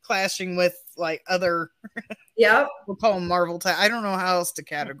clashing with like other. We'll call them Marvel type. I don't know how else to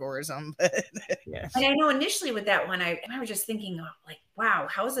categorize them, but And I know initially with that one, I was just thinking, oh, like, wow,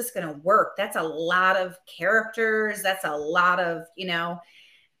 how is this going to work? That's a lot of characters. That's a lot of, you know,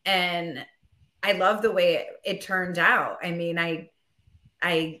 and I love the way it turned out. I mean,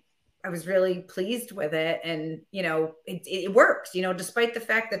 I was really pleased with it, and, you know, it worked, you know, despite the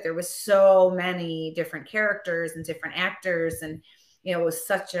fact that there was so many different characters and different actors, and, you know, it was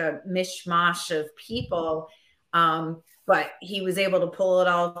such a mishmash of people. But he was able to pull it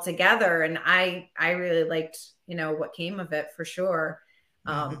all together, and I really liked, you know, what came of it for sure.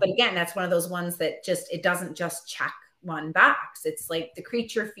 But again, that's one of those ones that it doesn't just check one box. It's like the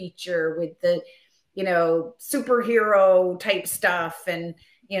creature feature with the, you know, superhero type stuff, and,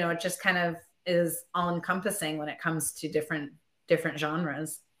 you know, it just kind of is all encompassing when it comes to different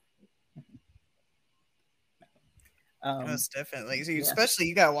genres. Most definitely. So especially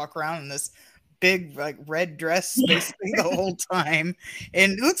you gotta walk around in this big like red dress basically the whole time,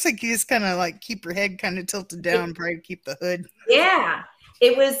 and it looks like you just kind of like keep your head kind of tilted down, probably to keep the hood. Yeah,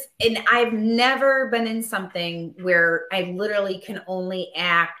 it was. And I've never been in something where I literally can only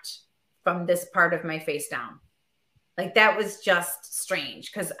act from this part of my face down. Like, that was just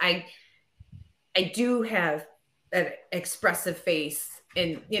strange, because I do have an expressive face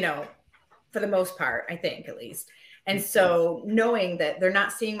in, you know, for the most part, I think at least. And so knowing that they're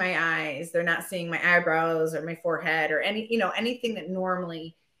not seeing my eyes, they're not seeing my eyebrows or my forehead or any, you know, anything that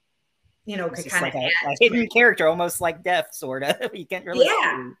normally, you know, could kind like of a hidden character, almost like Death, sort of. You can't really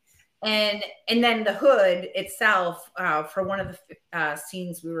see. And then the hood itself, for one of the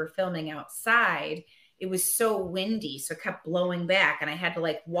scenes we were filming outside, it was so windy, so it kept blowing back, and I had to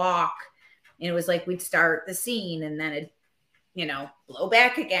like walk. And it was like we'd start the scene, and then it, you know, blow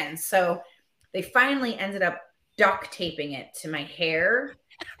back again. So they finally ended up duct taping it to my hair,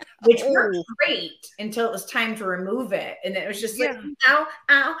 which worked great until it was time to remove it, and it was just like, ow,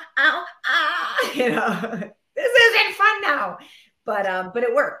 ow, ow, ah, you know, this isn't fun now. But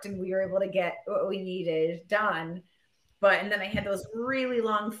it worked, and we were able to get what we needed done. And then I had those really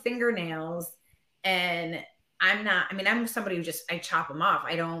long fingernails, and I'm somebody who I chop them off.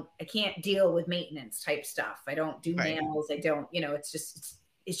 I can't deal with maintenance type stuff. I don't do nails. I don't, you know, it's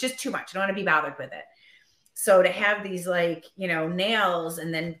just too much. I don't want to be bothered with it. So to have these like, you know, nails,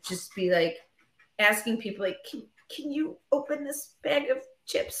 and then just be like asking people like, can you open this bag of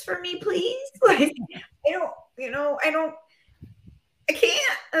chips for me, please? Like, I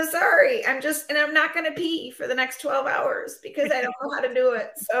can't. I'm sorry. And I'm not going to pee for the next 12 hours because I don't know how to do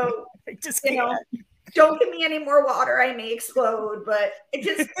it. So, you know, don't give me any more water. I may explode, but it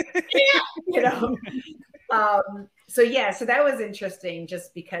just can't, you know. So that was interesting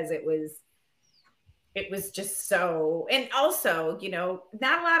just because it was just so, and also, you know,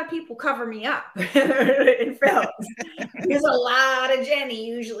 not a lot of people cover me up in films. There's a lot of Jennie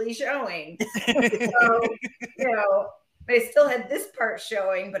usually showing. So, you know, I still had this part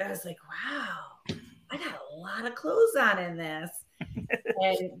showing, but I was like, wow, I got a lot of clothes on in this.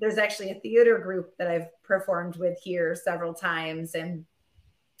 And there's actually a theater group that I've performed with here several times. And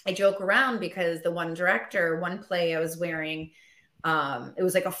I joke around because the one play I was wearing, it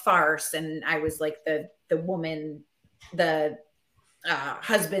was like a farce. And I was like the woman, the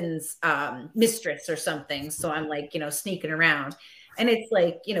husband's mistress or something. So I'm like, you know, sneaking around, and it's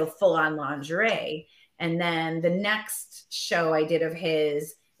like, you know, full on lingerie. And then the next show I did of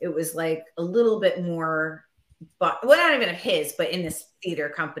his, it was like a little bit more, well, not even of his, but in this theater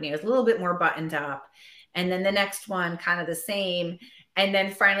company, it was a little bit more buttoned up. And then the next one, kind of the same. And then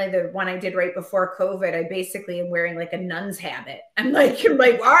finally, the one I did right before COVID, I basically am wearing like a nun's habit. I'm like, all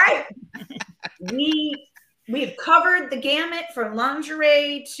right, we've covered the gamut from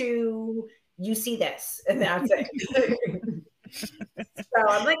lingerie to you see this, and that's it. So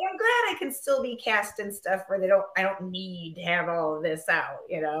I'm like, I'm glad I can still be cast in stuff where I don't need to have all of this out,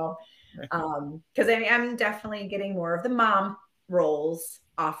 you know? Because I'm definitely getting more of the mom roles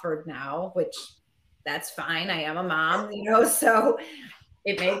offered now, which that's fine. I am a mom, you know, so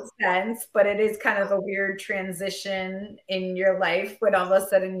it makes sense, but it is kind of a weird transition in your life when all of a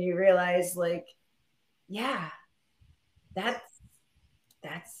sudden you realize like, yeah, that's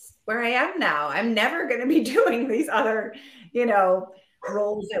where I am now. I'm never going to be doing these other, you know,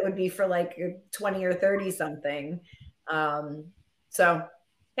 roles that would be for like 20 or 30 something. So,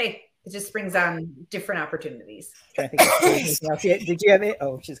 hey, it just brings on different opportunities. I think did you have it?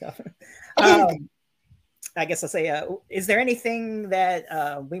 Oh, she's gone. I guess I'll say, is there anything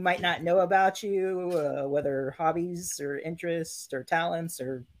that we might not know about you, whether hobbies or interests or talents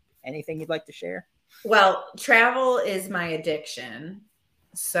or anything you'd like to share? Well, travel is my addiction.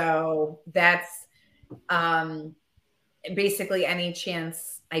 So that's basically any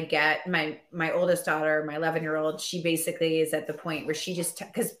chance I get. My oldest daughter, my 11-year-old, she basically is at the point where she just,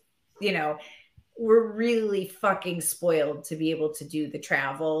 because, you know, we're really fucking spoiled to be able to do the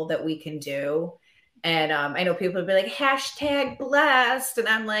travel that we can do. And I know people would be like, hashtag blessed. And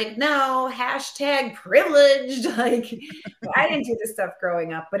I'm like, no, hashtag privileged. Like, I didn't do this stuff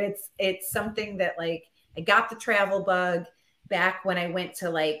growing up, but it's something that like, I got the travel bug back when I went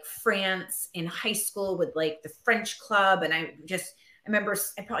to like France in high school with like the French club. And I remember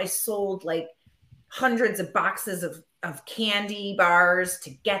I probably sold like hundreds of boxes of candy bars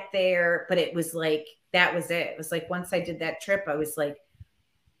to get there. But it was like, that was it. It was like, once I did that trip, I was like,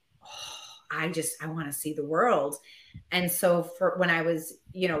 oh, I want to see the world. And so for when I was,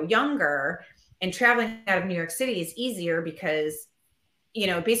 you know, younger, and traveling out of New York City is easier because, you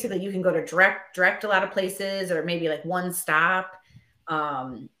know, basically you can go to direct a lot of places, or maybe like one stop.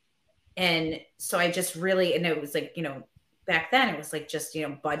 And so I just really, and it was like, you know, back then it was like just, you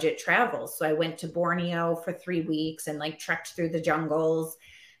know, budget travel. So I went to Borneo for 3 weeks and like trekked through the jungles.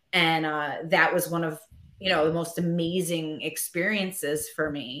 And that was one of, you know, the most amazing experiences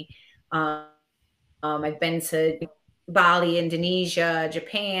for me. I've been to Bali, Indonesia,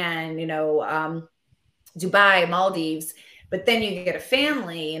 Japan, Dubai, Maldives. But then you get a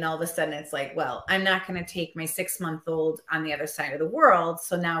family and all of a sudden it's like, well, I'm not going to take my 6-month-old on the other side of the world.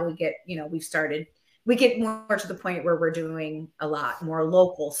 So now we get, we get more to the point where we're doing a lot more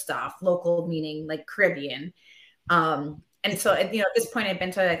local stuff, local meaning like Caribbean. And so, at this point I've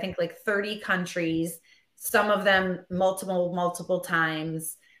been to, I think, like 30 countries, some of them multiple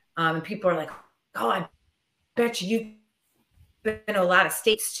times. And people are like, oh, I bet you've been to a lot of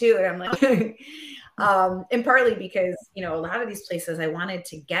states too. And I'm like, and partly because, a lot of these places I wanted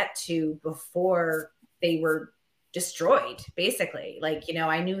to get to before they were destroyed, basically. Like,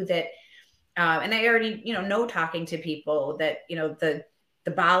 I knew that, and I already, know talking to people that,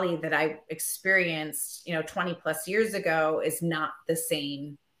 the Bali that I experienced, 20 plus years ago is not the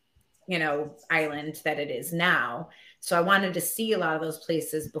same, island that it is now. So I wanted to see a lot of those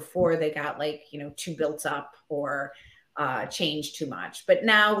places before they got like, too built up or change too much. But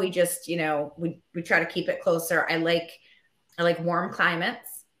now we just, we try to keep it closer. I like warm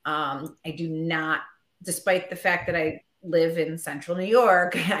climates. I do not, despite the fact that I live in central New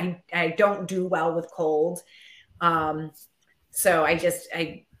York, I don't do well with cold. So I just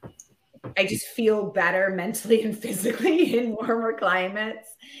feel better mentally and physically in warmer climates.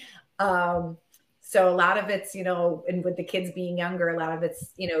 So a lot of it's, and with the kids being younger, a lot of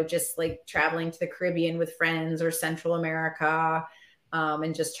it's, just like traveling to the Caribbean with friends or Central America,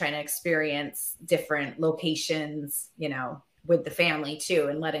 and just trying to experience different locations, with the family too,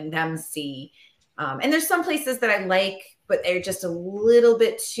 and letting them see. And there's some places that I like, but they're just a little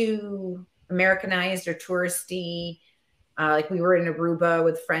bit too Americanized or touristy. Like we were in Aruba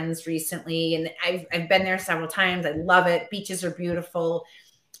with friends recently, and I've been there several times. I love it. Beaches are beautiful,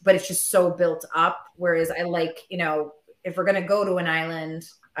 but it's just so built up. Whereas I like, if we're going to go to an island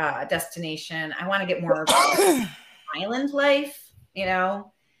destination, I want to get more island life,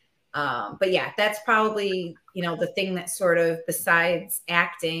 but yeah, that's probably, the thing that sort of, besides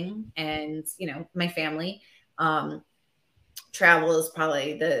acting and, my family, travel is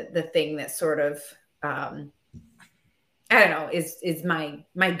probably the thing that sort of, I don't know, is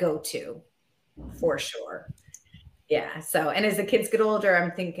my go-to for sure. Yeah. So, and as the kids get older,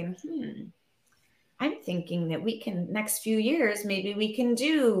 I'm thinking that we can, next few years, maybe we can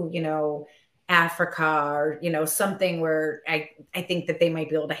do, Africa or, something where I think that they might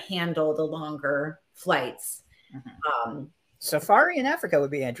be able to handle the longer flights. Mm-hmm. Safari in Africa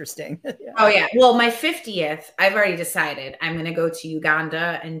would be interesting. Yeah. Oh yeah. Well, my 50th, I've already decided I'm going to go to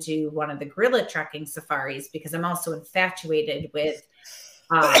Uganda and do one of the gorilla trekking safaris because I'm also infatuated with,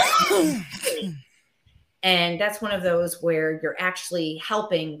 and that's one of those where you're actually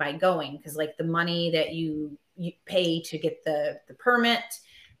helping by going, because like the money that you pay to get the permit,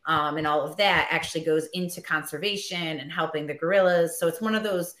 and all of that actually goes into conservation and helping the gorillas. So it's one of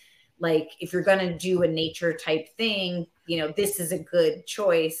those, like, if you're going to do a nature type thing, this is a good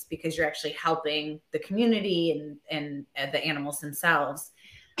choice because you're actually helping the community and the animals themselves.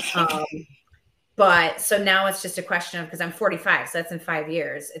 But so now it's just a question of, because I'm 45, so that's in 5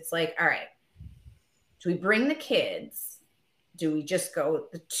 years. It's like, all right, do we bring the kids? Do we just go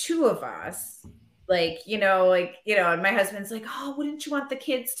the two of us? And my husband's like, oh, wouldn't you want the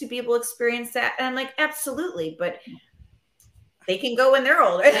kids to be able to experience that? And I'm like, absolutely. But they can go when they're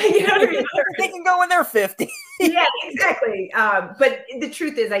older. They can go when they're 50. Yeah, exactly. But the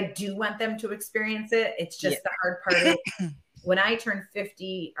truth is, I do want them to experience it. It's just the hard part is when I turn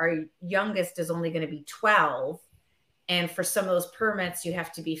 50, our youngest is only going to be 12. And for some of those permits, you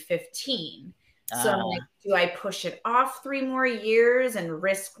have to be 15. So I'm like, do I push it off 3 more years and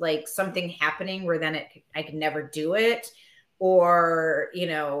risk like something happening where then I can never do it? Or,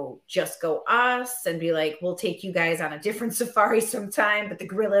 just go us and be like, we'll take you guys on a different safari sometime, but the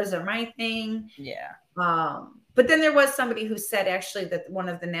gorillas are my thing. Yeah. But then there was somebody who said actually that one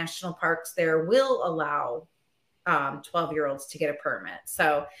of the national parks there will allow 12-year-olds to get a permit.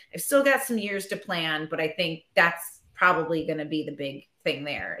 So I've still got some years to plan, but I think that's probably going to be the big thing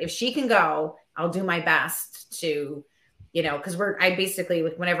there. If she can go, I'll do my best to, because I basically,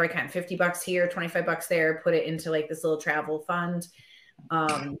 with whenever I can, $50 here, $25 there, put it into like this little travel fund.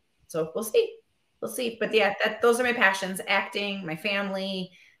 So we'll see. But yeah, those are my passions: acting, my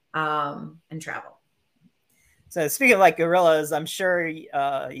family, and travel. So speaking of like gorillas, I'm sure you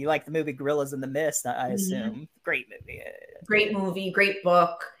like the movie Gorillas in the Mist, I assume. Mm-hmm. Great movie. Great movie, great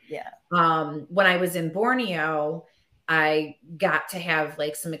book. Yeah. When I was in Borneo, I got to have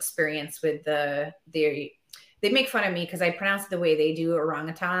like some experience with they make fun of me because I pronounce the way they do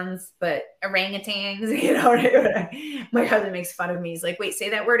orangutans, but orangutans, My husband makes fun of me. He's like, wait, say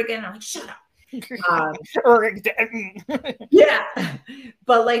that word again. I'm like, shut up. Yeah.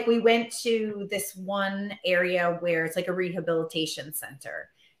 But like we went to this one area where it's like a rehabilitation center.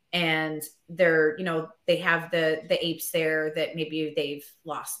 And they're, you know, they have the apes there that maybe they've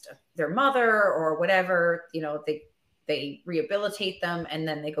lost their mother or whatever, you know, they rehabilitate them and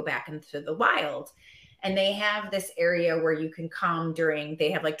then they go back into the wild. And they have this area where you can come during,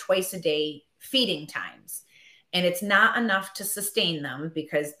 they have like twice a day feeding times. And it's not enough to sustain them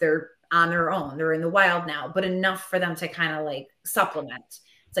because they're on their own. They're in the wild now, but enough for them to kind of like supplement.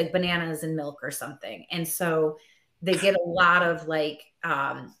 It's like bananas and milk or something. And so they get a lot of like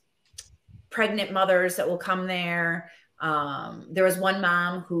pregnant mothers that will come there. There was one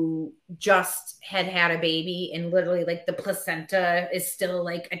mom who just had a baby and literally like the placenta is still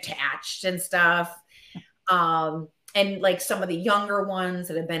like attached and stuff. And like some of the younger ones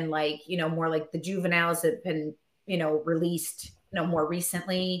that have been like, you know, more like the juveniles that have been, you know, released, you know, more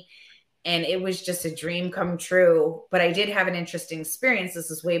recently. And it was just a dream come true. But I did have an interesting experience. This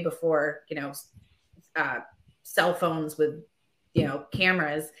is way before, you know, cell phones with, you know,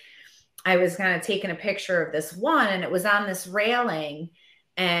 cameras. I was kind of taking a picture of this one and it was on this railing.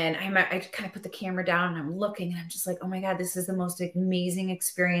 And I kind of put the camera down and I'm looking and I'm just like, oh my God, this is the most amazing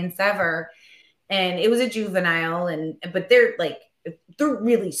experience ever. And it was a juvenile but they're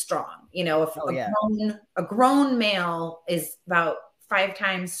really strong. You know, if a grown male is about 5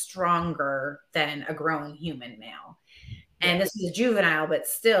 times stronger than a grown human male. And this is a juvenile, but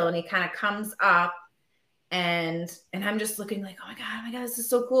still, and he kind of comes up and I'm just looking like, oh my God, this is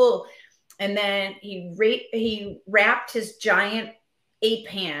so cool. And then he wrapped his giant ape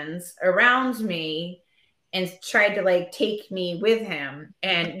hands around me and tried to like take me with him.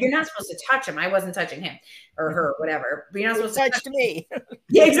 And you're not supposed to touch him. I wasn't touching him or her or whatever, but you're not supposed to touch me.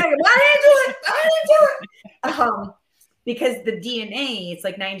 Yeah, exactly. I didn't do it. Because the DNA, it's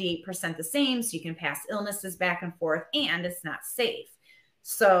like 98% the same. So you can pass illnesses back and forth and it's not safe.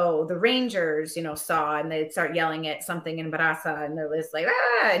 So the rangers, you know, saw and they'd start yelling at something in Barasa and they're just like,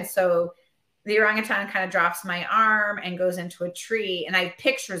 ah. And so the orangutan kind of drops my arm and goes into a tree. And I have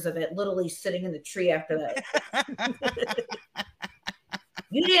pictures of it literally sitting in the tree after that.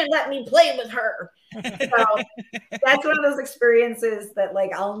 You didn't let me play with her. So that's one of those experiences that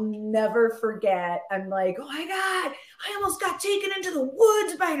like I'll never forget. I'm like, oh my God, I almost got taken into the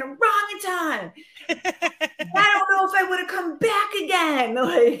woods by an orangutan. I don't know if I would have come back again.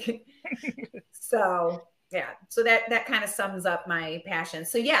 Like, so yeah, so that kind of sums up my passion.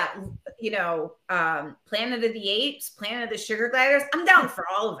 So yeah, you know, Planet of the Apes, Planet of the Sugar Gliders, I'm down for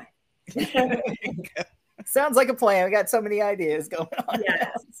all of it. Sounds like a plan. We got so many ideas going on.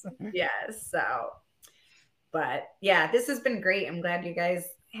 Yes. So, but yeah, this has been great. I'm glad you guys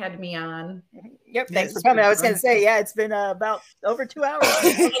had me on. Yep. Thanks for coming. I was going to say, yeah, it's been about over 2 hours.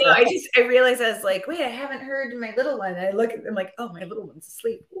 I realized I was like, wait, I haven't heard my little one. And I look at them like, oh, my little one's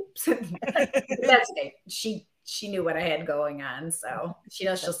asleep. Oops. That's okay. She knew what I had going on. So she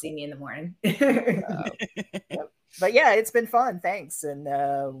knows she'll see me in the morning. Yep. But yeah, it's been fun. Thanks. And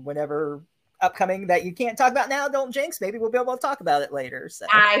whenever upcoming that you can't talk about now, don't jinx. Maybe we'll be able to talk about it later. So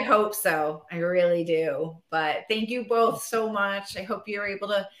I hope so. I really do. But thank you both so much. I hope you're able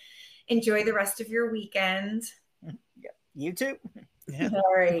to enjoy the rest of your weekend. Yeah, you too. Yeah.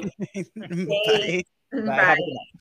 All right. Bye. Bye.